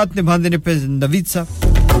स्वीडन के साथ निभांदे ने पे नवीद साहब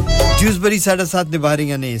ड्यूसबरी साडा साथ निभा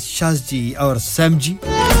रही ने शाज जी और सैम जी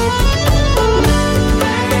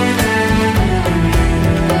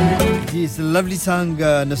इस लवली सॉन्ग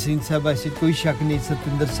नसरीन साहब ऐसे कोई शक नहीं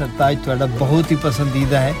सतेंद्र सरताज ਤੁਹਾਡਾ बहुत ही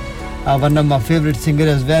पसंदीदा है one of my favourite singer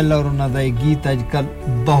as well और ਉਹਨਾਂ ਦਾ ਇਹ ਗੀਤ ਅੱਜਕੱਲ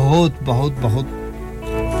बहुत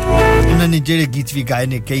ਉਹਨਾਂ ਨੇ ਜਿਹੜੇ ਗੀਤ ਵੀ ਗਾਏ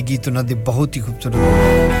ਨੇ ਕਈ ਗੀਤ ਉਹਨਾਂ ਦੇ ਬਹੁਤ ਹੀ ਖੂਬਸੂਰਤ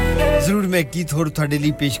ਜ਼ਰੂਰ ਮੈਂ ਗੀਤ ਹੋਰ ਤੁਹਾਡੇ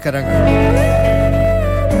ਲਈ ਪੇਸ਼ ਕਰਾਂਗਾ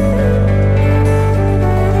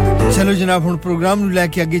चलो जनाब हुन प्रोग्राम नु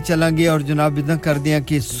लेके आगे चलांगे और जनाब इदा करदे हैं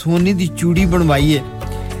कि सोने दी चूड़ी बनवाई है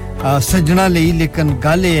सजना ਲਈ लेकिन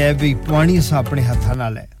गल है भी पानी सा अपने हाथा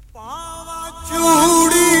नाल है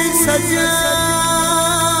चूड़ी सजना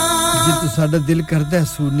जे तू साडा दिल करदा है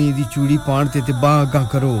सोने दी चूड़ी पाण ते बागा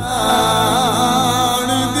करो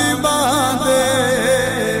दी बांदे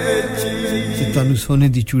विच तानू सोने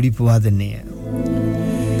दी चूड़ी पवा देने हैं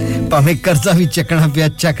भाਵੇਂ ਕਰਜ਼ਾ ਵੀ ਚੱਕਣਾ ਪਿਆ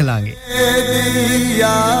ਚੱਕ ਲਾਂਗੇ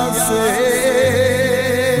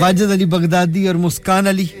वाजिद अली बगदादी और मुस्कान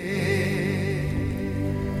अली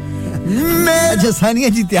अच्छा सानिया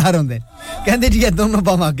जी तैयार होंदे कहंदे जी ये दोनों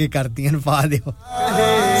बावां आगे करती हैं पा दियो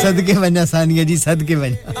सदके वन्या सानिया जी सदके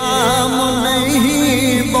वन्या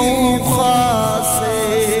नहीं बौफा से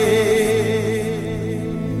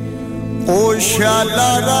ओ शाला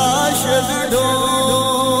राशिद दो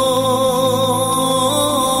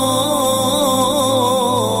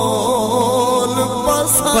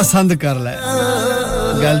पसंद कर ले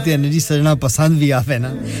गलती है जी सजना पसंद भी आवे ना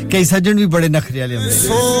कई सजन भी बड़े नखरे वाले होंदे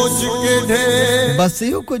सोच के ढेर बस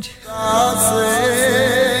यो कुछ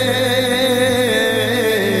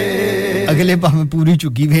अगले भाਵੇਂ पूरी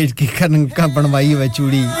चुगी भेज के कनका बनवाई हुई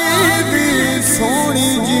चूड़ी भी सोनी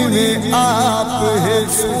जी में आप है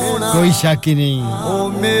सोना कोई शक ही नहीं ओ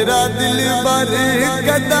मेरा दिल बर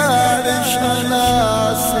कदार शना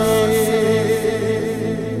से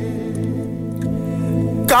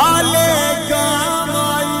काले काम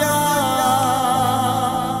आया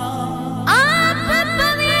आप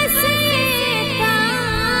पवे से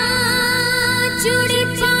चूड़ी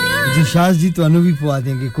पा जो शाज जी ਤੁਹਾਨੂੰ ਵੀ ਪਵਾ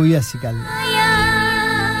ਦੇंगे कोई ऐसी गल नहीं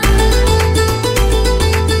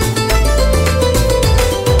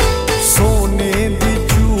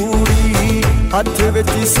हथ विच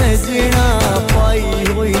सजना पाई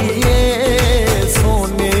हुई है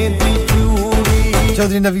सोने दी चूड़ी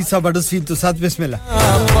चौधरी नवीद साहब बडोस्फील्ड तो साथ बिस्मिल्लाह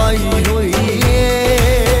पाई हुई है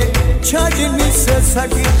छड़ नहीं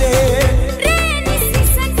सकते रे नहीं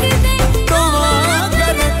सकते तो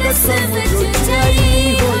कर कसम जो चाहिए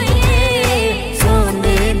हुई है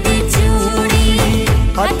सोने दी चूड़ी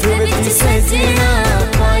हथ विच सजना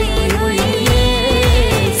पाई हुई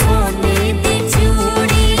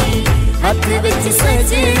हथ विच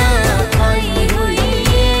सजना पाई हुई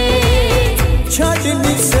है छड़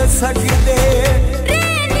नहीं सकते रे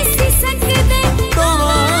नहीं सकते तो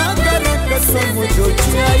कर कसम जो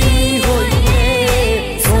चाहिए हुई है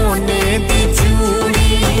सोने दी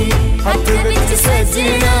चूड़ी हथ विच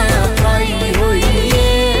सजना पाई हुई है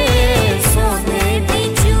सोने दी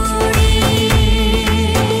चूड़ी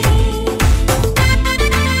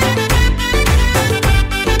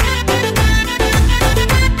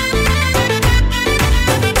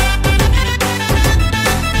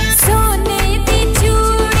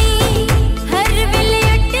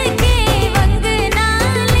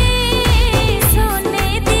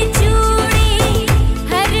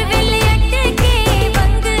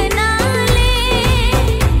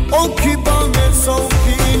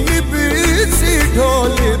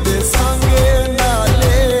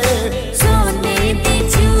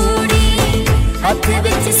हथ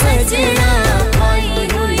विच सजना पाई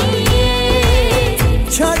हुई है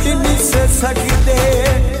छड़ नहीं सकते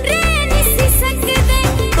रे नहीं सकते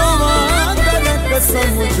तो कर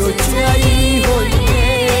कसम जो चाहिए हुई है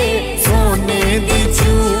सोने दी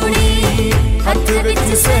चूड़ी हथ विच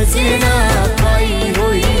सजना पाई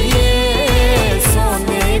हुई है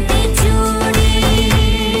सोने दी चूड़ी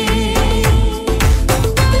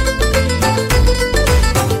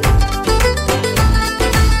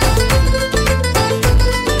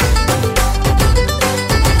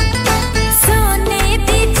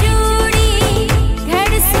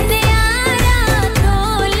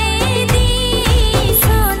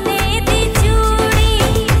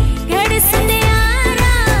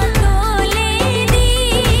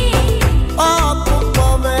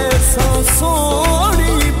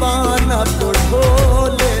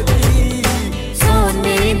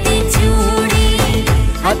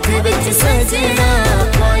हथ विच सजना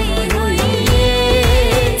पाई हुई है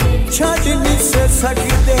छड़ नहीं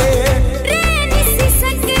सकते रे नहीं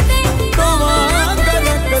सकते तो कर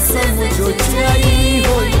कसम जो चाहिए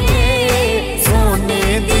हुई है सोने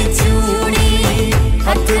दी चूड़ी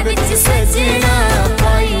हथ विच सजना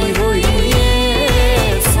पाई हुई है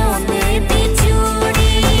सोने दी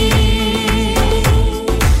चूड़ी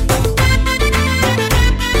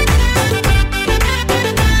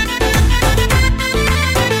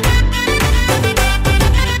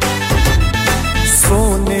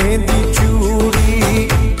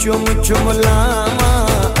चुम चुम लावा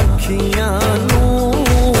अखियां नू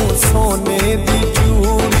सोने दी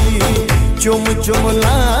चूड़ी चुम चुम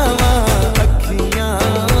लावा अखियां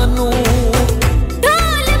नू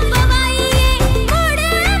ढोल पवाइए मुड़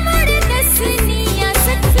मुड़ दसनिया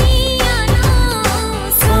सखियां नू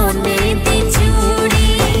सोने दी चूड़ी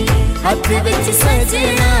हथ विच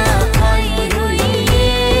सजना पाई हुई है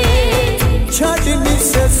छड़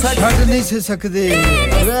नहीं सकते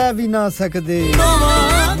रह भी ना सकते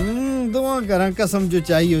दुआ करा कसम जो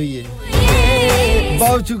चाहिए हुई है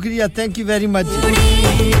बहुत शुक्रिया thank you very much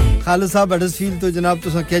Khalid Sahab बडोस्फील्ड तो जनाब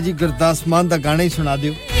तुसा क्या जी गुरदास मान दा गाना ही सुना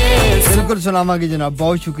दियो बिल्कुल सुनावांगे जनाब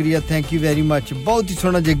बहुत शुक्रिया थैंक यू वेरी मच बहुत ही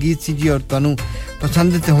सोहना जे गीत सी जी और तानू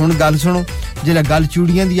पसंद ते हुन गल सुनो जेला गल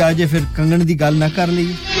चूड़ियां दी आ जाए फिर कंगन दी गल ना कर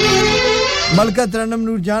लईए मलका तरन्नम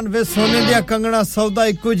नूर जान वे सोने दिया कंगना सौदा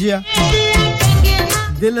इको जिया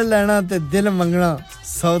दिल लेना ते दिल मंगना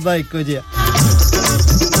सौदा इको जिया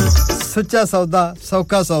सच्चा सौदा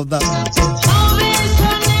सौखा सौदा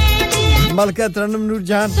मलका तरन्नम नूर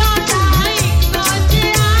जान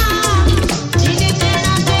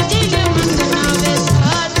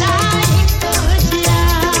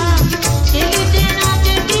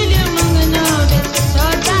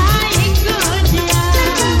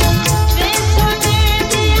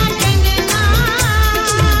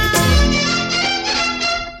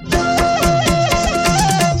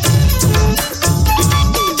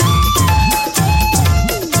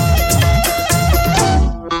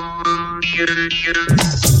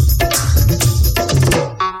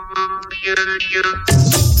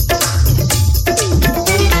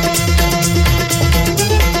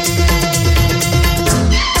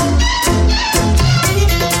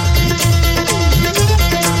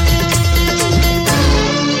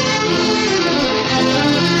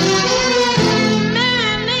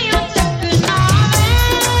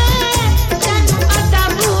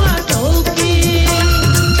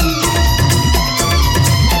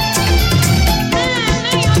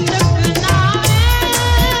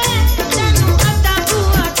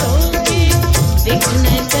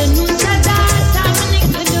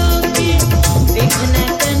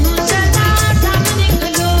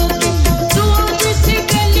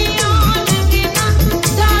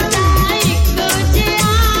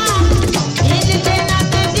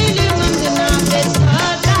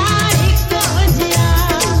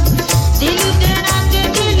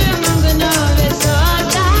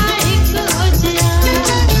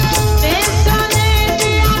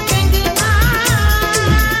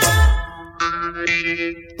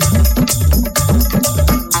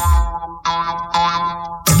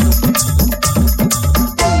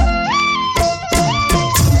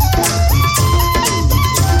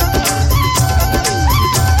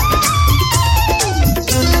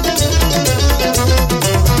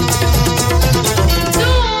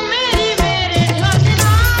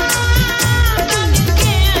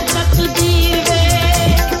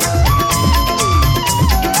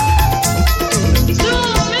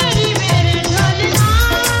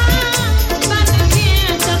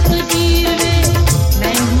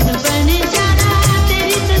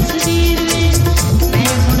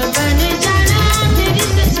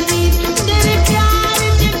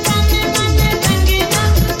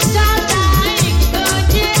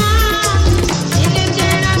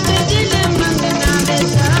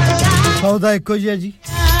ਸੌਦਾ ਇੱਕੋ ਜਿਹਾ ਜੀ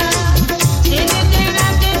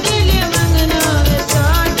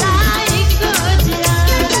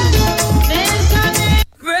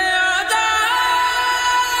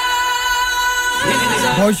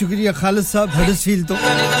ਬਹੁਤ ਸ਼ੁਕਰੀਆ ਖਾਲਿਦ ਸਾਹਿਬ ਹਡਸਫੀਲ ਤੋਂ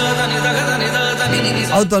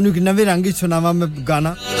ਆਓ ਤੁਹਾਨੂੰ ਇੱਕ ਨਵੇਂ ਰੰਗ ਵਿੱਚ ਸੁਣਾਵਾਂ ਮੈਂ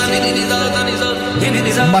ਗਾਣਾ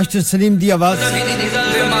ਮਾਸਟਰ ਸਲੀਮ ਦੀ ਆਵਾਜ਼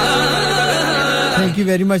thank you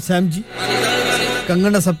very much Sam ji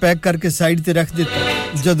ਕੰਗਣਾ ਸਭ ਪੈਕ ਕਰਕੇ ਸਾਈਡ ਤੇ ਰੱਖ ਦਿੱਤਾ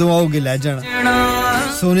ਜਦੋਂ आओगे ले जाना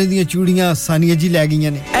सोने दी चूड़ियां सानिया जी ले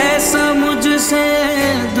गईयां ने ऐसा मुझसे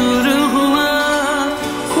दूर हुआ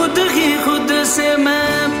खुद ही खुद से मैं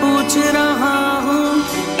पूछ रहा हूँ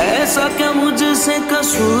ऐसा क्या मुझसे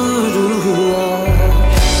कसूर हुआ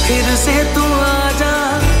फिर से तू आजा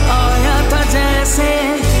आया था जैसे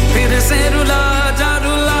फिर से रुला जा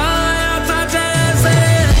रुलाया था जैसे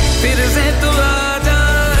फिर से तू आजा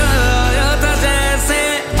आया था जैसे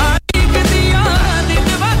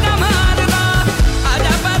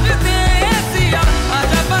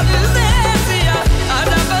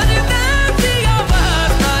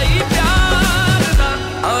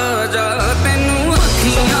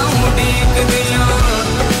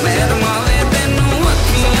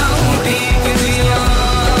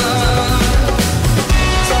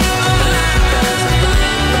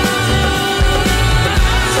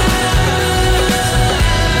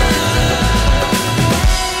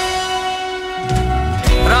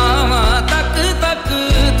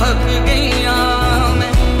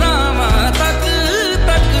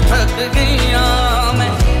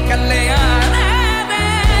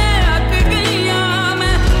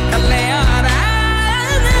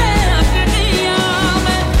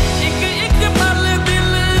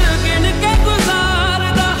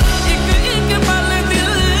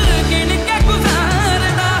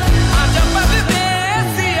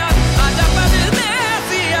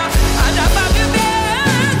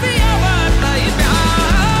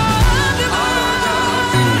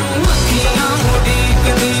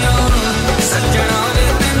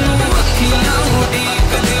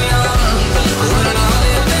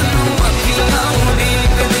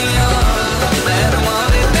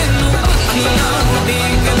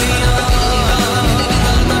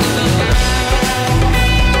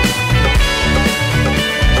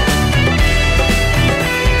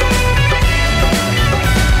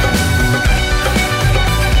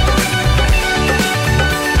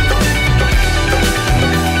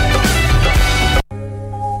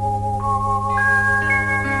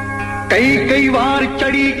कई बार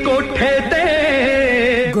चढ़ी कोठे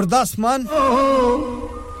ते गुरदास मान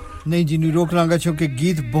नहीं जी नहीं रोक लांगा क्योंकि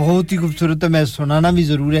गीत बहुत ही खूबसूरत है मैं सुनाना भी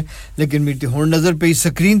जरूर है लेकिन मेरी हुन नजर पई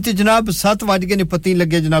स्क्रीन ते जनाब 7 बज के ने पता ही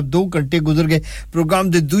लगे जनाब 2 घंटे गुजर गए प्रोग्राम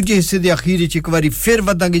दे दूजे हिस्से दे आखिर विच एक बारी फिर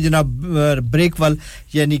वधांगे जनाब ब्रेक वाल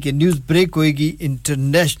यानी कि न्यूज़ ब्रेक होएगी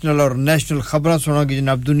इंटरनेशनल और नेशनल खबरां सुनांगे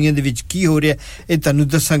जनाब दुनिया दे विच की हो रहा है ए तानू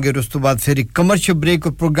दसांगे और उस तो बाद फिर एक कमर्शियल ब्रेक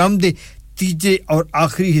और प्रोग्राम दे तीजे और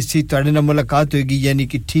आखिरी हिस्से ਤੁਹਾਡੇ ਨਾਲ ਮੁਲਾਕਾਤ ਹੋਏਗੀ ਯਾਨੀ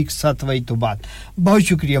ਕਿ ਠੀਕ 7 ਵਜੇ ਤੋਂ ਬਾਅਦ ਬਹੁਤ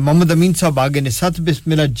ਸ਼ੁਕਰੀਆ मोहम्मद अमीन साहब आगे ने 7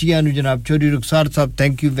 बिस्मिल्लाह जी आनु जनाब चौधरी रुखसार साहब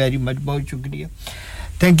थैंक यू वेरी मच बहुत शुक्रिया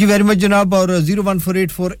थैंक यू वेरी मच जनाब और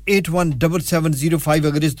 01484817705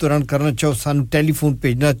 अगर इस दौरान करना चाहो सानू टेलीफोन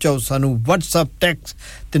भेजना चाहो सानू व्हाट्सएप टेक्स्ट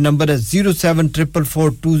ते नंबर है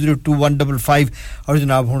 07444202155 और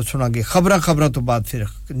जनाब हुन सुनांगे खबरां तो बाद फिर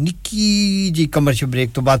निक्की जी कमर्शियल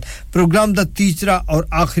ब्रेक तो बाद प्रोग्राम दा तीसरा और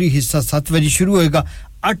आखिरी हिस्सा 7 बजे शुरू होएगा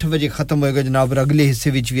 8 बजे खत्म होएगा जनाब अगले हिस्से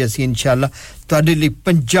विच भी ਅਸੀਂ इंशाल्लाह ਤੁਹਾਡੇ ਲਈ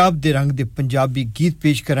ਪੰਜਾਬ ਦੇ ਰੰਗ ਦੇ ਪੰਜਾਬੀ ਗੀਤ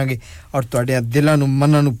ਪੇਸ਼ ਕਰਾਂਗੇ ਔਰ ਤੁਹਾਡੇ ਦਿਲਾਂ ਨੂੰ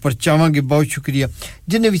ਮਨਾਂ ਨੂੰ ਪਰਚਾਵਾਂਗੇ ਬਹੁਤ ਸ਼ੁਕਰੀਆ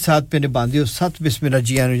ਜਿੰਨੇ ਵੀ ਸਾਥ ਪੇ ਨਿਭਾਉਂਦੇ ਹੋ ਸਤ ਬਿਸਮਿਲ੍ਲਾ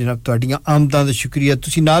ਜੀ ਆਨੂ ਜਨਾਬ ਤੁਹਾਡੀਆਂ ਆਮਦਾਂ ਦਾ ਸ਼ੁਕਰੀਆ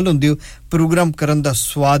ਤੁਸੀਂ ਨਾਲ ਹੁੰਦੇ ਹੋ ਪ੍ਰੋਗਰਾਮ ਕਰਨ ਦਾ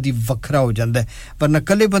ਸਵਾਦ ਹੀ ਵੱਖਰਾ ਹੋ ਜਾਂਦਾ ਹੈ ਵਰਨਾ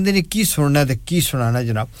ਕੱਲੇ ਬੰਦੇ ਨੇ ਕੀ ਸੁਣਨਾ ਤੇ ਕੀ ਸੁਣਾਣਾ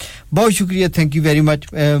ਜਨਾਬ ਬਹੁਤ ਸ਼ੁਕਰੀਆ ਥੈਂਕ ਯੂ ਵੈਰੀ ਮਚ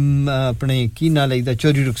ਆਪਣੇ ਕੀ ਨਾਂ ਲਈਦਾ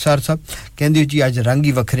ਚੌਧਰੀ ਰੁਖਸਾਰ ਸਾਹਿਬ ਕਹਿੰਦੇ ਜੀ ਅੱਜ ਰੰਗ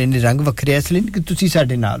ਹੀ ਵੱਖਰੇ ਨੇ ਰੰਗ ਵੱਖਰੇ ਇਸ ਲਈ ਕਿ ਤੁਸੀਂ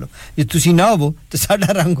ਸਾਡੇ ਨਾਲ ਹੋ ਜੇ ਤੁਸੀਂ ਨਾ ਹੋਵੋ ਤੇ ਸਾਡਾ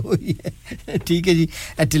रंग होई है ठीक है जी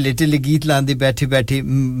टिले टिले गीत लांदे बैठे बैठे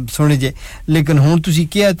सुने जे लेकिन हुन तुसी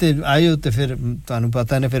किया ते आए हो ते फिर तानु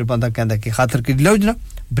पता ने फिर बंदा कहंदा कि खातर कर लो जना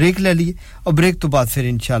ब्रेक ले लिए और ब्रेक तो बाद फिर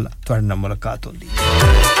इंशाल्लाह ਤੁਹਾਡੇ ਨਾਲ ਮੁਲਾਕਾਤ ਹੁੰਦੀ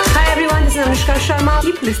Hi everyone, this is Anushka Sharma.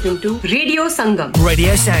 Keep listening to Radio Sangam.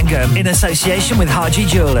 Radio Sangam in association with Haji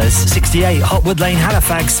Jewellers, 68 Hotwood Lane,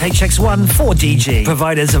 Halifax, HX1 4DG.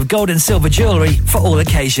 Providers of gold and silver jewellery for all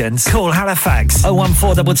occasions. Call Halifax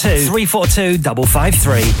 01422 342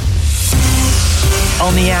 553.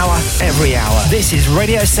 On the hour, every hour. This is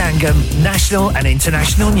Radio Sangam, national and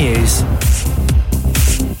international news.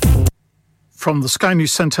 From the Sky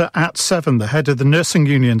News Centre at 7, the head of the Nursing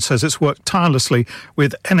Union says it's worked tirelessly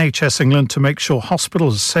with NHS England to make sure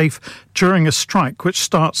hospitals are safe during a strike which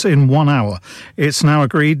starts in 1 hour. It's now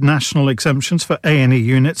agreed national exemptions for A&E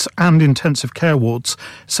units and intensive care wards,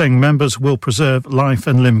 saying members will preserve life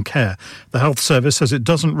and limb care. The Health Service says it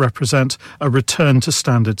doesn't represent a return to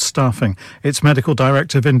standard staffing. Its medical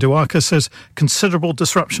director, Vinduaka, says considerable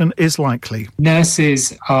disruption is likely. Nurses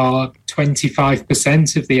are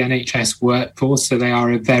 25% of the NHS workforce, so they are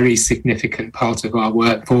a very significant part of our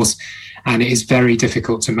workforce, and it is very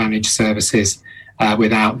difficult to manage services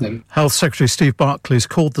without them. Health Secretary Steve Barclay's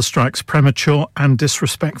called the strikes premature and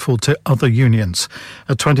disrespectful to other unions.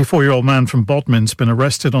 A 24-year-old man from Bodmin's been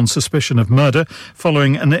arrested on suspicion of murder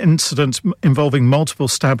following an incident involving multiple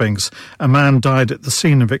stabbings. A man died at the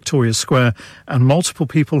scene in Victoria Square and multiple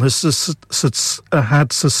people had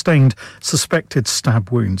sustained suspected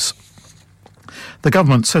stab wounds. The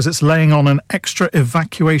government says it's laying on an extra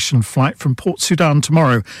evacuation flight from Port Sudan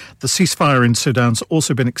tomorrow. The ceasefire in Sudan's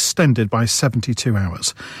also been extended by 72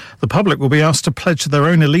 hours. The public will be asked to pledge their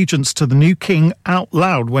own allegiance to the new king out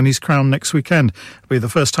loud when he's crowned next weekend. It'll be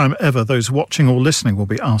the first time ever those watching or listening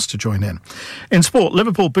will be asked to join in. In sport,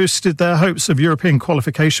 Liverpool boosted their hopes of European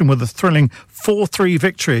qualification with a thrilling 4-3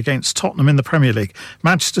 victory against Tottenham in the Premier League.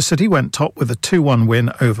 Manchester City went top with a 2-1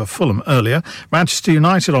 win over Fulham earlier. Manchester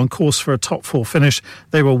United on course for a top 4 finish.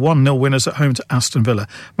 They were 1-0 winners at home to Aston Villa.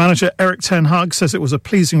 Manager Erik ten Hag says it was a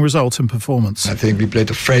pleasing result and performance. I think we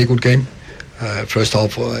played a very good game. First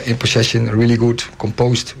half in possession, really good,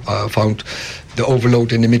 composed. Found the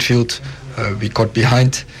overload in the midfield. We got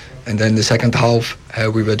behind. And then the second half,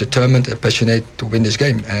 we were determined and passionate to win this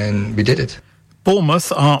game. And we did it.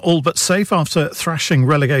 Bournemouth are all but safe after thrashing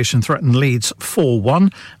relegation-threatened Leeds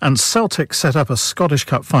 4-1, and Celtic set up a Scottish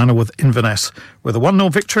Cup final with Inverness with a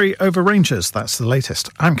 1-0 victory over Rangers. That's the latest.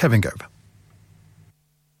 I'm Kevin Gobe.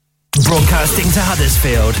 Broadcasting to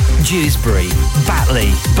Huddersfield, Dewsbury, Batley,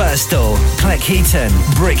 Birstall, Cleckheaton,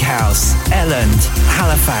 Brickhouse, Elland,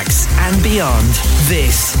 Halifax and beyond.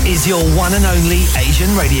 This is your one and only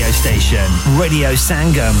Asian radio station. Radio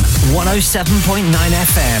Sangam, 107.9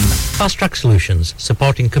 FM. Fast Track Solutions,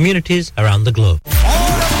 supporting communities around the globe.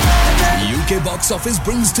 UK Box Office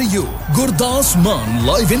brings to you Gurdas Maan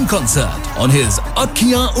live in concert on his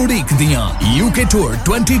Akhiyan Udik Diyan UK Tour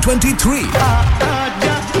 2023.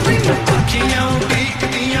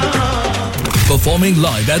 Performing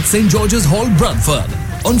live at St. George's Hall, Bradford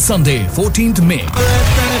on Sunday, 14th May.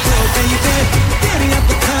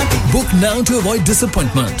 Book now to avoid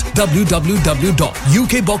disappointment.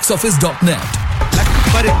 www.ukboxoffice.net.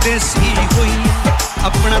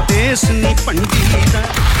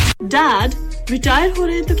 Dad, retire हो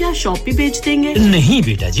रहे हैं तो क्या shop भी बेच देंगे? नहीं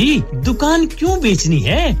बेटा जी, दुकान क्यों बेचनी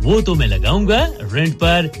है? वो तो मैं लगाऊंगा रेंट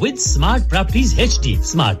पर with smart properties HD.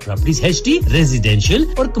 Smart properties HD residential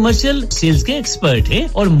और कमर्शियल सेल्स के एक्सपर्ट हैं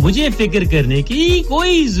और मुझे फिक्र करने की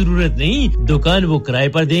कोई जरूरत नहीं। दुकान वो किराए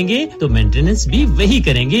पर देंगे तो मेंटेनेंस भी वही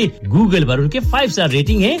करेंगे। गूगल पर उनके 5 स्टार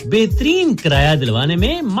रेटिंग है, बेहतरीन किराया दिलवाने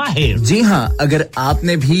में माहिर। जी हां, अगर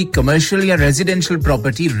आपने भी कमर्शियल या रेजिडेंशियल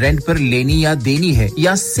प्रॉपर्टी रेंट पर लेनी या देनी है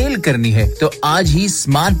या सेल करनी है तो आज ही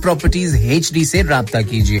स्मार्ट प्रॉपर्टीज एचडी से राब्ता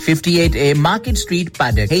कीजिए। 58A market street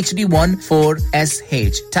paddock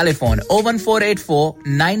HD14SH। Telephone 01484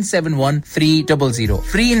 971 300।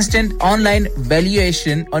 Free instant online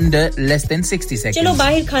valuation under less than 60 seconds. चलो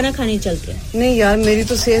बाहर खाना खाने चलते हैं। नहीं यार, मेरी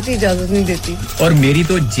तो सेहत ही इजाजत नहीं देती। और मेरी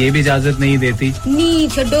तो जेब इजाजत नहीं देती। नी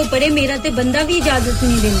छोड़ो परे, मेरा ते बंदा भी इजाजत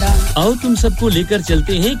नहीं देता। आओ तुम सबको लेकर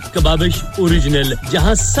चलते हैं कबाबिश ओरिजिनल,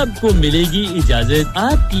 जहां सबको मिलेगी इजाजत।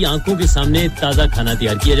 आपकी आंखों के सामने ताजा खाना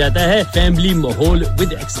तैयार किया जाता है। फैमिली माहौल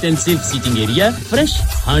with extensive seating area. Fresh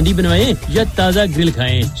handi बनवाएं या ताजा ग्रिल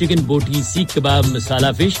खाएं। Chicken boti, seekh kebab,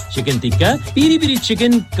 masala fish, chicken tikka, peri peri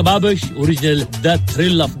chicken. Kababish original, the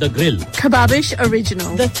thrill of the grill. Kababish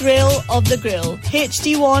Original, the thrill of the grill.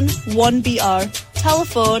 HD1 1BR.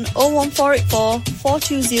 Telephone 01484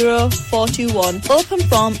 420 421. Open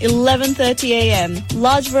from 11:30 a.m.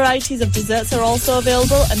 Large varieties of desserts are also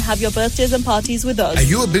available and have your birthdays and parties with us. Are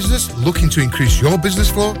you a business looking to increase your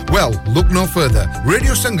business flow? Well, look no further.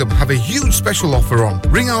 Radio Sangam have a huge special offer on.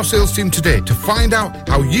 Ring our sales team today to find out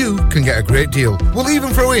how you can get a great deal. We'll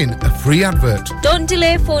even throw in a free advert. Don't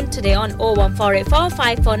delay, phone today on 01484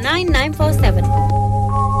 549 947.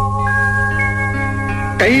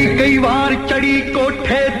 कई बार चढ़ी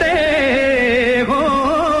कोठे ते हो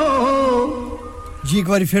जी एक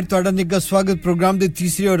बार फिर ਤੁਹਾਡਾ ਨਿੱਘਾ ਸਵਾਗਤ ਪ੍ਰੋਗਰਾਮ ਦੇ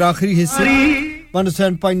ਤੀਸਰੇ ਔਰ ਆਖਰੀ ਹਿੱਸੇ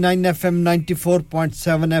 107.9 FM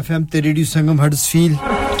 94.7 FM ਤੇ ਰੇਡੀਓ ਸੰਗਮ ਹਡਸਫੀਲ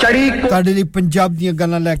ਤੁਹਾਡੇ ਲਈ ਪੰਜਾਬ ਦੀਆਂ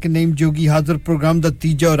ਗੱਲਾਂ ਲੈ ਕੇ ਨਈਮ ਜੋਗੀ ਹਾਜ਼ਰ ਪ੍ਰੋਗਰਾਮ ਦਾ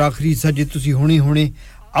ਤੀਜਾ ਔਰ ਆਖਰੀ ਹਿੱਸਾ ਜੇ ਤੁਸੀਂ ਹੁਣੇ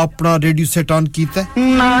ਆਪਣਾ ਰੇਡੀਓ ਸੈਟ ਆਨ ਕੀਤਾ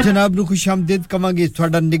ਜਨਾਬ ਨੂੰ ਖੁਸ਼ਾਮਦੀਦ ਕਵਾਂਗੇ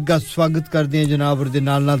ਤੁਹਾਡਾ ਨਿੱਘਾ ਸਵਾਗਤ ਕਰਦੇ ਹਾਂ ਜਨਾਬ ਔਰ ਦੇ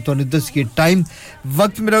ਨਾਲ ਤੁਹਾਨੂੰ ਦੱਸ ਕੇ ਟਾਈਮ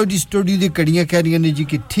ਵਕਤ ਮੇਰਾ ਜੀ ਸਟੂਡੀਓ ਦੀ ਘੜੀਆਂ ਕਹਿ ਰਹੀਆਂ ਨੇ ਜੀ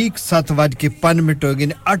ਕਿ ਠੀਕ 7:05 ਹੋ ਗਏ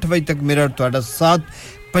ਨੇ 8 ਵਜੇ ਤੱਕ ਮੇਰਾ ਤੁਹਾਡਾ ਸਾਥ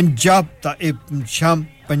ਪੰਜਾਬ ਦਾ ਇਹ ਸ਼ਾਮ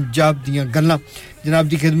ਪੰਜਾਬ ਦੀਆਂ ਗੱਲਾਂ ਜਨਾਬ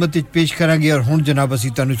ਦੀ ਖidmat ਵਿੱਚ ਪੇਸ਼ ਕਰਾਂਗੇ ਔਰ ਹੁਣ ਜਨਾਬ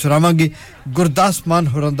ਅਸੀਂ ਤੁਹਾਨੂੰ ਸੁਣਾਵਾਂਗੇ ਗੁਰਦਾਸ ਮਾਨ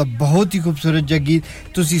ਹੋਰਾਂ ਦਾ ਬਹੁਤ ਹੀ ਖੂਬਸੂਰਤ ਜਗੀਰ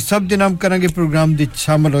ਤੁਸੀਂ ਸਭ ਦੇ ਨਾਮ ਕਰਾਂਗੇ ਪ੍ਰੋਗਰਾਮ ਦੇ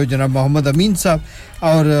ਸ਼ਾਮਲ ਹੋ ਜਨਾਬ ਮੁਹੰਮਦ ਅਮੀਨ ਸਾਹਿਬ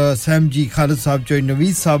और सैम जी खालिद साहब चोई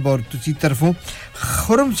नवीद साहब और तुसी तरफों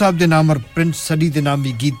खुरम साहब दे नाम और प्रिंस सडी दे नाम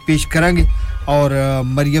भी गीत पेश करांगे और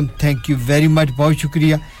Maryam thank you very much बहुत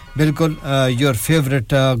शुक्रिया बिल्कुल योर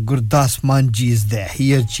फेवरेट गुरदास मान जी इज देयर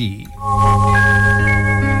हियर जी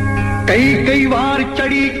कई बार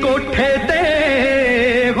चढ़ी कोठे ते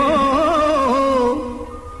हो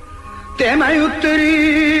ते मैं उतरी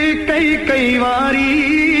कई वारी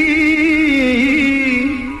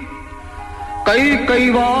कई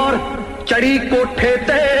बार चढ़ी कोठे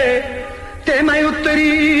ते मैं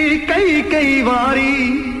उतरी कई वारी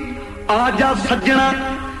आजा सजना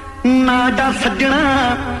ना जा सजना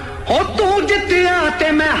हो तू जित्तिया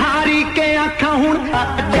ते मैं हारी के आखा हुन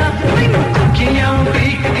आजा मैनू अखियां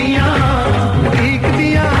उड़ीकदियां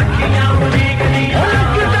अखियां उड़ीकदियां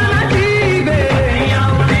लगदा ना जीवे अखियां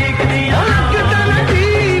उड़ीकदियां लगदा ना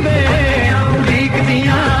जीवे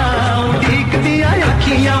उड़ीकदियां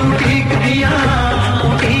अखियां उड़ीकदियां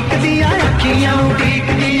अखियां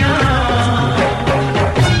उड़ीकदियां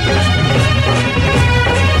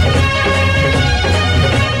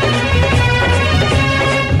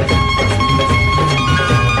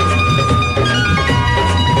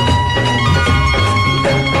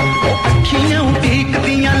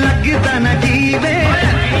लगदा ना जीवे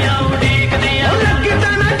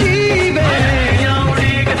लगदा ना जीवे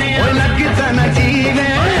लगदा ना जीवे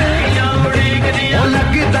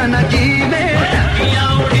लगदा ना जीवे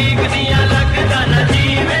लगदा ना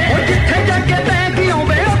जीवे जिथे जाके बैठी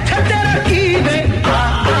होवे उथे तेरा की वे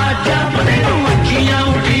आजा मैनू अखियां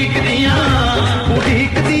उड़ीकदियां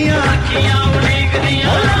अखियां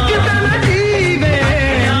उड़ीकदियां लगदा ना जीवे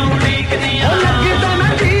लगदा ना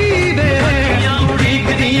जीवे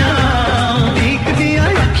उड़ीकदियां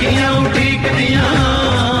अखियां उड़ीकदियां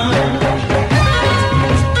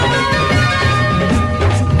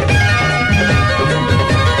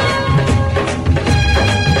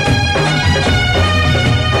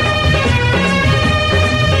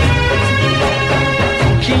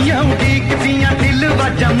दिल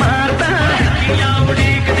वाजा मारदा अखियां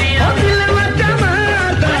उड़ीकदियां दिल वाजा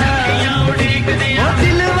मारदा अखियां उड़ीकदियां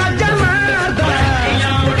दिल वाजा मारदा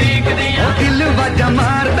अखियां उड़ीकदियां दिल वाजा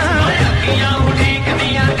मारदा अखियां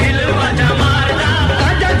उड़ीकदियां दिल वाजा मारदा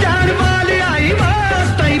आजा जान वाले आई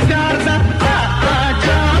वास्ता ही प्यार दा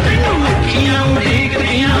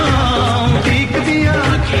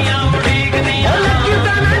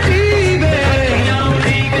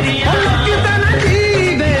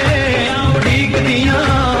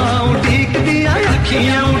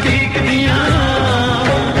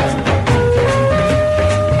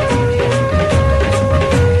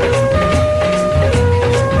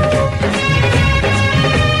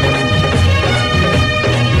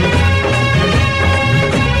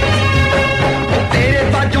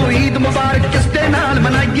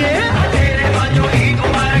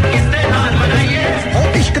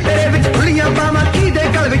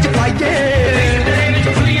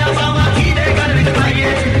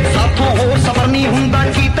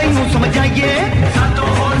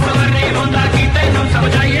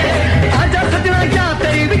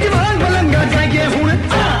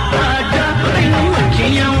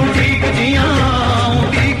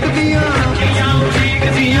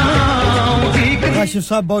काशिफ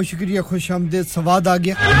साहब बहुत शुक्रिया खुशामदीद सवाद आ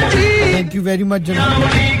गया थैंक यू वेरी मच जनाब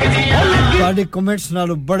ਤੁਹਾਡੇ ਕਮੈਂਟਸ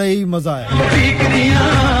ਨਾਲ ਬੜਾ ਹੀ ਮਜ਼ਾ ਆਇਆ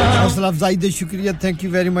ਹੌਸਲਾ ਅਫਜ਼ਾਈ ਦੇ ਸ਼ੁਕਰੀਆ ਥੈਂਕ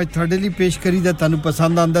ਯੂ ਵੈਰੀ ਮਚ ਤੁਹਾਡੇ ਲਈ ਪੇਸ਼ ਕਰੀਦਾ ਤੁਹਾਨੂੰ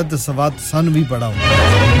ਪਸੰਦ ਆਂਦਾ ਤੇ ਸਵਾਦ ਸਾਨੂੰ ਵੀ ਬੜਾ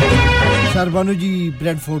ਹੁੰਦਾ ਸ਼ਰਬਾਨੂ ਜੀ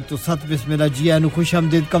ਬ੍ਰੈਡਫੋਰਡ ਤੋਂ ਸਤ ਬਿਸਮਿਲ੍ਲਾ ਜੀ ਆਨੂੰ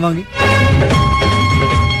ਖੁਸ਼ਾਮਦੀਦ ਕਵਾਂਗੇ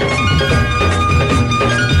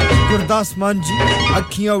ਗੁਰਦਾਸ ਮਾਨ ਜੀ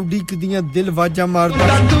ਅੱਖੀਆਂ ਉਡੀਕਦੀਆਂ ਦਿਲ ਵਾਜਾ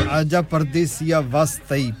ਮਾਰਦਾ ਆਜਾ ਪਰਦੇਸੀਆ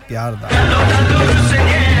ਵਸਤਾ ਹੀ ਪਿਆਰ ਦਾ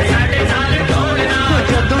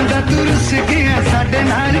ਜਦੋਂ ਦਾ ਤੂੰ ਰੁੱਸ ਗਿਆ ਸਾਡੇ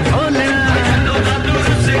ਨਾਲ ਖੋਲਣਾ ਜਦੋਂ ਦਾ ਤੂੰ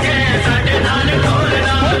ਰੁੱਸ ਗਿਆ ਸਾਡੇ ਨਾਲ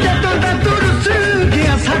ਖੋਲਣਾ ਜਦੋਂ ਦਾ ਤੂੰ ਰੁੱਸ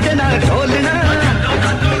ਗਿਆ ਸਾਡੇ ਨਾਲ ਖੋਲਣਾ ਜਦੋਂ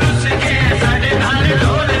ਦਾ ਤੂੰ ਰੁੱਸ ਗਿਆ ਸਾਡੇ ਨਾਲ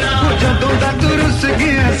ਖੋਲਣਾ ਜਦੋਂ ਦਾ ਤੂੰ ਰੁੱਸ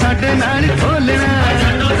ਗਿਆ ਸਾਡੇ ਨਾਲ ਖੋਲਣਾ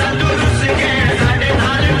ਜਦੋਂ ਦਾ ਤੂੰ ਰੁੱਸ ਗਿਆ ਸਾਡੇ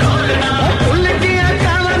ਨਾਲ ਖੋਲਣਾ ਭੁੱਲ ਗਿਆ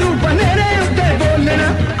ਕਾਵਾਂ ਨੂੰ ਬਨੇਰੇ ਉੱਤੇ ਬੋਲਣਾ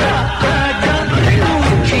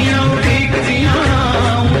ਅੱਖੀਆਂ ਉਡੀਕਦੀਆਂ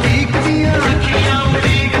ਉਡੀਕਦੀਆਂ ਅੱਖੀਆਂ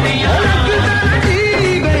ਉਡੀਕਦੀਆਂ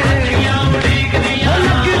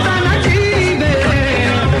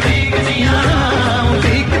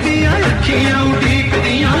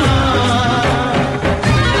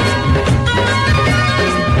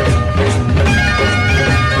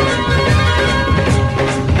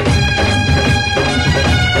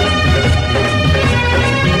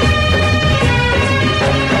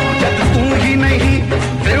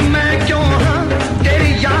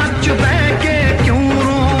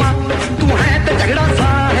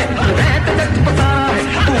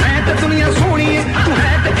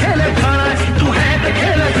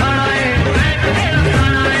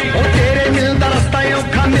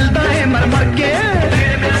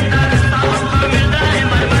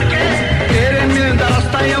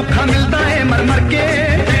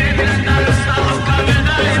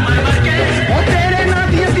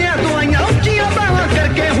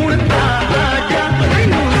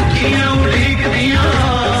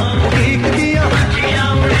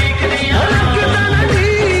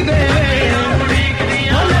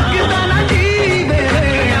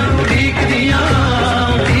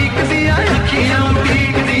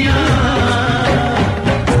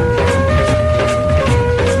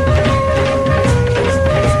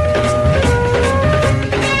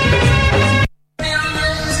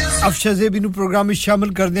शज़ेबी नु प्रोग्राम में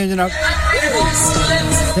शामिल कर दें जनाब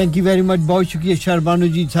थैंक यू वेरी मच बहुत शुक्रिया शरबानू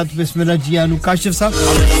जी सत बिस्मिल्लाह जी आनु काशिफ साहब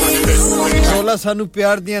रोला सानू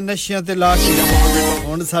प्यार दियां नशियां ते ला के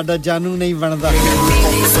हुन साडा जानू नहीं बनदा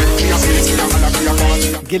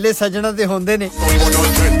गिले सजना ते होंदे ने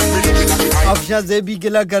अफशा ज़ेबी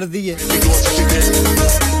गिला कर दी है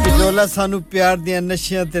रोला सानू प्यार दियां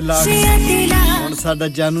नशियां ते ला के हुन साडा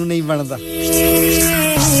जानू नहीं बनदा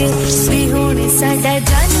हुन साडा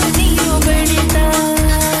जानू नहीं बनदा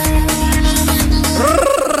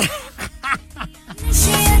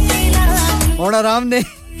हुन आराम ने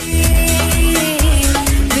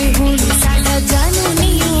हुन साडा जानू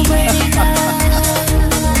नहीं बनदा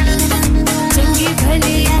चंगी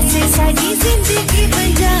भली ऐसे साडी जिंदगी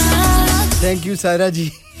बजा थैंक यू सायरा जी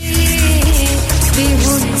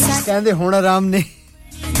कहंदे हुन आराम ने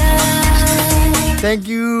थैंक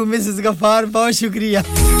यू मिसेस गफार बहुत शुक्रिया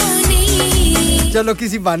चलो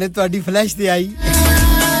किसी बहाने ਤੁਹਾਡੀ ਫਲੈਸ਼ ਤੇ ਆਈ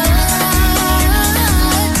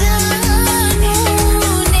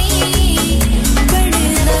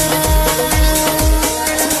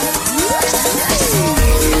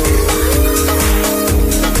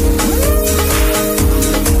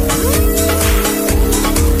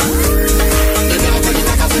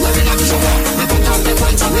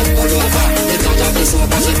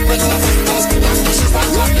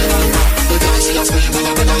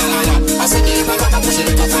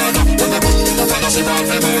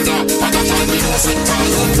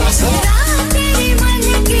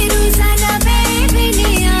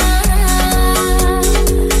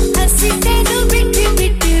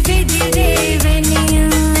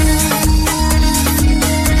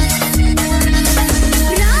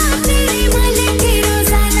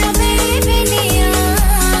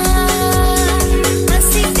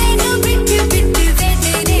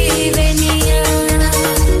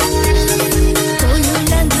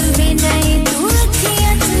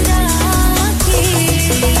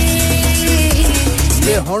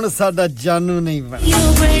ਸਾਡਾ ਜਾਨੂ ਨਹੀਂ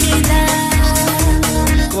ਬਣਦਾ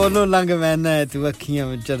ਕੋਲੋਂ ਲੰਘ ਵੈਨਾ ਹੈ ਤੂੰ ਅੱਖੀਆਂ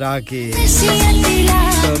ਵਿੱਚ ਰਾ ਕੇ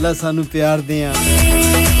ਢੋਲਾ ਸਾਨੂੰ ਪਿਆਰ ਦਿਆਂ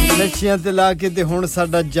ਨਸ਼ਿਆਂ ਤੇ ਲਾ ਕੇ ਤੇ ਹੁਣ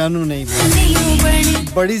ਸਾਡਾ ਜਾਨੂ ਨਹੀਂ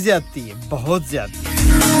ਬਣਦਾ ਬੜੀ ਜ਼ਿਆਦਤੀ ਹੈ ਬਹੁਤ ਜ਼ਿਆਦਤੀ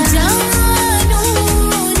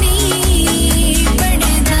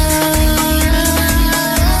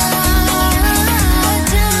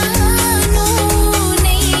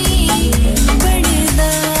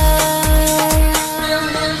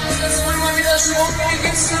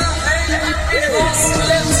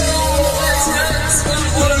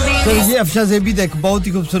अफशा ज़ेबी दा एक बहुत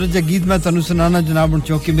ही खूबसूरत सा गीत मैं तन्नू सुनाना जनाब हुन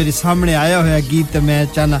चौकी मेरे सामने आया होया गीत ते मैं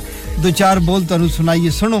चाहना दो चार बोल तन्नू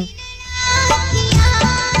सुनाइए सुनो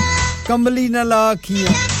कमली ना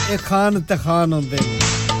लाखियां ए खान ते खान होंदे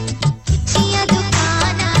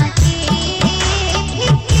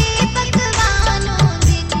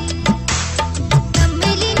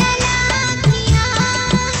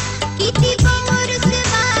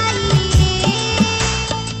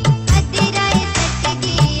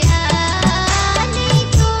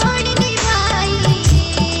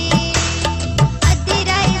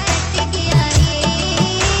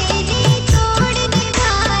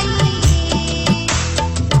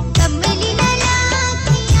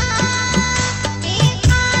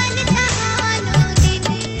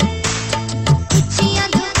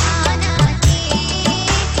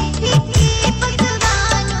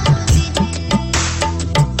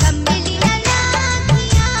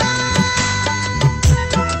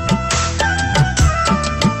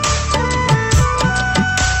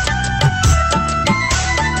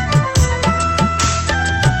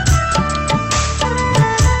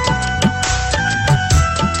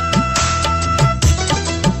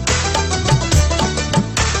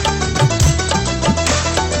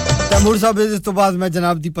तैमूर साहब इस तो बाद मैं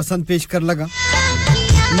जनाब दी पसंद पेश कर लगा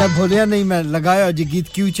मैं भूलिया नहीं मैं लगाया जी गीत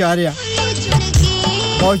क्यों चाह रहा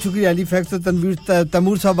बहुत शुक्रिया अली फैक्स तनवीर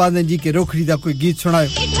तैमूर साहब ने जी के रोखड़ी दा कोई गीत सुनायो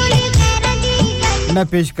मैं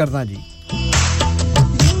पेश करदा जी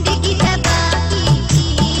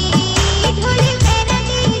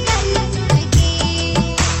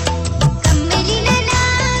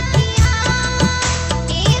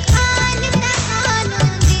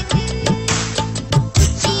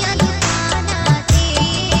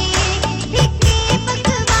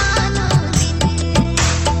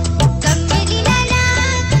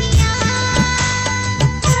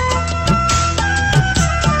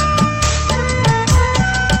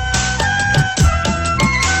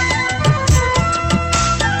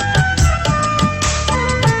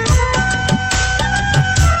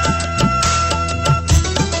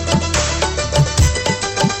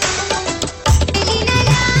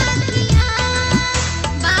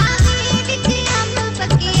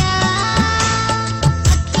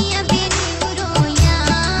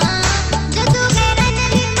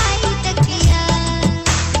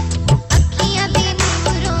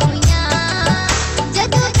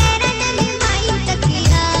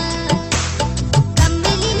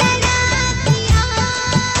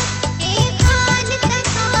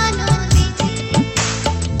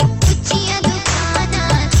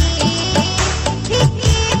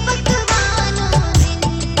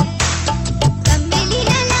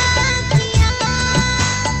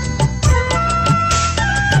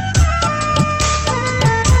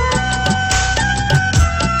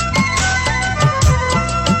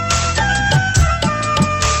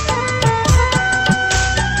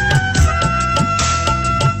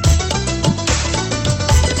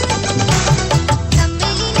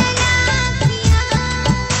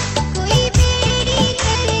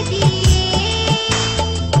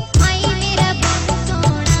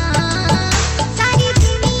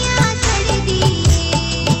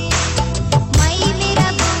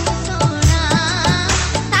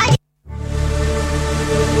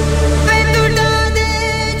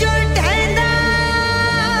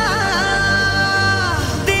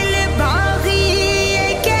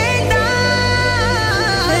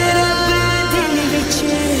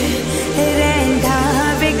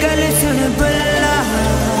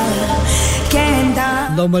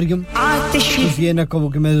मरियम ये ना कहो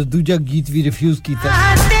कि मैं दूसरा गीत भी रिफ्यूज कीता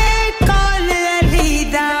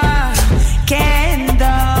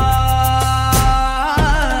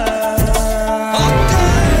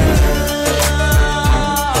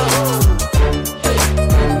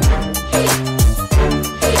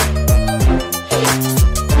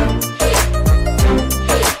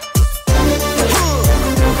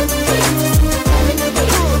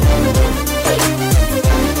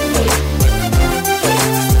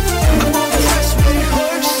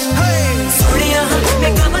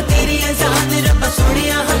Make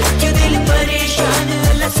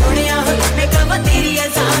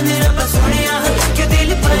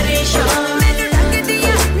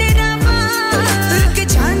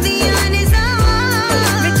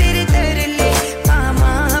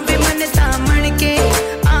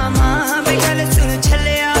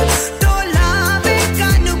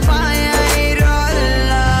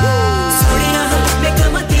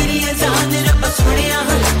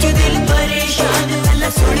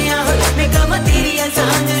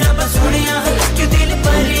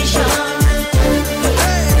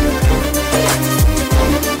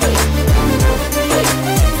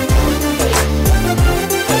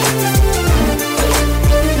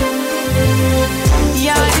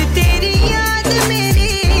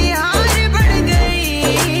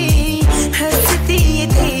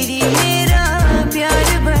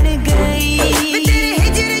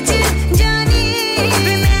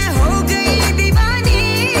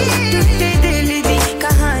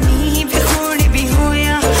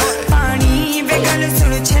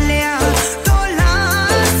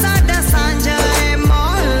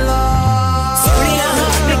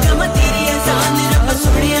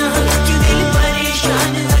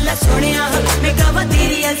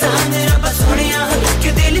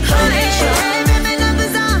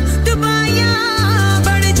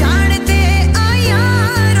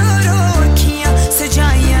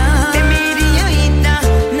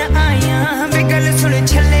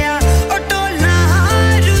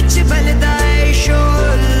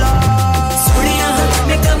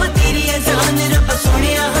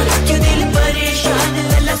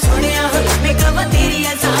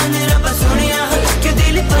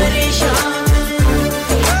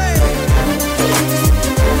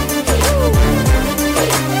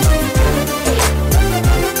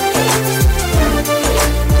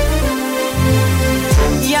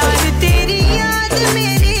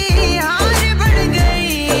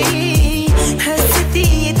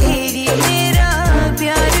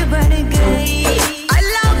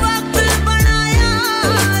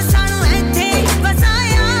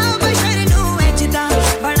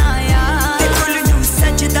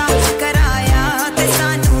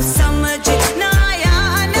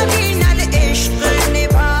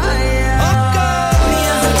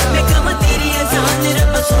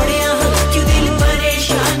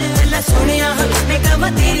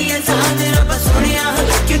आजाद रब सोनिया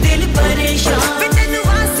क्यों दिल परेशान तेनु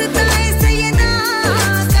वास्ता है सैयदा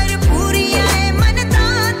कर पूरी है मनता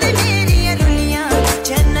ते मेरी रुलियां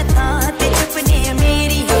जन्नता ते अपने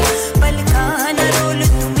मेरी पलका न रोल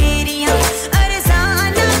तू मेरियां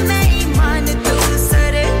अरज़ाना मैं ईमान तू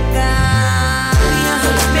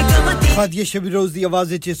फातिया शबीरोज दी आवाज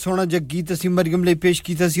विच सोना जिहा गीत ਅਸੀਂ मरियम ਲਈ ਪੇਸ਼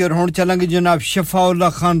ਕੀਤਾ ਸੀ ਔਰ ਹੁਣ ਚੱਲਾਂਗੇ ਜਨਾਬ ਸ਼ਫਾਉल्ला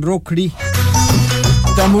ਖਾਨ ਰੋਖੜੀ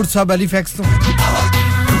ਤਮੂਰ ਸਾਹਿਬ ਹੈਲੀਫੈਕਸ ਤੋਂ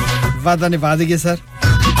ਵਾਦਾ ਨਿਭਾ ਦੇਗੇ ਸਰ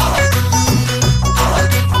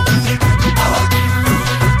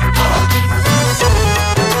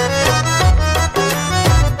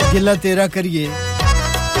गिला तेरा करिए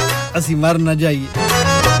ਅਸੀਂ ਮਰ ਨਾ ਜਾਈਏ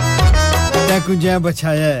ਤੈ ਕੁ ਜੈ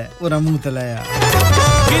ਬਛਾਇਆ ਔਰ ਮੂੰਹ ਤਲਾਇਆ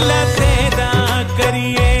गिला तेरा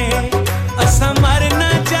करिए असा मर ना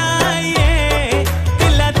जाइए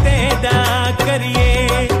गिला तेरा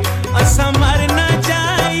करिए असा मर ना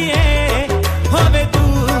जाइए होवे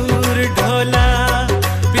दूर ढोला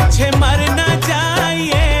पीछे मर ना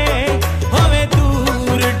जाइए होवे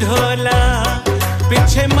दूर ढोला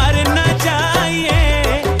पीछे मर ना जाइए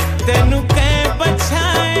तेनु कै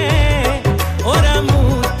बछाए और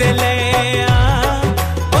मुंह ते ले आ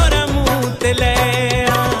और मुंह ते ले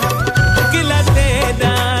आ गिला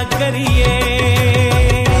तेरा करिए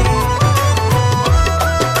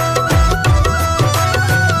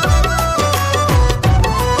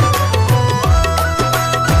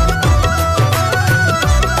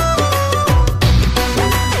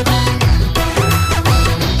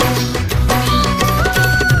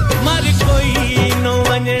मर कोई नो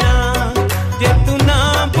वंजना जे तू ना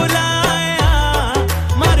बुलाया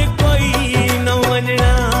मर कोई नो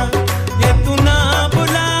वंजना जे तू ना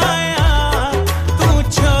बुलाया तू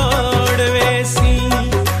छोड़ वैसी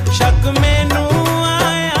शक मैनू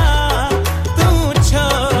आया तू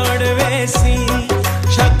छोड़ वैसी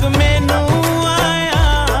शक मैनू आया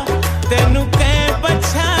तेनू कै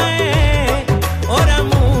बछाए और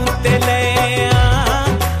मुंह ते ले आ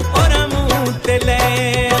और मुंह ते ले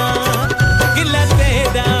आ गिला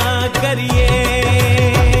तेरा करिए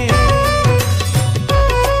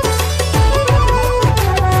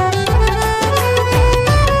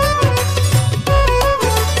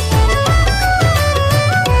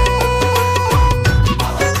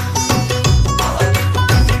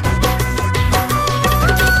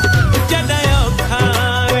जदायो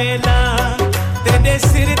खावेला तेरे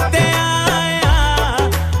सिर ते आया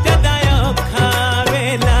जदायो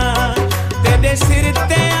खावेला तेरे सिर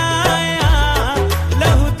ते आया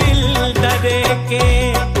लहू दिल दे के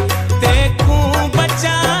तेकू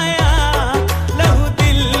बचाया लहू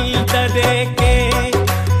दिल दे के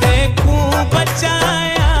तेकू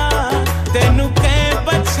बचाया तेनु कै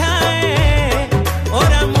बछाए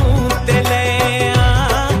और मुंह ते ले आ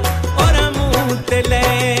और मुंह ते ले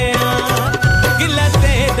आ गिला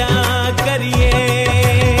तेरा करिए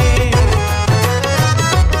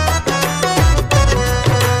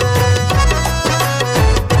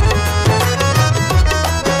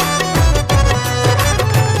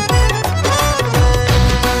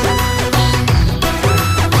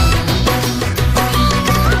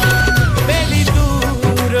बेली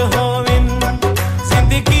दूर होविन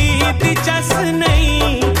जिंदगी दी चस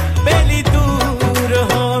नहीं बेली दूर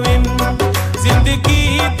होविन जिंदगी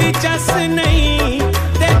दी चस नहीं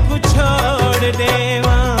ते कुछ छोड़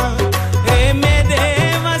देवा ए मेरे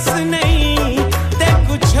वस नहीं ते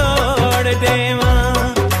कुछ छोड़ देवा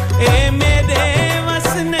ए मेरे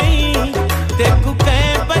वस नहीं ते कु कै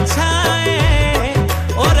बछाए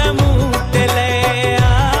और मुंह ते ले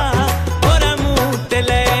आ और मुंह ते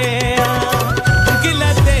ले आ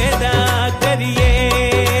गिला तेरा करिए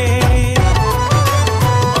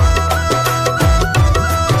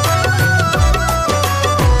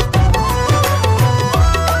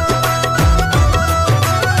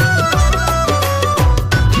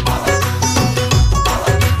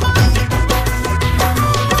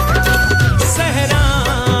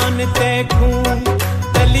सहरान देखूं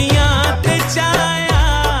तलियां ते चाया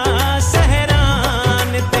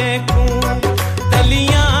सहरान देखूं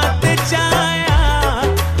तलियां ते चाया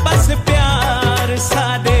बस प्यार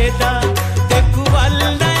सादे दा देखू वल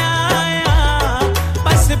आया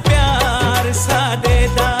बस प्यार सादे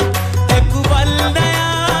दा देखू वल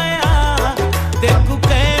आया देखू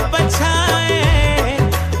कै बछाए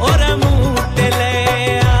और मुंह ते ले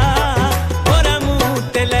आ और मुंह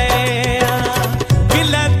ते ले आ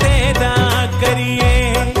गिला तेरा करिए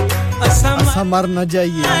असा मर ना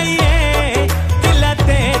जाइए गिला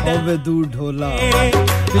तेरा होवे दूर ढोला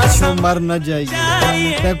पिछो मर ना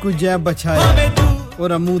जाइए तै कुछ जै बछाया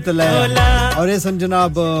और मुंह तलाया और ये सन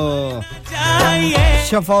जनाब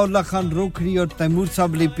शफाउल्लाह खान रोखड़ी और तैमूर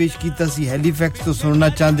साहब ने पेश कीता सी हैलीफैक्स तो सुनना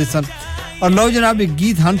चाहते सन और लो जनाब एक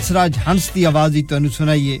गीत हंसराज हंस दी आवाज ही तनु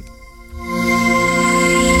सुनाइए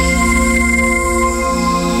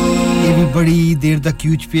ये भी बड़ी देर तक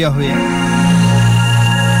क्यूच पिया होया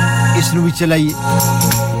इसनु भी चलाइए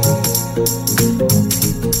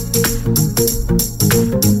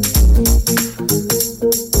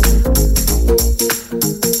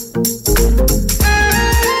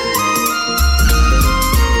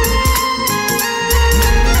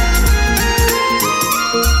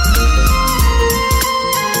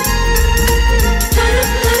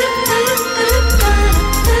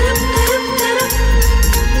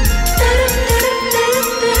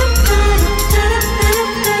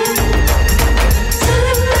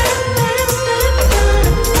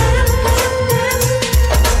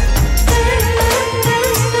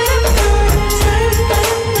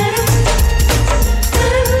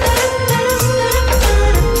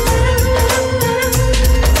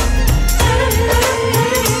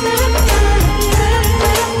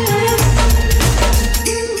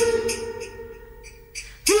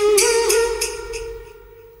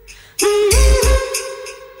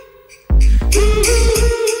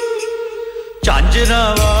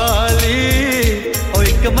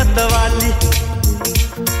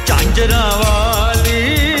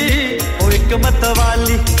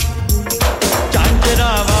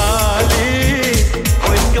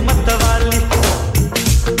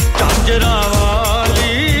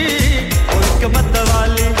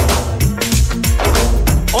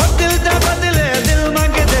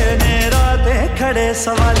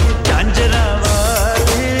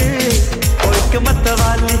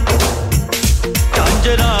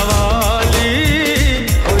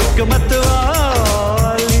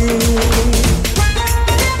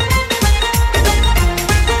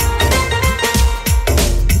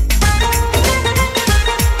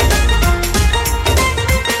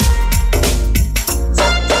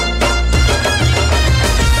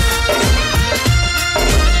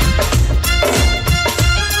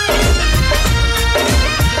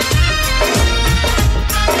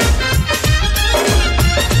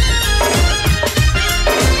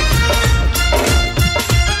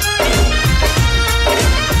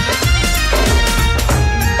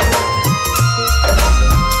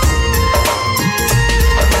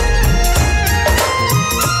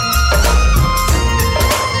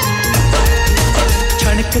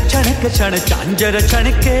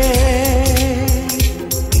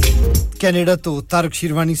कनाडा तो तारक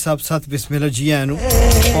शिरवानी साहब साथ बिस्मिल्लाह जी आया नु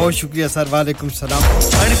बहुत शुक्रिया सर वालेकुम सलाम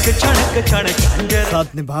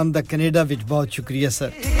साथ निभान दा कनाडा विच बहुत शुक्रिया सर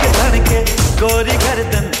गोरी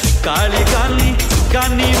गर्दन काली काली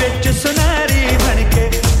कानी विच सुनहरी बनके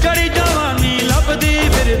चढ़ी जवानी लभदी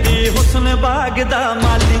फिरदी हुस्न बाग दा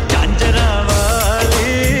माली झांजरा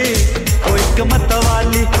वाली ओ इक मत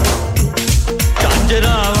वाली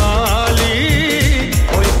झांजरा वाली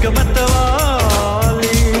ओ इक मत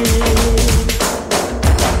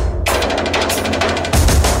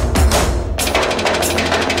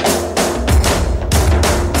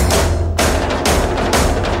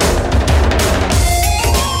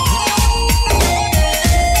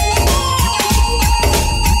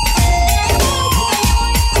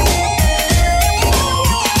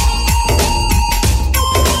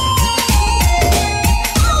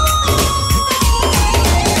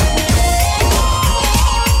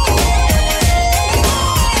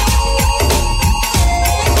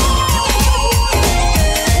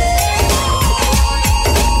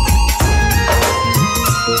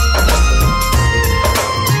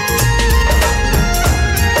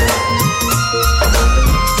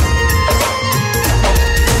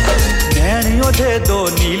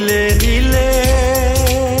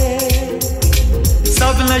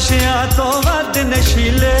नशियां तो वध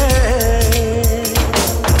नशीले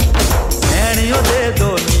नैनियों दे दो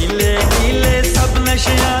नीले नीले सब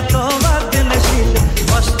नशियां तो वध नशीले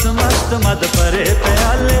मस्त मस्त मद भरे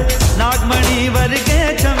प्याले नागमणि वर्गे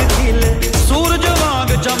चमकीले सूरज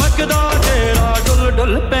वांग चमकदा तेरा डुल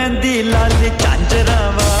डुल पैंदी लाली झांजरा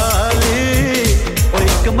वाली ओ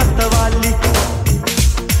इक मत वाली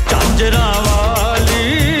झांजरा वाली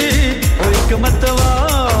ओ इक मत वाली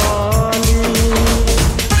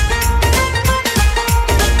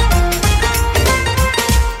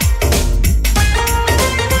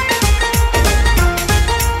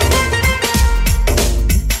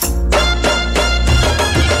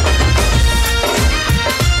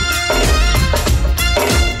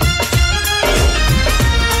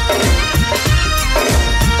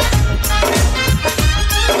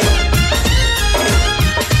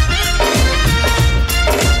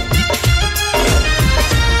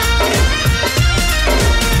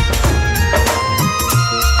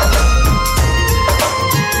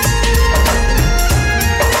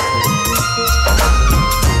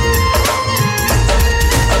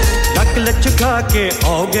के आ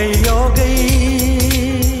गई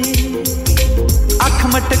अख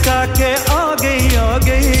मटका के आ गई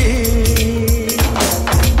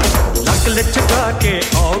लक लचका के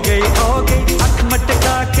आ गई अख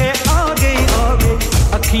मटका के आ गई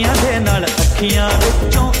अखियां दे नाल अखियां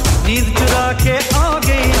विचों नींद चुरा के आ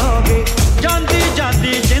गई ਜਾਂਦੀ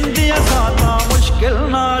ਜਾਂਦੀ ਜਿੰਦੀਆਂ ਸਾਤਾਂ ਮੁਸ਼ਕਿਲ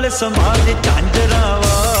ਨਾਲ ਸਮਾਜ ਝਾਂਜਰਾ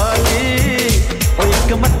ਵਾਲੀ ਓ ਇੱਕ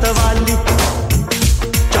ਮਤ ਵਾਲੀ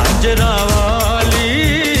ਝਾਂਜਰਾ ਵਾਲੀ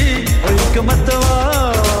ਓ ਇੱਕ ਮਤ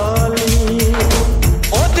ਵਾਲੀ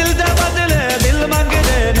ਓ ਦਿਲ ਦੇ ਬਦਲੇ ਦਿਲ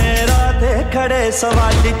ਮੰਗਦੇ ਨੇ ਰਾਤੇ ਖੜੇ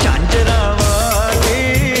ਸਵਾਲੀ ਝਾਂਜਰਾ ਵਾਲੀ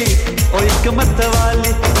ਓ ਇੱਕ ਮਤ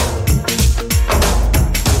ਵਾਲੀ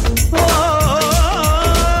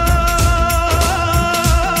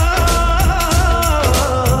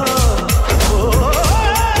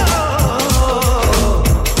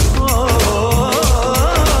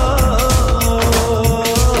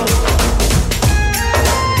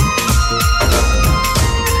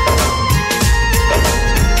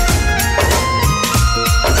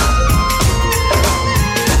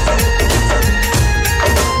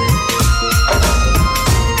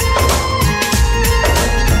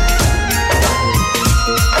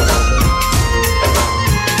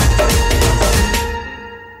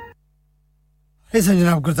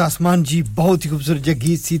जनाब गुरदास मान जी बहुत ही खूबसूरत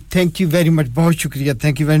गीत सी थैंक यू वेरी मच बहुत शुक्रिया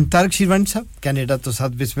thank you very Tarak Shirwani Sahab Canada तो साथ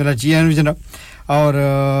बिस्मिल्लाह जी आन जनाब और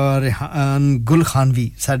रेहान गुल खान भी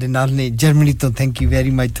साडे नाल ने जर्मनी तो थैंक यू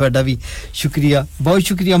वेरी मच ਤੁਹਾਡਾ भी शुक्रिया बहुत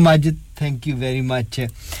शुक्रिया Majid thank you very much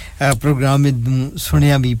programme में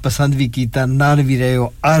सुनिया भी पसंद भी कीता नाल भी रहे हो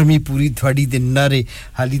आर्मी पूरी थोड़ी दे नारे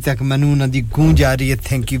हाली तक मनु उना दी गूंज आ रही है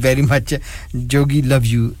thank you very much Jogi love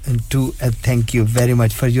you to thank you very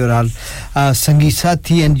much for your all संगी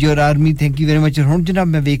साथी and your army thank you very much हुन जनाब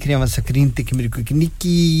मैं देख रहा हूं स्क्रीन ते कि मेरे को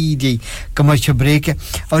निक्की जी कमर्शियल ब्रेक है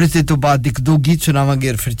और इसके तो बाद एक दो गीत सुनावांगे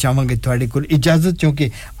और फिर चाहांगे ਤੁਹਾਡੇ ਕੋਲ इजाजत क्योंकि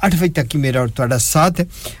 8 बजे तक ही मेरा और ਤੁਹਾਡਾ साथ है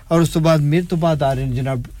और उस तो बाद मेरे तो बाद आ रहे हैं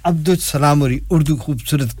जनाब अब्दुल सलाम और उर्दू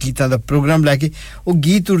खूबसूरत गीतां दा प्रोग्राम लेके वो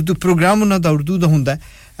गीत उर्दू प्रोग्राम उन्हां दा उर्दू दा हुंदा है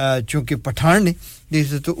क्योंकि पठान ने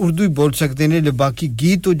जैसे तो उर्दू ही बोल सकते ने ले बाकी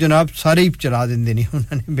गीत तो जनाब सारे ही चला देंदे ने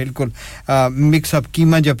उन्होंने बिल्कुल मिक्स अप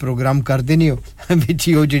कीमा जा प्रोग्राम कर देने हो विच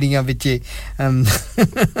ही ओ जड़ियां विच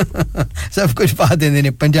सब कुछ पा देंदे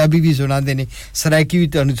ने पंजाबी भी सुनांदे ने सराइकी भी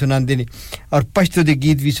तुहानू सुनांदे ने और पश्तो दे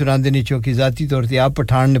गीत भी सुनांदे ने क्योंकि जाती तौर ते आप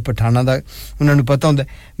पठान ने पठाना दा उन्होंने पता हुंदा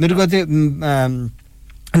मेरे को ते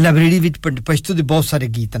लाइब्रेरी विच पश्तो दे बहुत सारे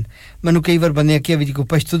गीत हैं मैनू कई बार बंदे आखिया विच को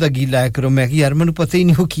पश्तो दा गीत लाया करो मैं कि यार मैनू पता ही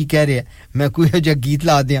नहीं हो की कह रहा मैं कोई जो गीत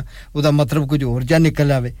ला दियां ओदा मतलब कुछ और जा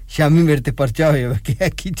निकल आवे शामी मेरे ते पर्चा होए कि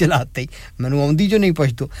की चलाते मैनू आउंदी जो नहीं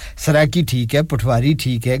पश्तो सराकी ठीक है पटवारी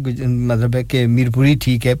ठीक है मतलब है कि मीरपुरी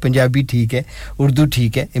ठीक है पंजाबी ठीक है उर्दू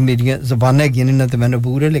ठीक है ये मेरी ज़बानें हैं इन्हां ते मैनू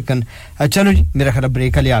बूर है लेकिन चलो जी मेरा ख्याल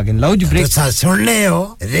ब्रेक वाले आ गए लाओ जी ब्रेक सुन ले हो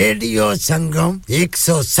रेडियो संगम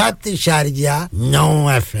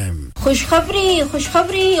 107.9 खुशखबरी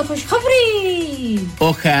खुशखबरी खुशखबरी ओ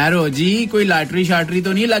खैर हो जी कोई लॉटरी शाटरी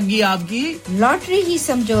तो नहीं लगी आपकी लॉटरी ही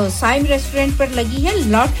समझो साइम रेस्टोरेंट पर लगी है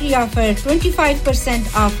लॉटरी ऑफर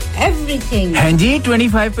 25% ऑफ एवरीथिंग हां जी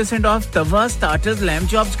 25% of Tawa starters lamb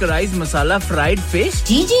chops कराइज masala fried fish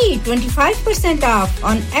ji 25% of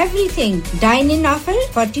on everything dine in offer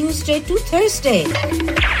for Tuesday to Thursday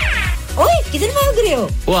ओए किधर भाग रहे हो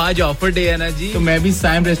वो आज ऑफर डे है ना जी तो मैं भी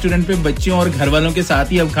साइम रेस्टोरेंट पे बच्चों और घर वालों के साथ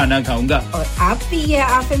ही अब खाना खाऊंगा और आप भी ये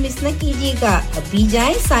ऑफर मिस न कीजिएगा अभी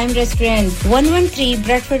जाएं Saim restaurant 113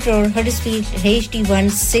 Bradford road Huddersfield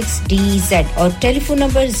HD16DZ और telephone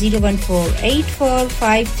number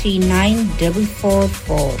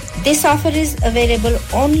 01484539444 This offer is available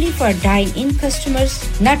only for dine-in customers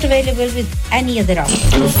not available with any other offer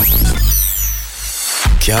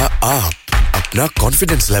क्या आप अपना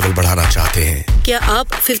कॉन्फिडेंस लेवल बढ़ाना चाहते हैं क्या आप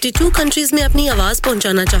 52 कंट्रीज में अपनी आवाज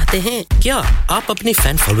पहुंचाना चाहते हैं क्या आप अपनी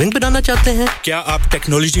फैन फॉलोइंग बनाना चाहते हैं क्या आप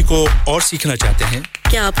टेक्नोलॉजी को और सीखना चाहते हैं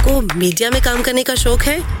क्या आपको मीडिया में काम करने का शौक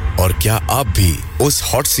है और क्या आप भी उस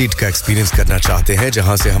हॉट सीट का एक्सपीरियंस करना चाहते हैं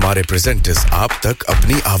जहां से हमारे प्रेजेंटर्स आप तक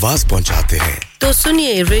अपनी आवाज पहुंचाते हैं तो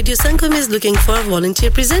सुनिए radio Sangam is looking for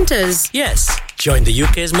volunteer presenters yes join the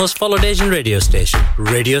UK's most followed Asian radio station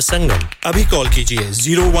Radio Sangam अभी कॉल कीजिए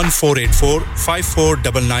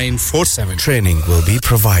 01484549947 training will be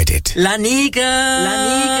provided Lanika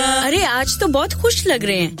अरे आज तो बहुत खुश लग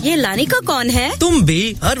रहे हैं ये लानिका कौन है तुम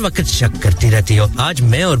भी हर वक्त शक करती रहती हो आज आज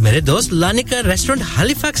मैं और मेरे दोस्त लानिका रेस्टोरेंट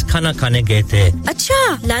हैलिफैक्स खाना खाने गए थे अच्छा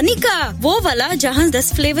लानिका वो वाला जहां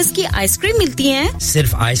 10 फ्लेवर्स की आइसक्रीम मिलती है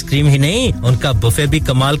सिर्फ आइसक्रीम ही नहीं उनका बुफे भी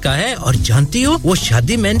कमाल का है और जानती हो वो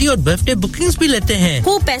शादी मेहंदी और बर्थडे बुकिंग्स भी लेते हैं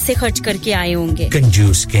खूब पैसे खर्च करके आए होंगे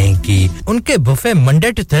कंजूस कहीं की उनके buffet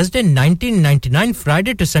Monday to Thursday 1999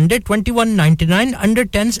 Friday to Sunday 2199 under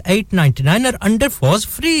 10s 899 और अंडर 4s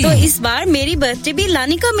फ्री तो इस बार मेरी बर्थडे भी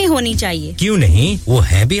लानिका में होनी चाहिए क्यों नहीं वो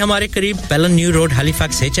है भी हमारे करीब पेलन new road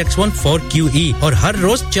Halifax HX1 4QE और हर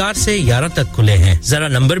रोज 4 से 11 तक खुले हैं जरा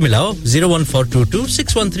नंबर मिलाओ 01422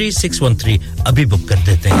 613 613 अभी बुक कर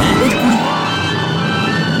देते हैं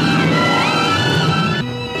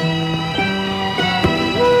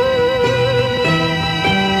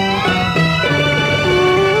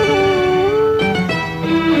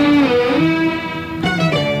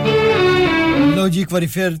जी एक बार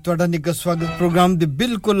फिर ਤੁਹਾਡਾ ਨਿੱਘਾ ਸਵਾਗਤ ਪ੍ਰੋਗਰਾਮ ਦੇ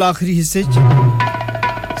ਬਿਲਕੁਲ ਆਖਰੀ ਹਿੱਸੇ 'ਚ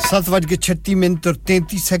 7:36 और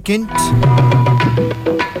 33 सेकंड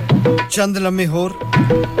चंद लम्हे और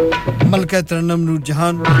मलका तरन्नुम नूर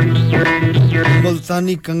जहान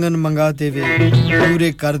मुल्तानी कंगन मंगा देवे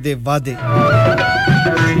पूरे कर दे वादे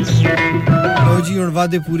लो जी हुन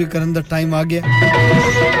वादे पूरे करन दा टाइम आ गया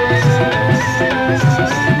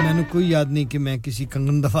मैंने कोई याद नहीं कि मैं किसी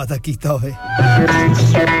कंगन दा वादा कीता होए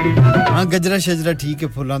हां गजरा शजरा ठीक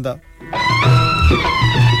है फुल्लां दा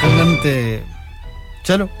कंगन ते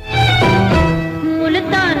चलो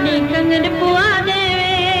मुल्तानी कंगन पुआ दे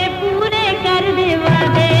पूरे कर दे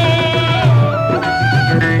वादे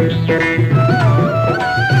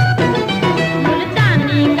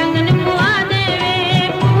मुल्तानी कंगन पुआ दे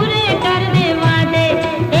पूरे कर दे वादे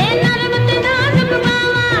ए नरम ते नाजुक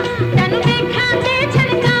बावा तनु देखा ते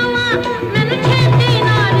छड़कावा मैनू छेती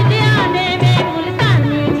नाल दिया दे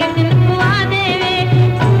मुल्तानी कंगन पुआ दे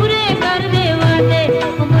पूरे कर दे वादे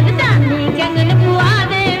मुल्तानी कंगन पुआ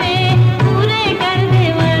दे पूरे कर दे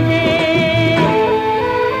वादे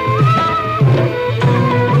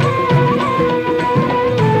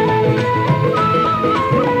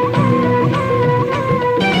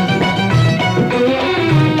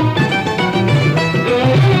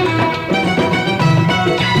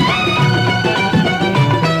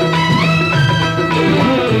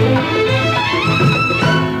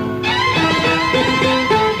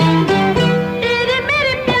तेरे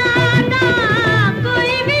मेरे प्यार दा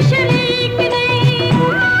कोई भी शरीक नहीं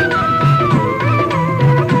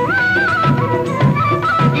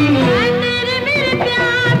तेरे मेरे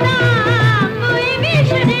प्यार दा कोई भी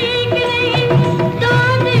शरीक नहीं दो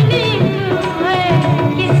दिल एक है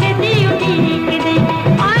किसे दी उड़ीक नहीं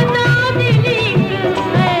और दो दिल एक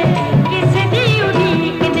है किसे दी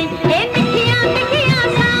उड़ीक नहीं ए निखियां निखियां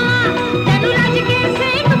सावा तनु रज के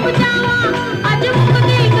सेक बुझावा अज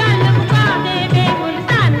मुकदी गल मुका देवे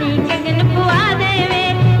मुल्तानी कंगन पुआ देवे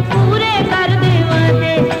पूरे कर दे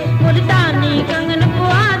वादे मुल्तानी कंगन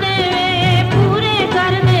पुआ देवे पूरे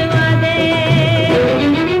कर दे वादे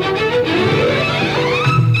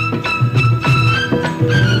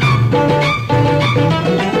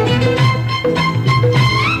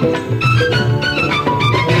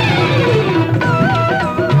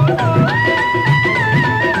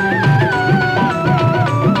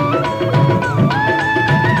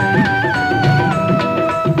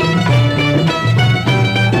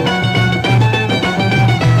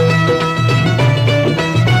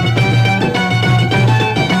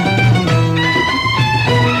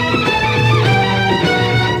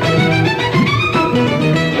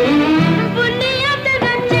बुनियाद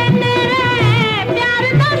रचे तेरे प्यार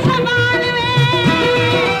दा सवाल वे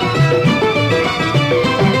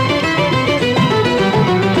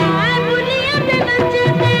बुनियाद रचे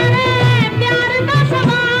तेरे प्यार दा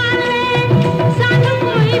सवाल वे सानू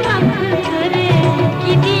कोई वक्त करे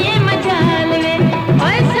कि दिए मजाल वे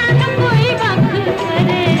ओए सानू कोई वक्त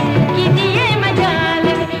करे कि दिए मजाल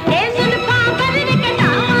वे ए जुल्फा करन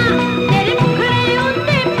कटावा तेरे मुखड़े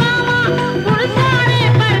उत्ते पावा हुण सारे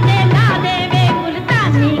पर्दे ला देवे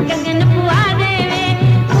मुल्तानी कंगन पुआ देवे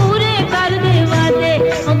पूरे कर दे वादे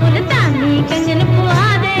ओ मुल्तानी कंगन पुआ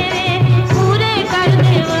देवे पूरे कर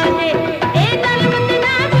दे वादे ए दरमत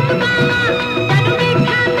नाजुक बावा तनु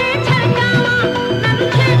देखा ते छड़कावा मैनू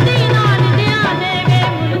छेती नाल दिया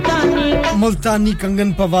देवे मुल्तानी कंगन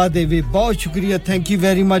पवा देवे बहुत शुक्रिया thank you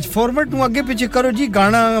very much format नु आगे पीछे करो जी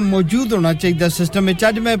गाना मौजूद होना चाहिए सिस्टम में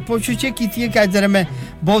आज मैं कोशिश की थी कि जरा मैं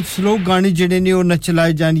बहुत स्लो गाने जेडे ने वो न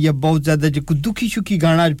चलाए जान या बहुत ज्यादा जो दुखी शुखी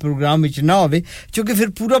गाना आज प्रोग्राम विच ना होवे क्योंकि फिर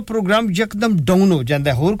पूरा प्रोग्राम यकदम डाउन हो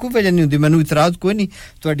जाता है होर कोई वजह नहीं होंदी मैनू इतराज कोई नहीं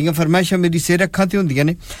ਤੁਹਾਡੀਆਂ फरमाइशां मेरी सिर अखां ते होंदियां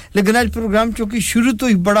ने लेकिन आज प्रोग्राम क्योंकि शुरू तो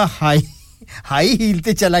ही बड़ा हाई ਹਾਈ ਹੀਲ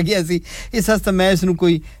ਤੇ ਚਲਾ ਗਿਆ ਸੀ ਇਸ ਵਾਸਤੇ ਮੈਂ ਇਸ ਨੂੰ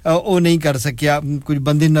ਕੋਈ ਉਹ ਨਹੀਂ ਕਰ ਸਕਿਆ ਕੁਝ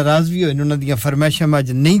ਬੰਦੇ ਨਾਰਾਜ਼ ਵੀ ਹੋਏ ਉਹਨਾਂ ਦੀਆਂ ਫਰਮਾਇਸ਼ਾਂ ਮੈਂ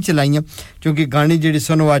ਅੱਜ ਨਹੀਂ ਚਲਾਈਆਂ ਕਿਉਂਕਿ ਗਾਣੇ ਜਿਹੜੇ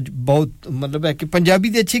ਸਨ ਉਹ ਅੱਜ ਬਹੁਤ ਮਤਲਬ ਹੈ ਕਿ ਪੰਜਾਬੀ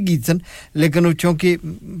ਦੇ ਅੱਛੇ ਗੀਤ ਸਨ ਲੇਕਿਨ ਉਹ ਕਿਉਂਕਿ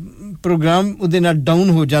ਪ੍ਰੋਗਰਾਮ ਉਹਦੇ ਨਾਲ ਡਾਊਨ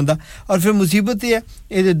ਹੋ ਜਾਂਦਾ ਔਰ ਫਿਰ ਮੁਸੀਬਤ ਇਹ ਹੈ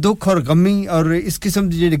ਇਹਦੇ ਦੁੱਖ ਔਰ ਗਮੀ ਔਰ ਇਸ ਕਿਸਮ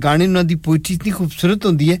ਦੇ ਜਿਹੜੇ ਗਾਣੇ ਉਹਨਾਂ ਦੀ ਪੋਇਟਰੀ ਇਤਨੀ ਖੂਬਸੂਰਤ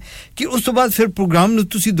ਹੁੰਦੀ ਹੈ ਕਿ ਉਸ ਤੋਂ ਬਾਅਦ ਫਿਰ ਪ੍ਰੋਗਰਾਮ ਨੂੰ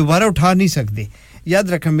ਤੁਸੀਂ ਦੁਬਾਰਾ ਉਠਾ ਨਹੀਂ ਸਕਦੇ याद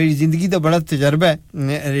रखा मेरी जिंदगी दा बड़ा तजर्बा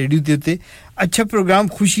है रेडियो दे उत्ते अच्छा प्रोग्राम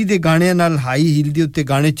खुशी दे गाणियां नाल हाई हील दे उत्ते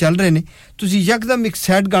गाने चल रहे ने तुसी यकदम एक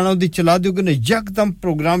सैड गाना उदे चला दोगे ना यकदम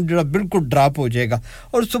प्रोग्राम जेड़ा बिल्कुल ड्रॉप हो जाएगा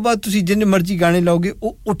और उसके बाद तुसी जिन्ने मर्जी गाने लाओगे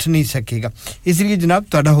वो उठ नहीं सकेगा इसलिए जनाब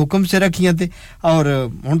ਤੁਹਾਡਾ ਹੁਕਮ ਸੇ ਰੱਖੀਆਂ ਤੇ और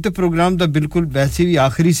ਹੁਣ ਤੇ प्रोग्राम ਦਾ बिल्कुल वैसे भी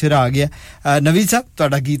आखिरी सिरा आ गया नवीद साहब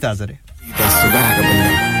ਤੁਹਾਡਾ गीत हाजिर है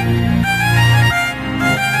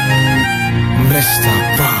Mr.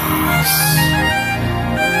 Boss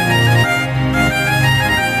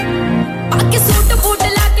के सूट बूट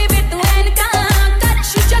लाके वे तू एनका कर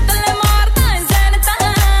शीशा तले मारदा ज़ैनता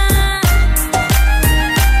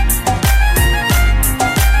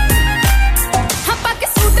हां पाके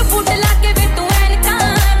सूट बूट लाके वे तू एनका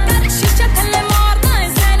कर शीशा तले मारदा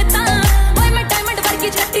ज़ैनता ओए मैं डायमंड वर्गी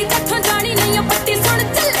जट्टी तथों जानी नहीं ओ पट्टी सुन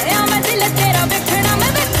चले आ मैं दिल तेरा वेखना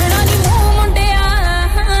मैं वेखना नहीं मुंह मुंडिया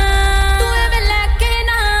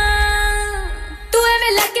तू एवे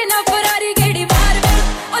लेके ना फरारी गेड़ी मार वे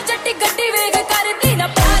ओ जट्टी गड्डी वेग करदी ना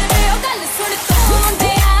प्यार वे ओ गल सुन तू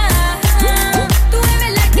मुंडिया तू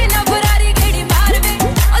एवें लेके ना फरारी गेड़ी मार वे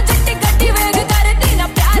ओ जट्टी गड्डी वेग करदी ना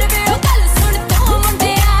प्यार वे ओ गल सुन तू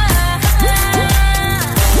मुंडिया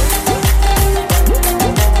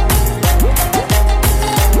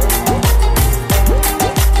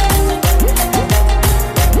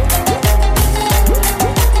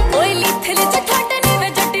ओए लिथले च ठंड ने वे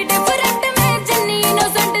जट्टी डिफरेंट में जन्नी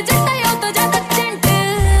इनोसेंट जट्टा यो तो ज्यादा चंट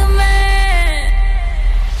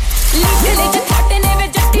लिखले च थोटे ने वे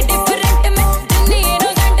जट्टी डिफरेंट में जिन्नी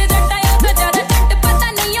इनोसेंट जट्टा यो तो ज्यादा चंट पता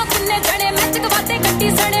नहीं ओ किन्ने जणे मैच गवाते गट्टी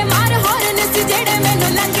सणे मार हॉर्न सी जेड़े मेनू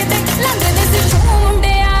लंघदे सी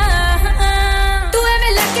छूंडिया तू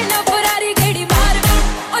एवें लगे ना फरारी गेड़ी मार वे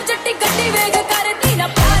ओ जट्टी गड्डी वेग करदी ना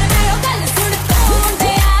प्यार वे ओ गल सुन तू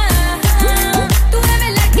मुंडिया तू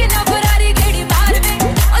एवें लगे ना फरारी गेड़ी मार वे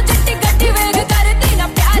ओ जट्टी गड्डी वेग करदी ना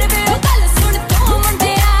प्यार वे ओ गल सुन तू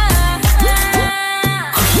मुंडिया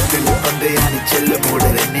दिल बंदे यानी चिल मोड़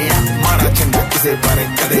रहने आ माड़ा चंगा किसे बारे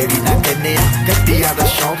कदे भी ना कहने आ गड्डियां दा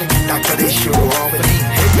शौक कितना कदे शो ऑफ नहीं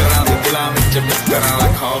हेटरां दे दिलां विच मित्तरां दा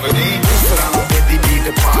खौफ नहीं दूसरां दी नीड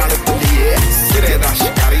पाड़ बलिए सिरे दा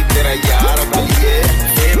शिकारी तेरा यार बलिए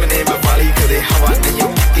फेम ने वाली कदे हवा नहीं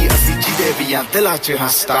कीती असी जिदे भी आ दिलां च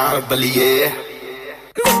हां स्टार बलिए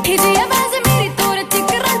मिठी जी आवाज मेरी तोर च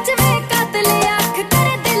करंच वे कातले आँख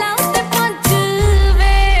करे दिलां उते पंच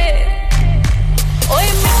वे ओए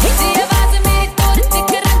मिठी जी आवाज मेरी तोर च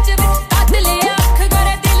करंच वे कातले आँख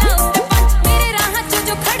करे दिलां उते पंच मेरे राह च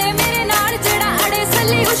जो खड़े मेरे नाल जेड़ा अड़े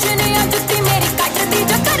सली हुस्न आ जुत्ती मेरी कटदी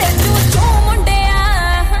जो करे तू मुंडिया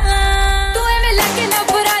तू एवें लगे ना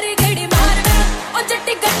फरारी गेड़ी मार वे ओ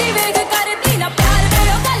जट्टी गड्डी वेग करदी ना प्यार वे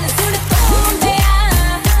ओ गल सुन तू मुंडिया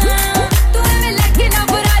तू एवें लगे ना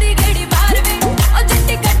फरारी गेड़ी मार वे ओ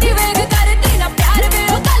जट्टी गड्डी वेग करदी ना प्यार वे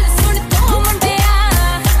ओ गल सुन तू मुंडिया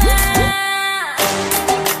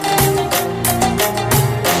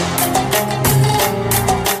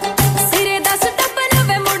सिरे दस टप्पन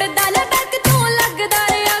वे मुड़दा ना बैक तू लगदा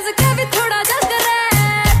रियाज के भी थोड़ा जा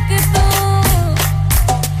करैक तू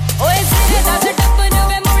ओए सिरे दस टप्पन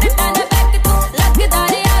वे मुड़दा ना बैक तू लगदा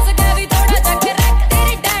रियाज के भी थोड़ा जा करैक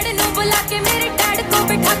तेरे डैड नु बुला के मेरे डैड को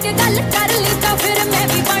बिठा के गल कर ली तो फिर मैं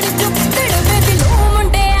भी बन चुप तेरे में भी लू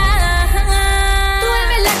मुंडिया तू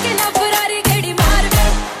एवें लगे ना फरारी गेड़ी मार वे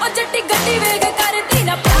ओ जट्टी गड्डी वेग करदी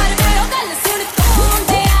ना प्यार वे ओ गल सुन तू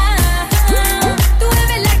मुंडिया तू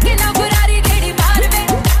एवें लगे ना फरारी गेड़ी मार वे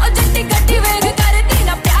ओ जट्टी गड्डी वेग करदी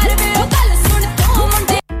ना प्यार वे ओ गल सुन तू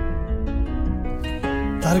मुंडिया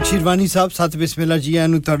तारक शिरवानी साहब साथ बिस्मिल्लाह जी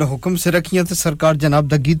आनु ਤੁਹਾਡਾ ਹੁਕਮ ਸੇ ਰੱਖੀਆਂ ਤੇ ਸਰਕਾਰ ਜਨਾਬ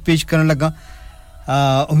ਦਾ ਗੀਤ ਪੇਸ਼ ਕਰਨ ਲੱਗਾ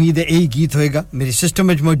ਉਮੀਦ ਹੈ ਇਹ ਗੀਤ ਹੋਏਗਾ ਮੇਰੇ ਸਿਸਟਮ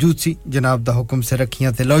ਵਿੱਚ ਮੌਜੂਦ ਸੀ ਜਨਾਬ ਦਾ ਹੁਕਮ ਸੇ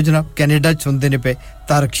ਰੱਖੀਆਂ ਤੇ ਲਓ ਜਨਾਬ ਕੈਨੇਡਾ ਚ ਹੁੰਦੇ ਨੇ ਪਏ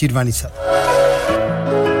ਤਾਰਕ ਸ਼ਿਰਵਾਨੀ ਸਾਹਿਬ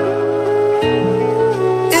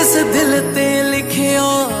इस दिल ते लिखिया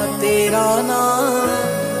तेरा नाम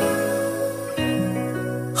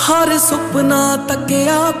हर सुपना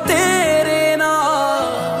तकिया तेरे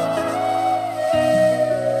नाल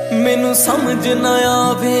मैनू समझ ना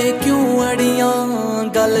आवे क्यों अड़ियां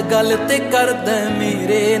गल गल ते करदे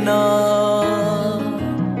मेरे नाल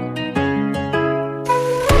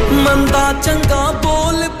मंदा चंगा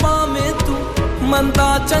बोल पावें तू मंदा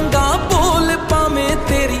चंगा बोल पावें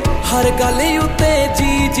तेरी हर गल उते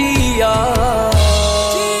जी जी आ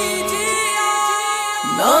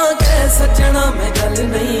सजना मैं गल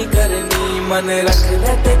नहीं करनी मन रख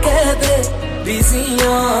ले ते कह दे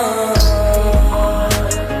बिजियां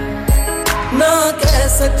ना कह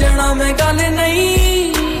सजना मैं गल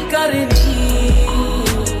नहीं करनी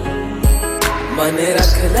मन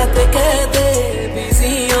रख ले ते कह दे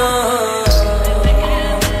बिजियां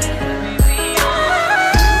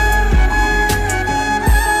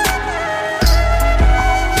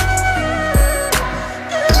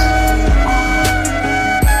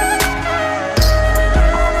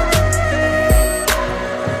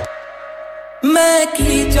मैं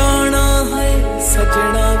की जाना है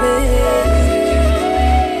सजना वे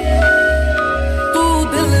तू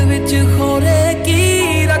दिल विच खोरे की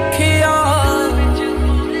रखिया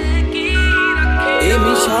ए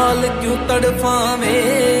मिसाल क्यों तड़फावे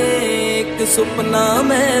एक सुपना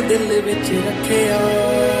मैं दिल विच रखिया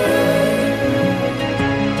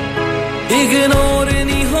इग्नोर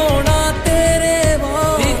नहीं होना तेरे वा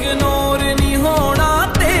इग्नोर नहीं होना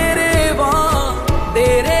तेरे वा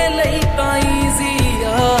तेरे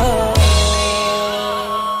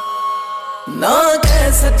ना कह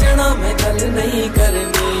सजना मैं गल नहीं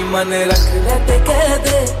करनी मन रख ले ते कह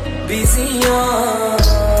दे बिजियां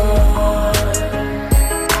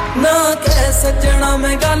ना कह सजना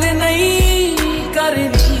मैं गल नहीं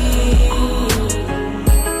करनी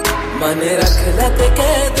मन रख ले ते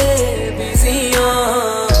कह दे बिजियां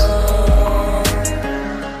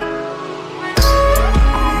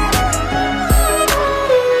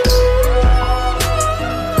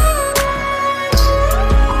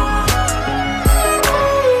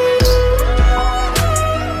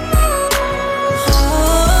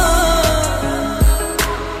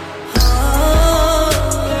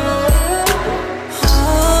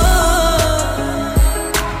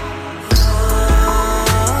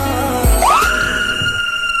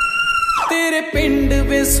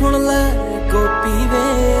सुन ले गोपी वे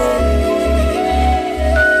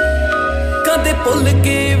कदे भुल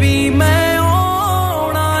के भी मैं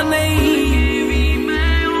आना नहीं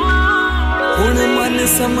हुण मन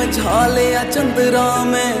समझा लिया चंद्रा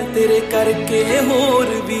मैं तेरे करके होर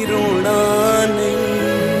भी रोना नहीं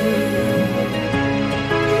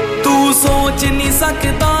तू सोच नहीं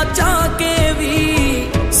सकता चाह के भी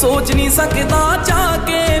सोच नहीं सकता चाह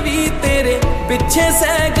के भी तेरे पीछे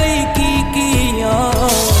सह गई की किया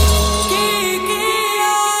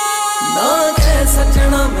ना कह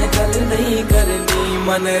सजना मैं गल नहीं करनी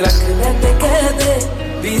मन रख ले ते कह दे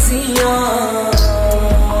बिजियां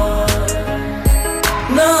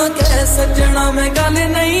ना कह सजना मैं गल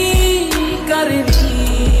नहीं करनी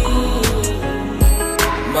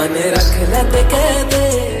मन रख ले ते कह दे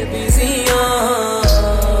बिजियां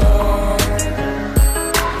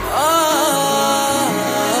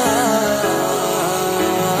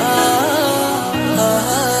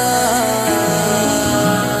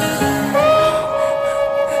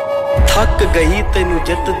थक गई तेनू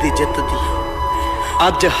जित दी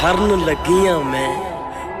अज हरन लगियां मैं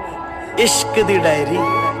इश्क दी डायरी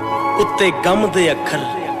उत्ते गम दे अखर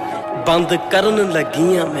बंद करन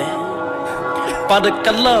लगियां मैं पर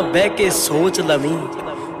कल्ला बह के सोच लवी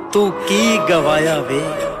तू की गवाया वे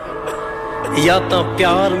या तां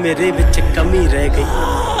प्यार मेरे विच कमी रह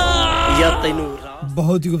गई या तैनू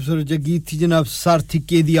बहुत ही खूबसूरत गीत थी जनाब सारथी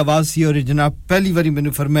के दी आवाज थी और जनाब पहली बारी मैंने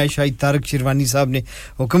फरमाइश आई तारक शिरवानी साहब ने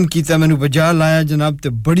हुक्म कीता मैंने बजा लाया जनाब ते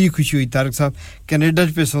बड़ी खुशी हुई तारक साहब कनाडा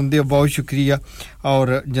पे सुनदे हो बहुत शुक्रिया और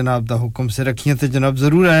जनाब दा हुक्म से रखियां ते जनाब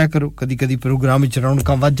जरूर आया करो कदी-कदी प्रोग्राम विच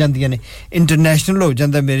रौनकां वध जांदियां ने इंटरनेशनल हो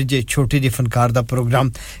जांदा मेरे जे छोटे जे फनकार दा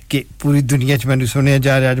प्रोग्राम के पूरी दुनिया च मैंने सुनया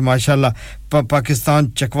जा रहा आज माशाल्लाह पाकिस्तान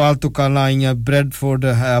चकवाल तो काला आईयां ब्रेडफोर्ड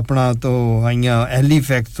है अपना तो आईयां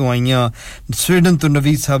हैलीफैक्स तो आईयां स्वीडन तो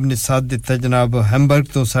नवीद साहब ने साथ दिता जनाब हैम्बर्ग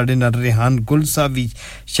तो साडे नाल रेहान गुल साहब भी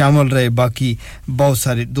शामिल रहे बाकी बहुत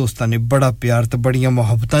सारे दोस्तां ने बड़ा प्यार ते बड़ियां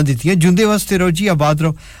मोहब्बतां दित्तियां जुंदे वास्ते रहो जी आबाद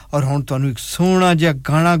रहो और हुण तुहानू एक सोहना जिहा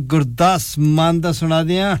गाना गुरदास मान दा सुना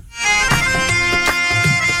दियां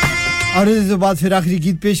और इस दे बाद फिर आखिरी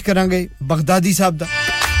गीत पेश करांगे बगदादी साहब दा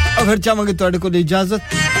और फिर चाहांगे तुहाडे कोल इजाजत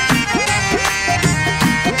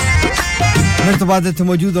मेरे तो बाद इत्थे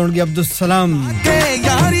मौजूद होंगे अब्दुल सलाम के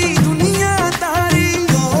यारी दुनिया तारी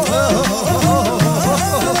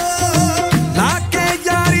लाके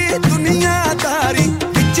यारी दुनिया तारी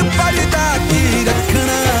विच पर्दा की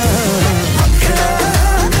रखना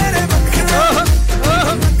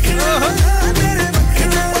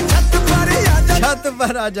छत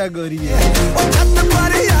पर आजा गोरीए छत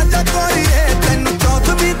पर आजा गोरीए तैनू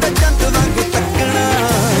 14वीं ते चंद वांगू तकना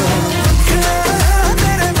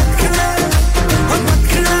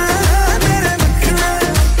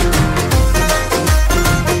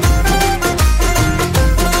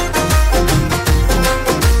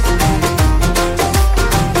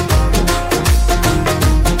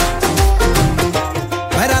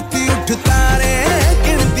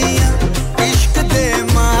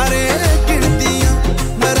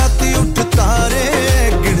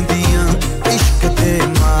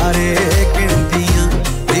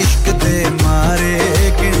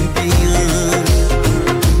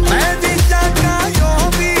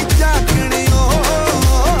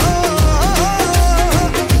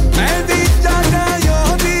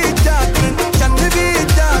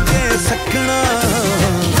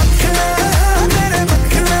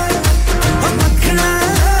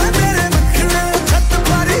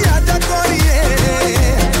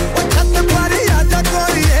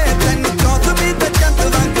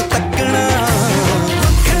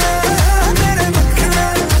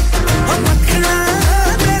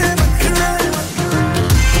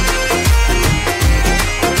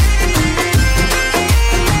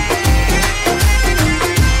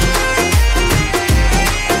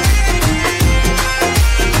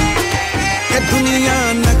दुनिया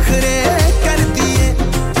नखरे कर दिए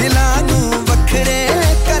दिलां नू वखरे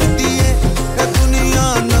कर दिए दुनिया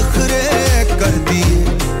नखरे कर दिए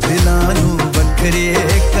दिलां नू वखरे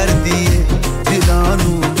कर दिए दिलां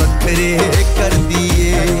नू वखरे कर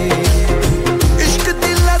दिए इश्क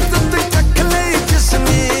दी लज़्ज़त चख ले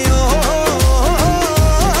जिसने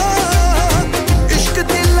इश्क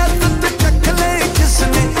दी लज़्ज़त चख ले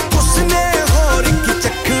जिसने उसने और की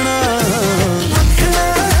चखना मखना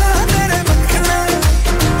मेरे मखना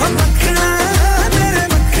ओ मखना मेरे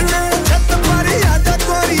मखना छत पर आजा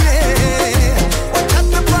कोरिए ओ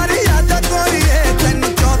छत पर आजा कोरिए तैनू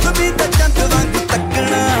चौदवी दा चंद वांग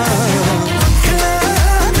तकना मखना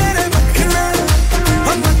मेरे मखना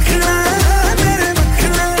ओ मखना मेरे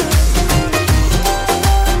मखना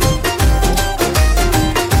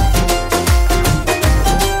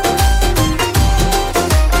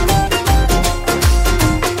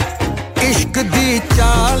इश्क दी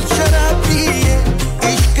चाल शराबी है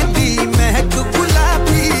इश्क दी महक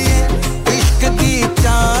गुलाबी है इश्क दी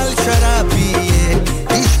चाल शराबी है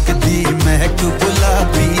इश्क दी महक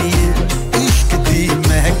गुलाबी है इश्क दी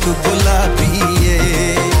महक गुलाबी है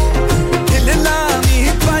दिल लावी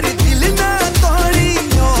पर दिल ना तोड़ी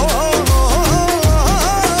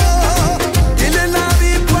दिल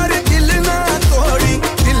लावी पर दिल ना तोड़ी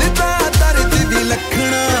दिल दा दर्द दी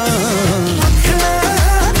लखना मखना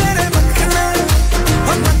मेरे मखना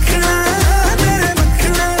ओ मखना मेरे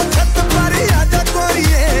मखना छत पर आजा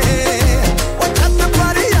कोरिए ओ छत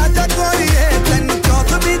पर आजा कोरिए तैनू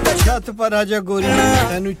चौदवी दा ਛੱਤ ਪਰ ਆਜਾ ਗੋਰੀ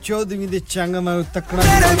ਤੈਨੂੰ 14ਵੀਂ ਦੇ ਚੰਗ ਮੈਂ ਤੱਕਣਾ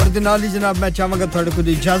ਨੰਬਰ ਦੇ ਨਾਲ ਹੀ ਜਨਾਬ ਮੈਂ ਚਾਹਾਂਗਾ ਤੁਹਾਡੇ ਕੋਲ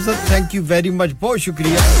ਇਜਾਜ਼ਤ ਥੈਂਕ ਯੂ ਵੈਰੀ ਮਚ ਬਹੁਤ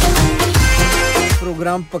ਸ਼ੁਕਰੀਆ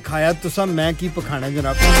ਪ੍ਰੋਗਰਾਮ ਪਖਾਇਆ ਤੁਸੀਂ ਮੈਂ ਕੀ ਪਖਾਣਾ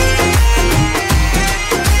ਜਨਾਬ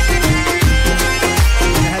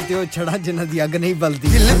ਮੈਂ ਤੇ ਉਹ ਛੜਾ ਜਿਨ੍ਹਾਂ ਦੀ ਅੱਗ ਨਹੀਂ ਬਲਦੀ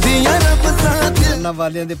ਦਿਲ ਦੀਆਂ ਰਬਜ਼ਾਂ ਨਾ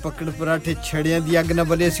ਵਾਲਿਆਂ ਦੇ ਪਕੜ ਪਰਾਠੇ ਛੜਿਆਂ ਦੀ ਅੱਗ ਨਾ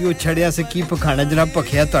ਬਲੇ ਸੀ ਉਹ ਛੜਿਆਂ ਸੇ ਕੀ ਪਖਾਣਾ ਜਨਾਬ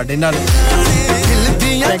ਪਖਿਆ ਤੁਹਾਡੇ ਨਾਲ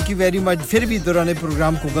थैंक यू वेरी मच फिर भी दौरान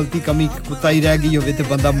प्रोग्राम को गलती कमी कुताई रह गई होवे ते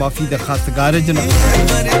बंदा माफी दा खातगार है जनाब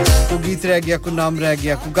को गीत रह गया को नाम रह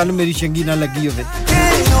गया को गल मेरी चंगी ना लगी होवे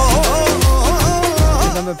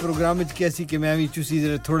जब मैं प्रोग्राम विच कैसी कि मैं भी चुसी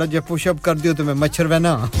थोड़ा जिहा पुश अप कर दियो तो मैं मच्छर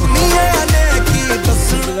वना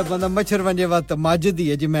जब बंदा मच्छर वने वा तो माजिद ही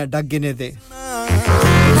है जे मैं डग ने ते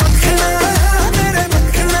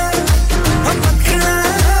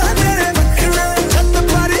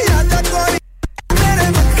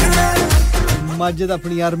माजिद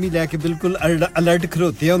अपनी आर्मी लेके बिल्कुल अलर्ट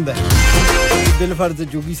खरोते हुंदा है दिल फर्ज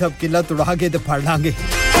जोगी साहब किला तोड़ा के ते फड़ लांगे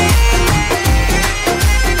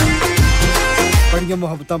बड़ियां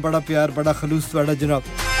मोहब्बतां बड़ा प्यार बड़ा खलूस बड़ा जनाब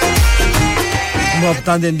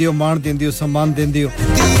मोहब्बतां देंदे हो मान देंदे हो सम्मान देंदे हो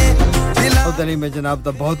उधर ही मैं जनाब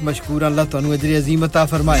दा बहुत मशकूर अल्लाह तानू अजर अजीम अता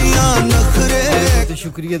फरमाए ते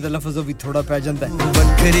शुक्रिया दा लफ्ज़ भी थोड़ा पै जांदा है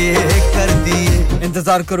बकरे कर दिए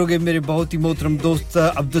इंतजार करोगे मेरे बहुत ही मोहतरम दोस्त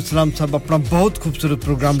अब्दुल सलाम साहब अपना बहुत खूबसूरत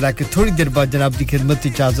प्रोग्राम लेके थोड़ी देर बाद जनाब दी खिदमत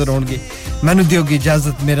विच हाज़र होंगे मैनू दियोगे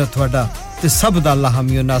इजाजत मेरा थोड़ा ते सब दा अल्लाह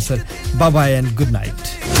हामी ओ नासर bye bye and good night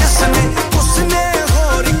उसने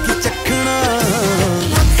और की चखना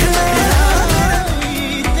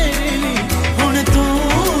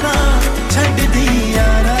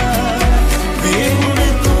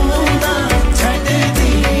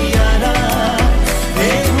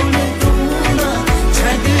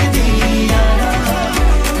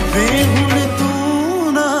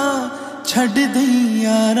ਛੱਡ ਦੇ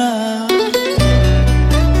ਯਾਰਾ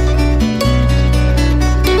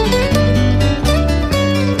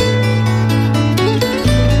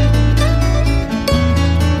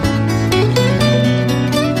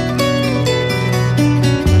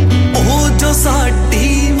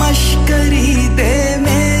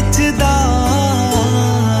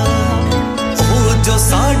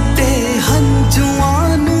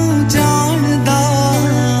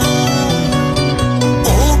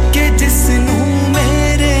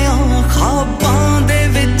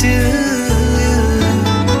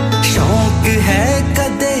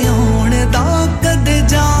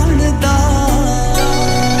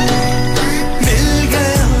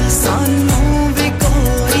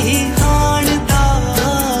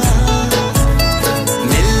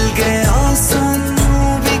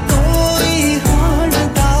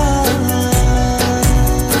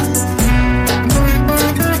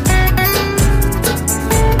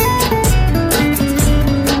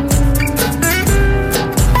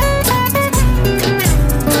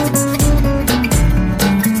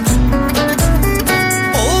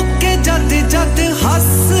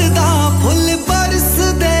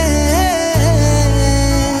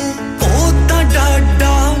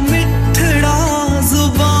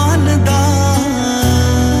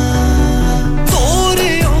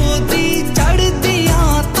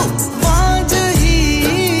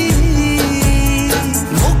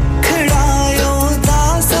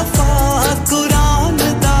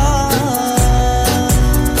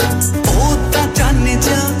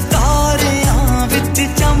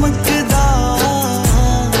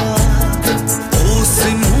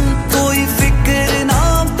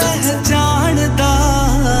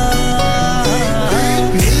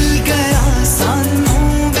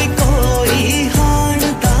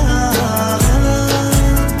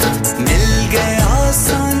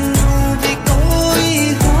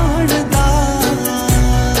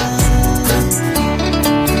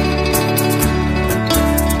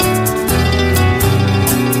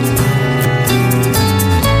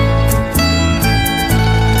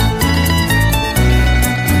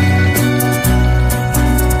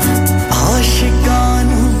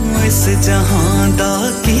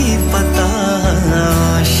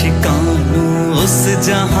बस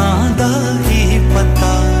जहां दा ही पता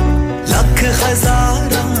लख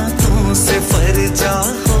हजारां तू सिफर जा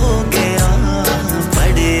हो गया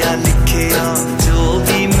पढ़िया लिखिया जो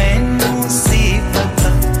भी मैनू सी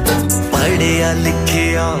पता पढ़िया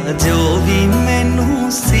लिखिया जो भी मैनू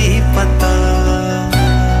सी पता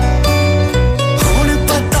हुण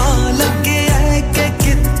पता लगे है कि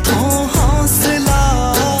कित्थों हौसला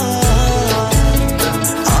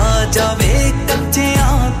आ जावे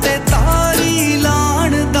कच्चियां ते तारी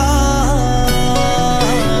लाण दा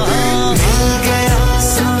मिल गया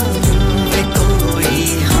सानू कोई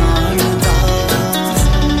हाण दा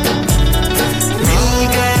मिल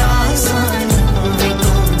गया सानू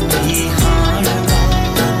कोई हाण दा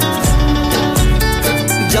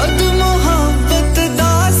जग मोहब्बत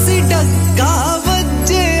दा सी डक्का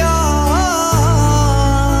वज्जिया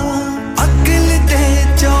अकल ते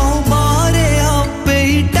चौबारे आपे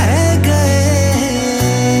ही टह गए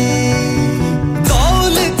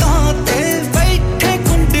दौलतां ते बैठे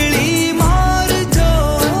कुंडली मार जो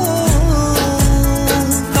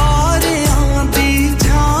तारियां दी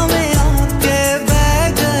छावें आके बह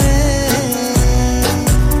गए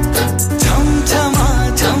छम छमा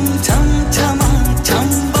छम छम छमा छम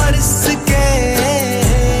बरस के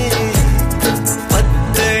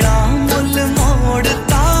पत्तड़ा मुल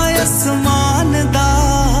मोड़ता आसमान दा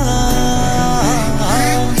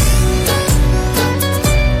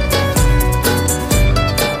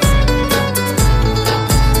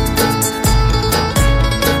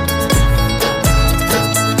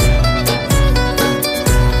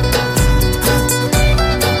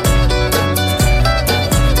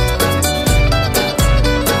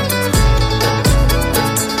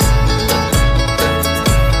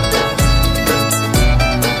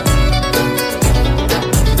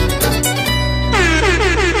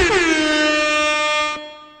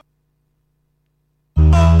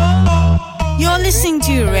You're listening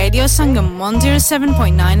to Radio Sangam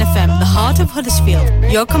 107.9 FM, the heart of Huddersfield.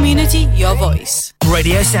 Your community, your voice.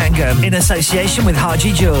 Radio Sangam in association with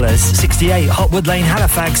Haji Jewellers, 68 Hotwood Lane,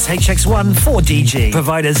 Halifax, HX1 4DG.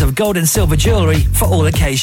 Providers of gold and silver jewellery for all occasions.